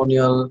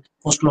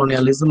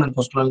postcolonialism and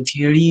postcolonial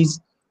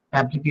theories,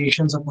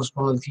 applications of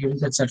postcolonial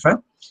theories,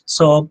 etc.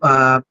 So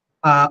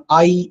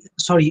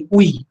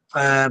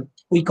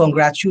we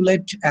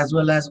congratulate as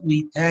well as we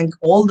thank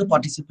all the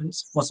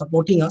participants for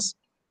supporting us,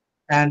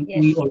 and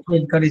we also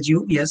encourage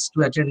you,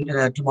 to attend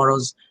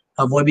tomorrow's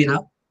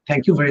webinar.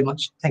 Thank you very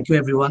much. Thank you,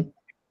 everyone.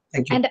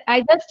 Thank you. And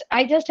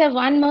I just have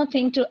one more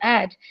thing to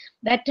add,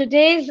 that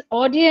today's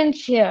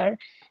audience here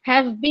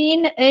have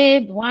been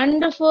a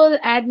wonderful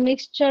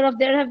admixture of,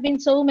 there have been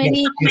so Yes,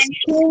 many yes,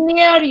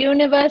 senior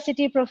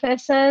university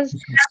professors,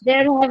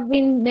 there have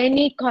been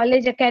many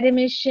college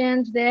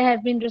academicians, there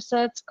have been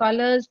research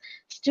scholars,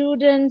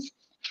 students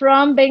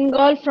from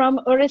Bengal, from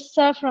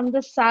Orissa, from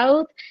the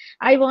south.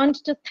 I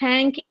want to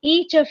thank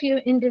each of you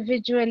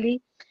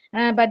individually.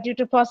 But due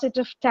to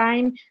paucity of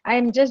time, I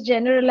am just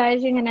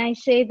generalizing and I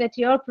say that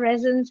your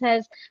presence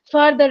has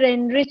further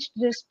enriched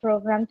this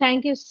program.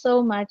 Thank you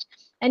so much.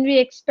 And we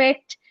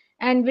expect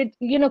and we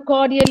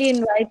cordially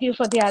invite you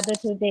for the other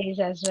 2 days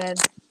as well.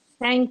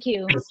 Thank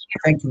you. yes.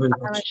 Thank you very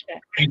much. Namaskar.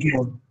 Thank you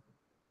all.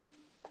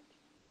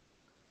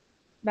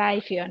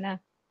 Bye, Fiona.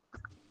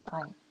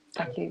 Bye.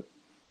 Thank you.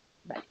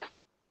 Bye.